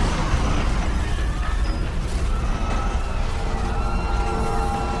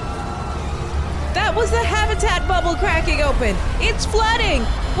 That was the habitat bubble cracking open. It's flooding.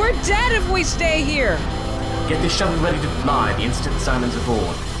 We're dead if we stay here. Get this shuttle ready to fly the instant Simon's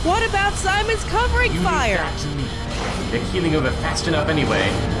aboard. What about Simon's covering fire? Leave that to me. They're keeling over fast enough anyway.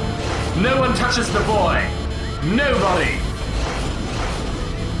 No one touches the boy. Nobody.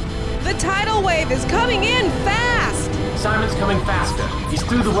 The tidal wave is coming in fast! Simon's coming faster. He's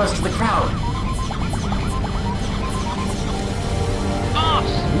through the worst of the crowd. Boss!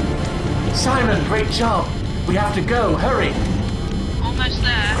 Simon, great job. We have to go. Hurry. Almost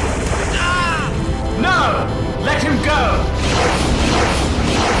there. Ah! No! Let him go!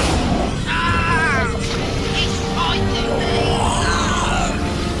 Ah! He's fighting me!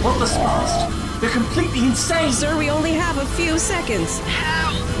 What the spast? They're completely insane! Sir, we only have a few seconds.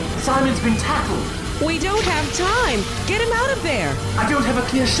 Help! Simon's been tackled. We don't have time. Get him out of there. I don't have a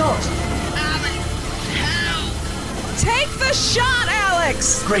clear shot. Alex, help! Take the shot,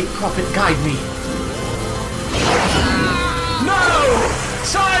 Alex! Great Prophet, guide me. No!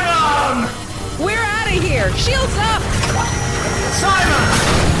 Simon! We're out of here. Shields up! Simon!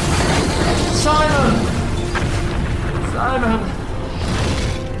 Simon! Simon!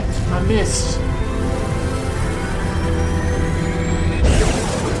 I missed.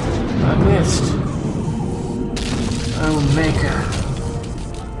 I missed. Oh, Maker.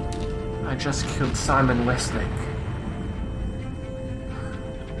 I just killed Simon Westlake.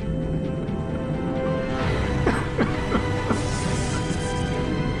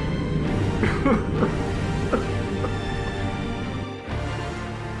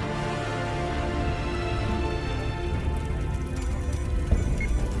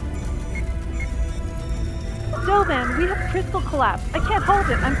 Dovan, we have crystal collapse. I can't hold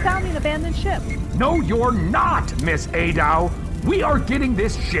it. I'm sounding abandoned ship. No, you're not, Miss Adao. We are getting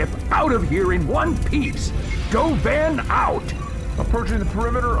this ship out of here in one piece. Dovan out. Approaching the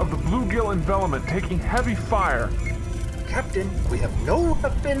perimeter of the bluegill envelopment, taking heavy fire. Captain, we have no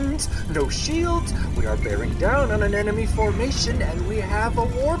weapons, no shields. We are bearing down on an enemy formation, and we have a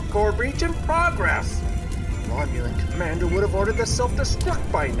warp core breach in progress. Romulan commander would have ordered the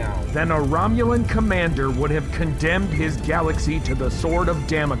self-destruct by now. Then a Romulan commander would have condemned his galaxy to the sword of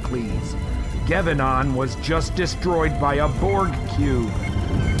Damocles. Gevinon was just destroyed by a Borg cube.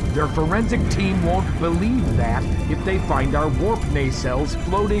 Their forensic team won't believe that if they find our warp nacelles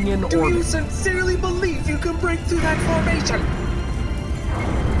floating in orbit. Do you sincerely believe you can break through that formation?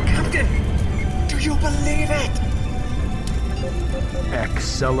 Captain, do you believe it?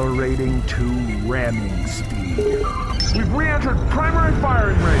 Accelerating to ramming speed. We've re-entered primary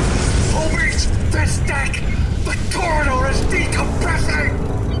firing range. Overreach! The stack! The corridor is decompressing!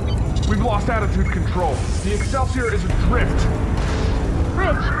 We've lost attitude control. The Excelsior is adrift.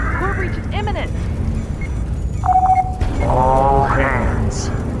 Rich, warp breach is imminent. All hands.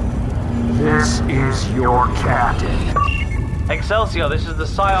 This is your captain. Excelsior, this is the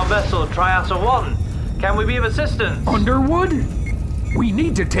Scion vessel Triasa 1. Can we be of assistance? Underwood? We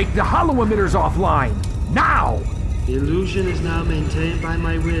need to take the holo-emitters offline. Now! The illusion is now maintained by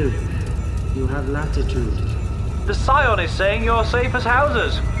my will. You have latitude. The Scion is saying you're safe as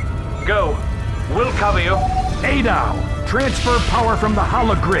houses. Go. We'll cover you. Adao, transfer power from the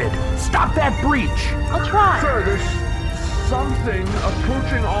hologrid. Stop that breach. I'll try. Sir, there's something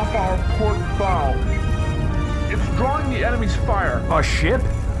approaching off our port bow. It's drawing the enemy's fire. A ship?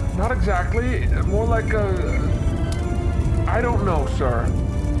 Not exactly. More like a... I don't know, sir.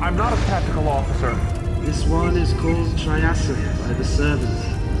 I'm not a tactical officer. This one is called Triasa by the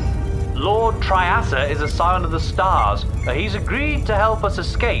servants. Lord Triasa is a Scion of the Stars. He's agreed to help us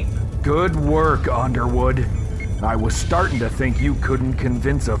escape. Good work, Underwood. I was starting to think you couldn't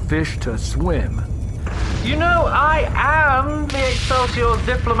convince a fish to swim. You know, I am the Excelsior's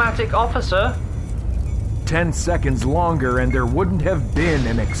diplomatic officer. 10 seconds longer and there wouldn't have been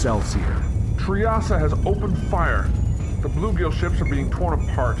an Excelsior. Triasa has opened fire. The bluegill ships are being torn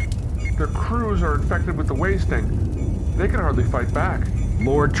apart. Their crews are infected with the wasting. They can hardly fight back.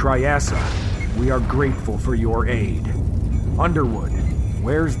 Lord Triasa, we are grateful for your aid. Underwood,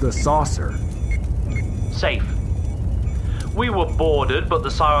 where's the saucer? Safe. We were boarded, but the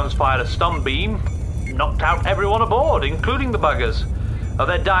Scions fired a stun beam. Knocked out everyone aboard, including the buggers.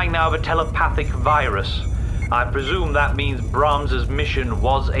 They're dying now of a telepathic virus. I presume that means Brahms's mission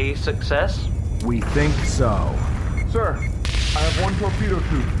was a success? We think so. Sir, I have one torpedo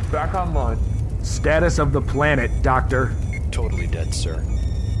tube back online. Status of the planet, Doctor. Totally dead, sir.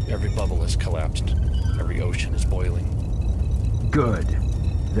 Every bubble has collapsed. Every ocean is boiling. Good.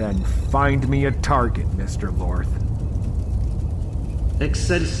 Then find me a target, Mr. Lorth.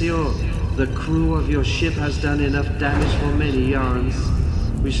 Excelsior, the crew of your ship has done enough damage for many yarns.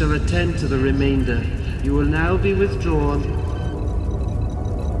 We shall attend to the remainder. You will now be withdrawn.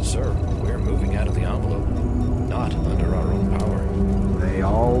 Sir, we're moving out of the envelope. Not under our own power. They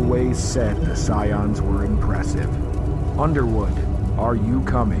always said the Scions were impressive. Underwood, are you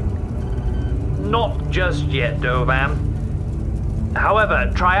coming? Not just yet, Dovan. However,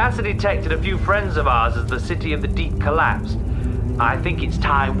 Triasa detected a few friends of ours as the City of the Deep collapsed. I think it's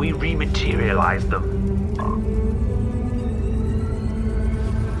time we rematerialize them.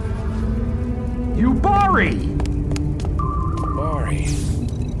 Yubari! Bari.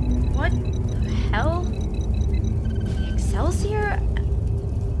 What the hell? The Excelsior?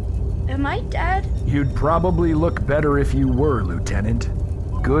 Am I dead? You'd probably look better if you were, Lieutenant.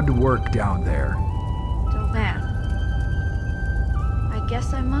 Good work down there. Dovan. I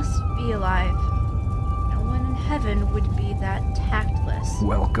guess I must be alive. No one in heaven would be that tactless.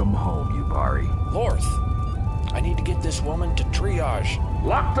 Welcome home, Yubari. Lorth, I need to get this woman to triage.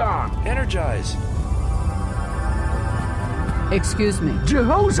 Locked on! Energize! Excuse me.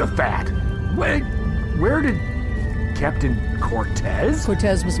 Jehoshaphat! Where did... Captain Cortez?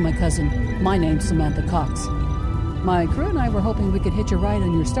 Cortez was my cousin. My name's Samantha Cox. My crew and I were hoping we could hitch a ride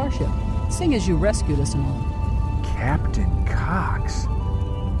on your starship, seeing as you rescued us and all. Captain Cox?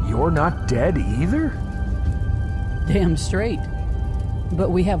 You're not dead either? Damn straight.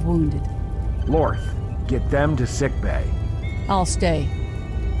 But we have wounded. Lorth, get them to sickbay. I'll stay.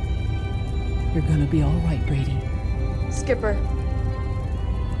 You're gonna be all right, Brady. Skipper,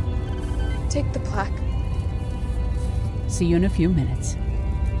 take the plaque. See you in a few minutes.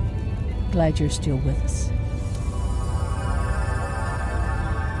 Glad you're still with us.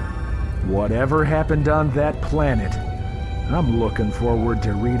 Whatever happened on that planet, I'm looking forward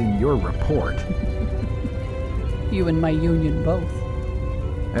to reading your report. You and my union both.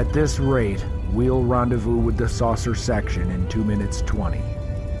 At this rate, we'll rendezvous with the saucer section in 2 minutes 20.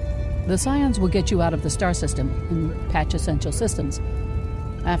 The Scions will get you out of the star system and patch essential systems.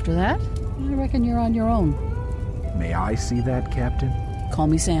 After that, I reckon you're on your own. May I see that, Captain? Call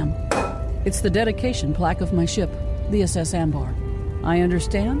me Sam. It's the dedication plaque of my ship, the SS Ambar. I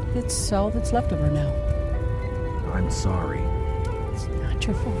understand it's all that's left of her now. I'm sorry. It's not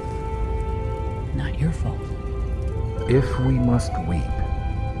your fault. Not your fault. If we must weep,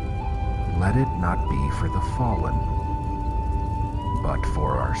 let it not be for the fallen, but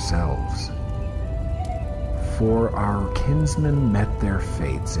for ourselves. For our kinsmen met their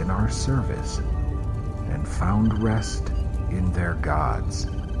fates in our service and found rest in their gods.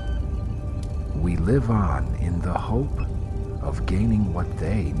 We live on in the hope of gaining what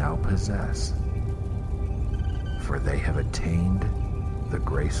they now possess, for they have attained the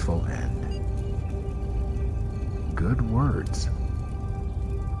graceful end. Good words.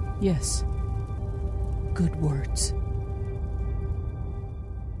 Yes. Good words.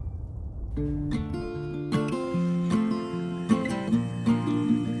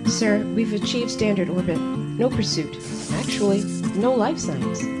 Sir, we've achieved standard orbit. No pursuit. Actually, no life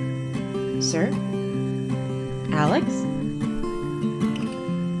signs. Sir? Alex?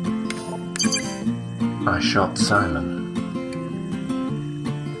 I shot Simon.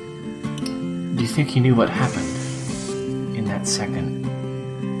 Do you think he knew what happened in that second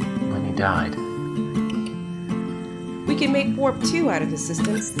when he died? We can make warp 2 out of the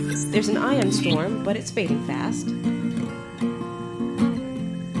system. There's an ion storm, but it's fading fast.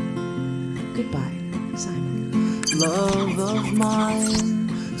 Goodbye, Simon. Love of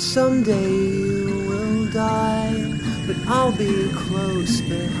mine, someday you will die, but I'll be close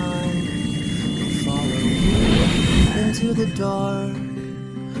behind. I'll follow you into the dark,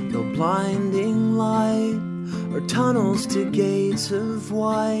 no blinding light, or tunnels to gates of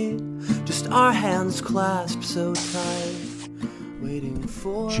white, just our hands clasped so tight, waiting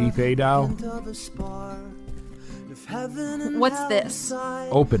for Chief Adao? What's this?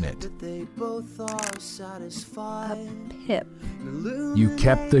 Open it. A pip. You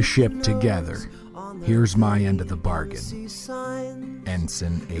kept the ship together. Here's my end of the bargain.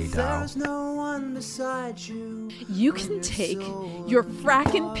 Ensign Adao. You can take your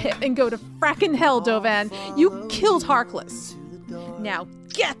frackin' pip and go to frackin' hell, Dovan. You killed Harkless. Now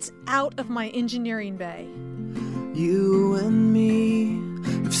get out of my engineering bay. You and me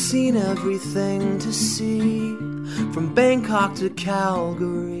have seen everything to see, from Bangkok to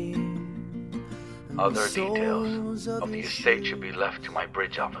Calgary. Other details of the estate should be left to my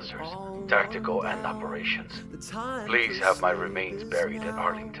bridge officers, tactical and operations. Please have my remains buried at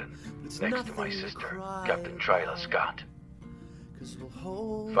Arlington, next to my sister, Captain Twyla Scott.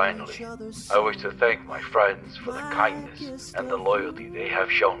 Finally, I wish to thank my friends for the kindness and the loyalty they have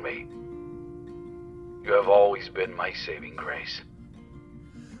shown me. You have always been my saving grace.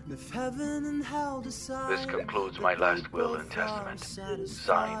 This concludes my last will and testament.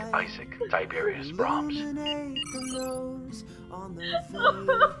 Signed, Isaac Tiberius Brahms.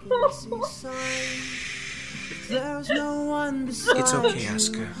 It's okay,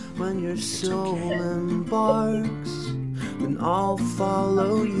 Oscar. When your soul embarks, then I'll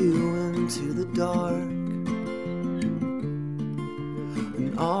follow you into the dark.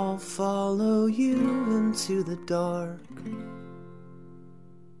 And I'll follow you into the dark.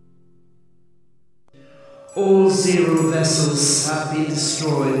 All Zero vessels have been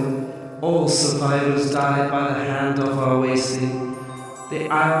destroyed. All survivors died by the hand of our wasting. The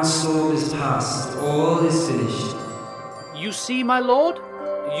Iron Storm is past. All is finished. You see, my lord?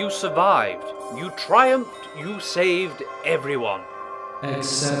 You survived. You triumphed. You saved everyone.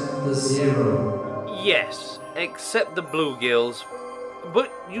 Except the Zero. Yes, except the Bluegills. But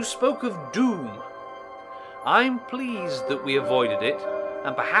you spoke of doom. I'm pleased that we avoided it,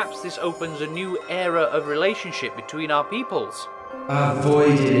 and perhaps this opens a new era of relationship between our peoples.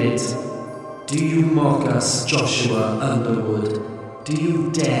 Avoided it. Do you mock us, Joshua Underwood? Do you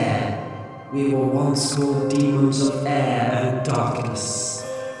dare? We were once called demons of air and darkness,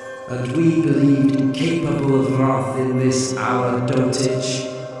 and we believed incapable of wrath in this our dotage.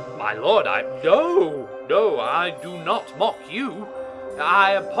 My lord, No, I do not mock you.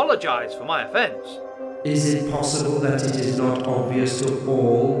 I apologize for my offense. Is it possible that it is not obvious to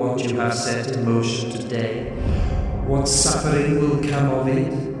all what you have set in motion today? What suffering will come of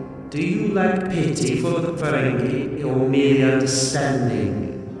it? Do you lack pity for the Ferengi, or merely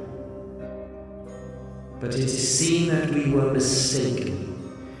understanding? But it is seen that we were mistaken.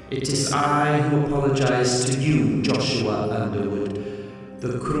 It is I who apologize to you, Joshua Underwood.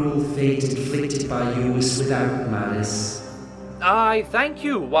 The cruel fate inflicted by you is without malice. I thank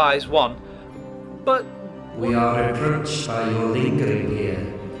you, wise one, but... We are reproached by your lingering here,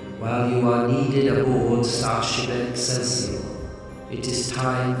 while you are needed aboard Starship Excelsior. It is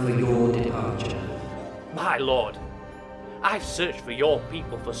time for your departure. My lord, I've searched for your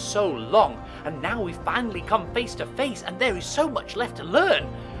people for so long, and now we've finally come face to face, and there is so much left to learn.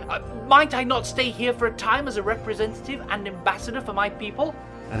 Might I not stay here for a time as a representative and ambassador for my people?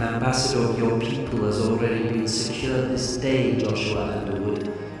 An ambassador of your people has already been secured this day, Joshua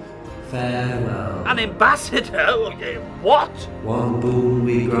Underwood. Farewell. An ambassador? What? One boon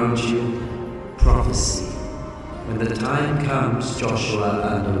we grant you, prophecy. When the time comes, Joshua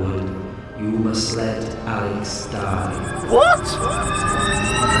Underwood, you must let Alex die. What?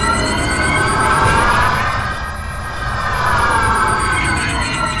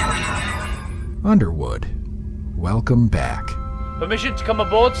 Underwood, welcome back. Permission to come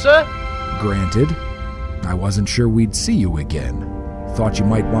aboard, sir? Granted. I wasn't sure we'd see you again. Thought you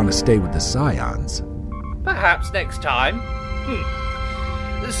might want to stay with the Scions. Perhaps next time.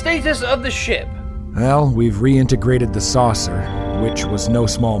 The status of the ship? Well, we've reintegrated the saucer, which was no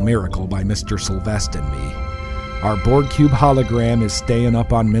small miracle by Mr. Sylvester and me. Our Borg Cube hologram is staying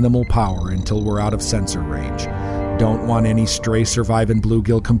up on minimal power until we're out of sensor range. Don't want any stray surviving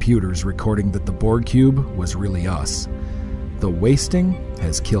bluegill computers recording that the Borg Cube was really us. The wasting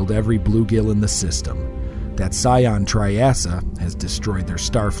has killed every bluegill in the system. That Scion Triassa has destroyed their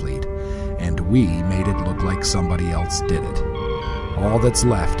Starfleet, and we made it look like somebody else did it. All that's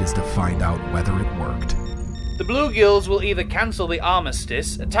left is to find out whether it worked. The bluegills will either cancel the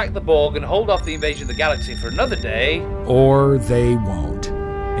armistice, attack the Borg, and hold off the invasion of the galaxy for another day, or they won't,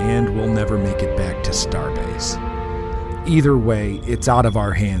 and we'll never make it back to Starbase. Either way, it's out of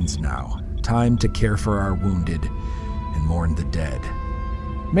our hands now. Time to care for our wounded and mourn the dead.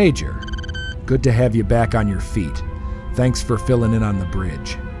 Major, good to have you back on your feet. Thanks for filling in on the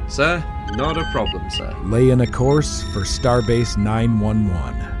bridge. Sir, not a problem, sir. Lay in a course for Starbase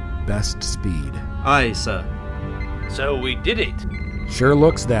 911. Best speed. Aye, sir. So we did it. Sure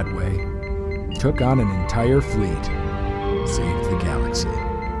looks that way. Took on an entire fleet. Saved the galaxy.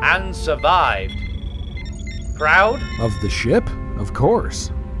 And survived. Proud? Of the ship? Of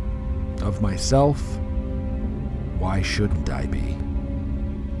course. Of myself? Why shouldn't I be?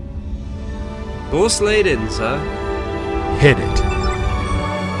 Course laid in, sir. Hit it.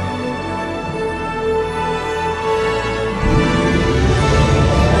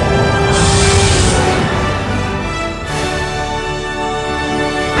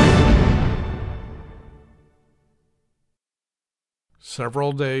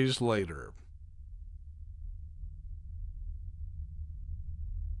 Several days later.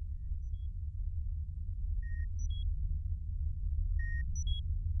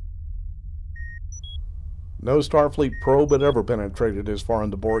 No Starfleet probe had ever penetrated as far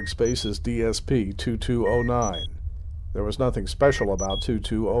into Borg space as DSP-2209. There was nothing special about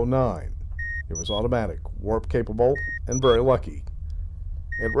 2209. It was automatic, warp-capable, and very lucky.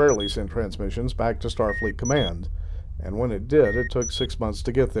 It rarely sent transmissions back to Starfleet Command, and when it did, it took 6 months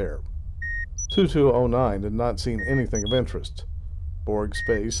to get there. 2209 had not seen anything of interest. Borg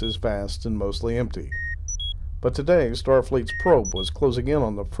space is vast and mostly empty. But today, Starfleet's probe was closing in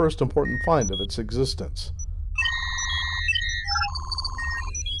on the first important find of its existence.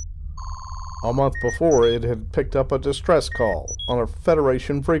 A month before, it had picked up a distress call on a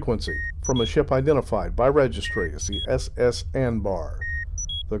Federation frequency from a ship identified by registry as the SS Anbar.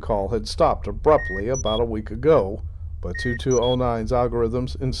 The call had stopped abruptly about a week ago, but 2209's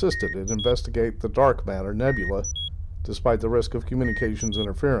algorithms insisted it investigate the Dark Matter Nebula despite the risk of communications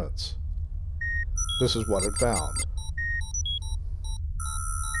interference. This is what it found.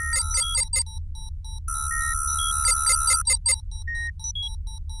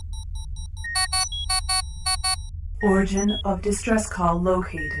 Origin of distress call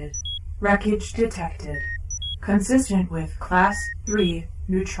located. Wreckage detected. Consistent with Class 3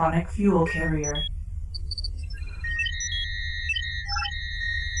 neutronic fuel carrier.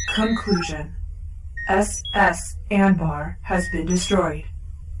 Conclusion. SS Anbar has been destroyed.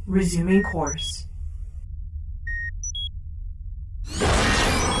 Resuming course.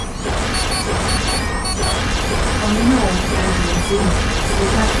 Unknown engine signatures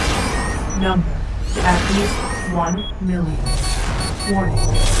detected. Number at least 1 million. Warning.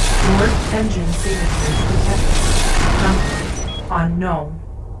 Your engine signatures detected. Number unknown.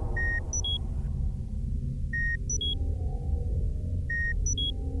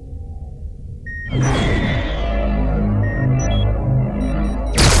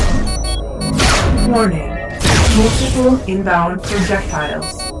 Warning. Multiple inbound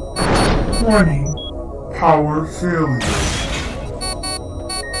projectiles. Warning. Power failure.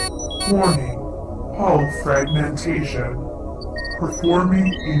 Warning. Hull fragmentation.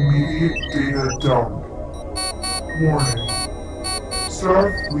 Performing immediate data dump. Warning.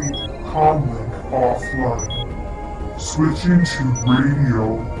 Starfleet comlink offline. Switching to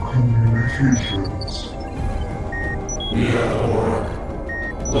radio communications. We are the Borg.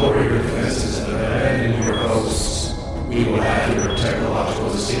 Lower your defenses and abandon your posts. We will hack your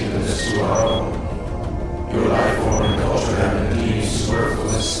technological distinctiveness to our own. Your life form and culture have been deemed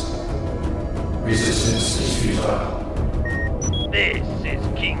superfluous. Resistance is futile. This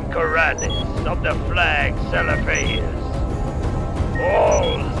is King Coradis of the Flag Celebreus.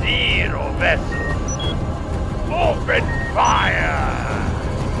 All Zero vessels, open fire!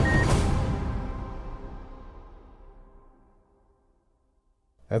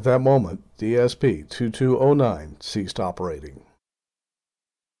 At that moment, DSP-2209 ceased operating.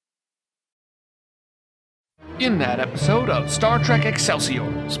 In that episode of Star Trek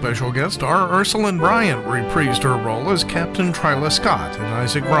Excelsior, special guest star Ursuline Bryant reprised her role as Captain Twyla Scott, and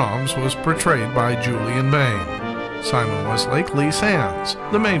Isaac Brahms was portrayed by Julian Bain. Simon Westlake, Lee Sands.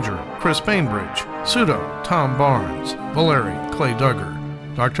 The Major, Chris Bainbridge. Pseudo, Tom Barnes. Valeri, Clay Duggar.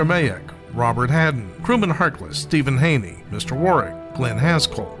 Dr. Mayek, Robert Haddon. Crewman Harkless, Stephen Haney. Mr. Warwick, Glenn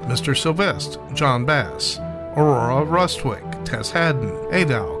Haskell. Mr. Sylvester, John Bass. Aurora Rustwick, Tess Haddon.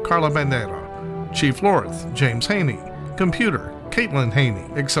 Adal, Carla Bandera. Chief Lorth, James Haney. Computer, Caitlin Haney.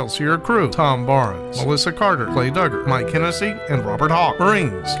 Excelsior crew, Tom Barnes, Melissa Carter, Clay Duggar, Mike Hennessy, and Robert Hawk.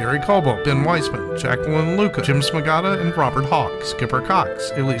 Marines, Gary Cobo, Ben Weisman, Jacqueline Luca, Jim Smagata, and Robert Hawk. Skipper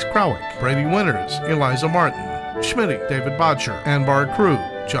Cox, Elise Krawick, Brady Winters, Eliza Martin, Schmitty, David Bodger, Anbar Crew,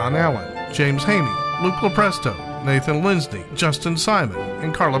 John Allen, James Haney, Luke Lepresto, Nathan Linsney, Justin Simon,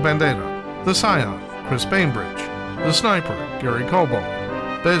 and Carla Bandera. The Scion, Chris Bainbridge. The Sniper, Gary Cobo.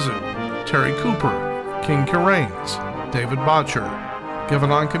 Bezu, Terry Cooper, King Kiranes, David Botcher.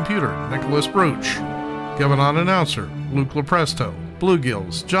 Given on Computer, Nicholas Bruch. Given on Announcer, Luke Lepresto.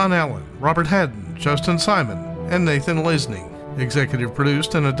 Bluegills, John Allen, Robert Haddon, Justin Simon, and Nathan Lisney. Executive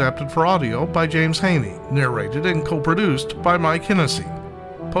produced and adapted for audio by James Haney. Narrated and co-produced by Mike Hennessy.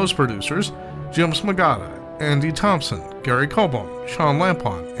 Post-producers, Jim Smagata, Andy Thompson, Gary Colbone, Sean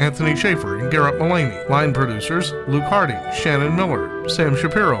Lampon, Anthony Schaefer, and Garrett Mullaney. Line producers, Luke Hardy, Shannon Miller, Sam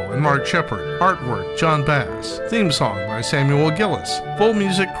Shapiro, and Mark Shepard. Artwork, John Bass. Theme song by Samuel Gillis. Full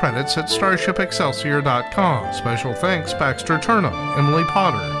music credits at StarshipExcelsior.com. Special thanks Baxter Turnham, Emily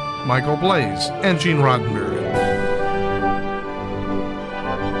Potter, Michael Blaze, and Gene Roddenberry.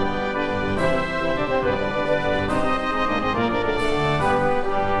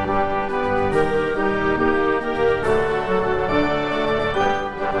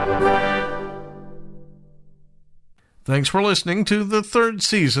 Thanks for listening to the third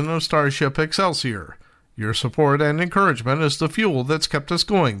season of Starship Excelsior. Your support and encouragement is the fuel that's kept us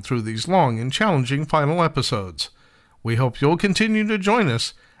going through these long and challenging final episodes. We hope you'll continue to join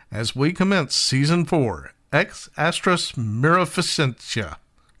us as we commence Season 4, Ex Astris Mirificentia,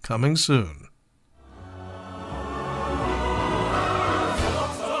 coming soon.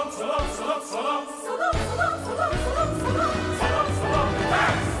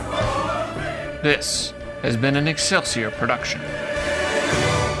 this has been an Excelsior production.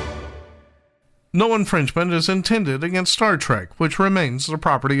 No infringement is intended against Star Trek, which remains the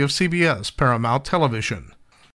property of CBS Paramount Television.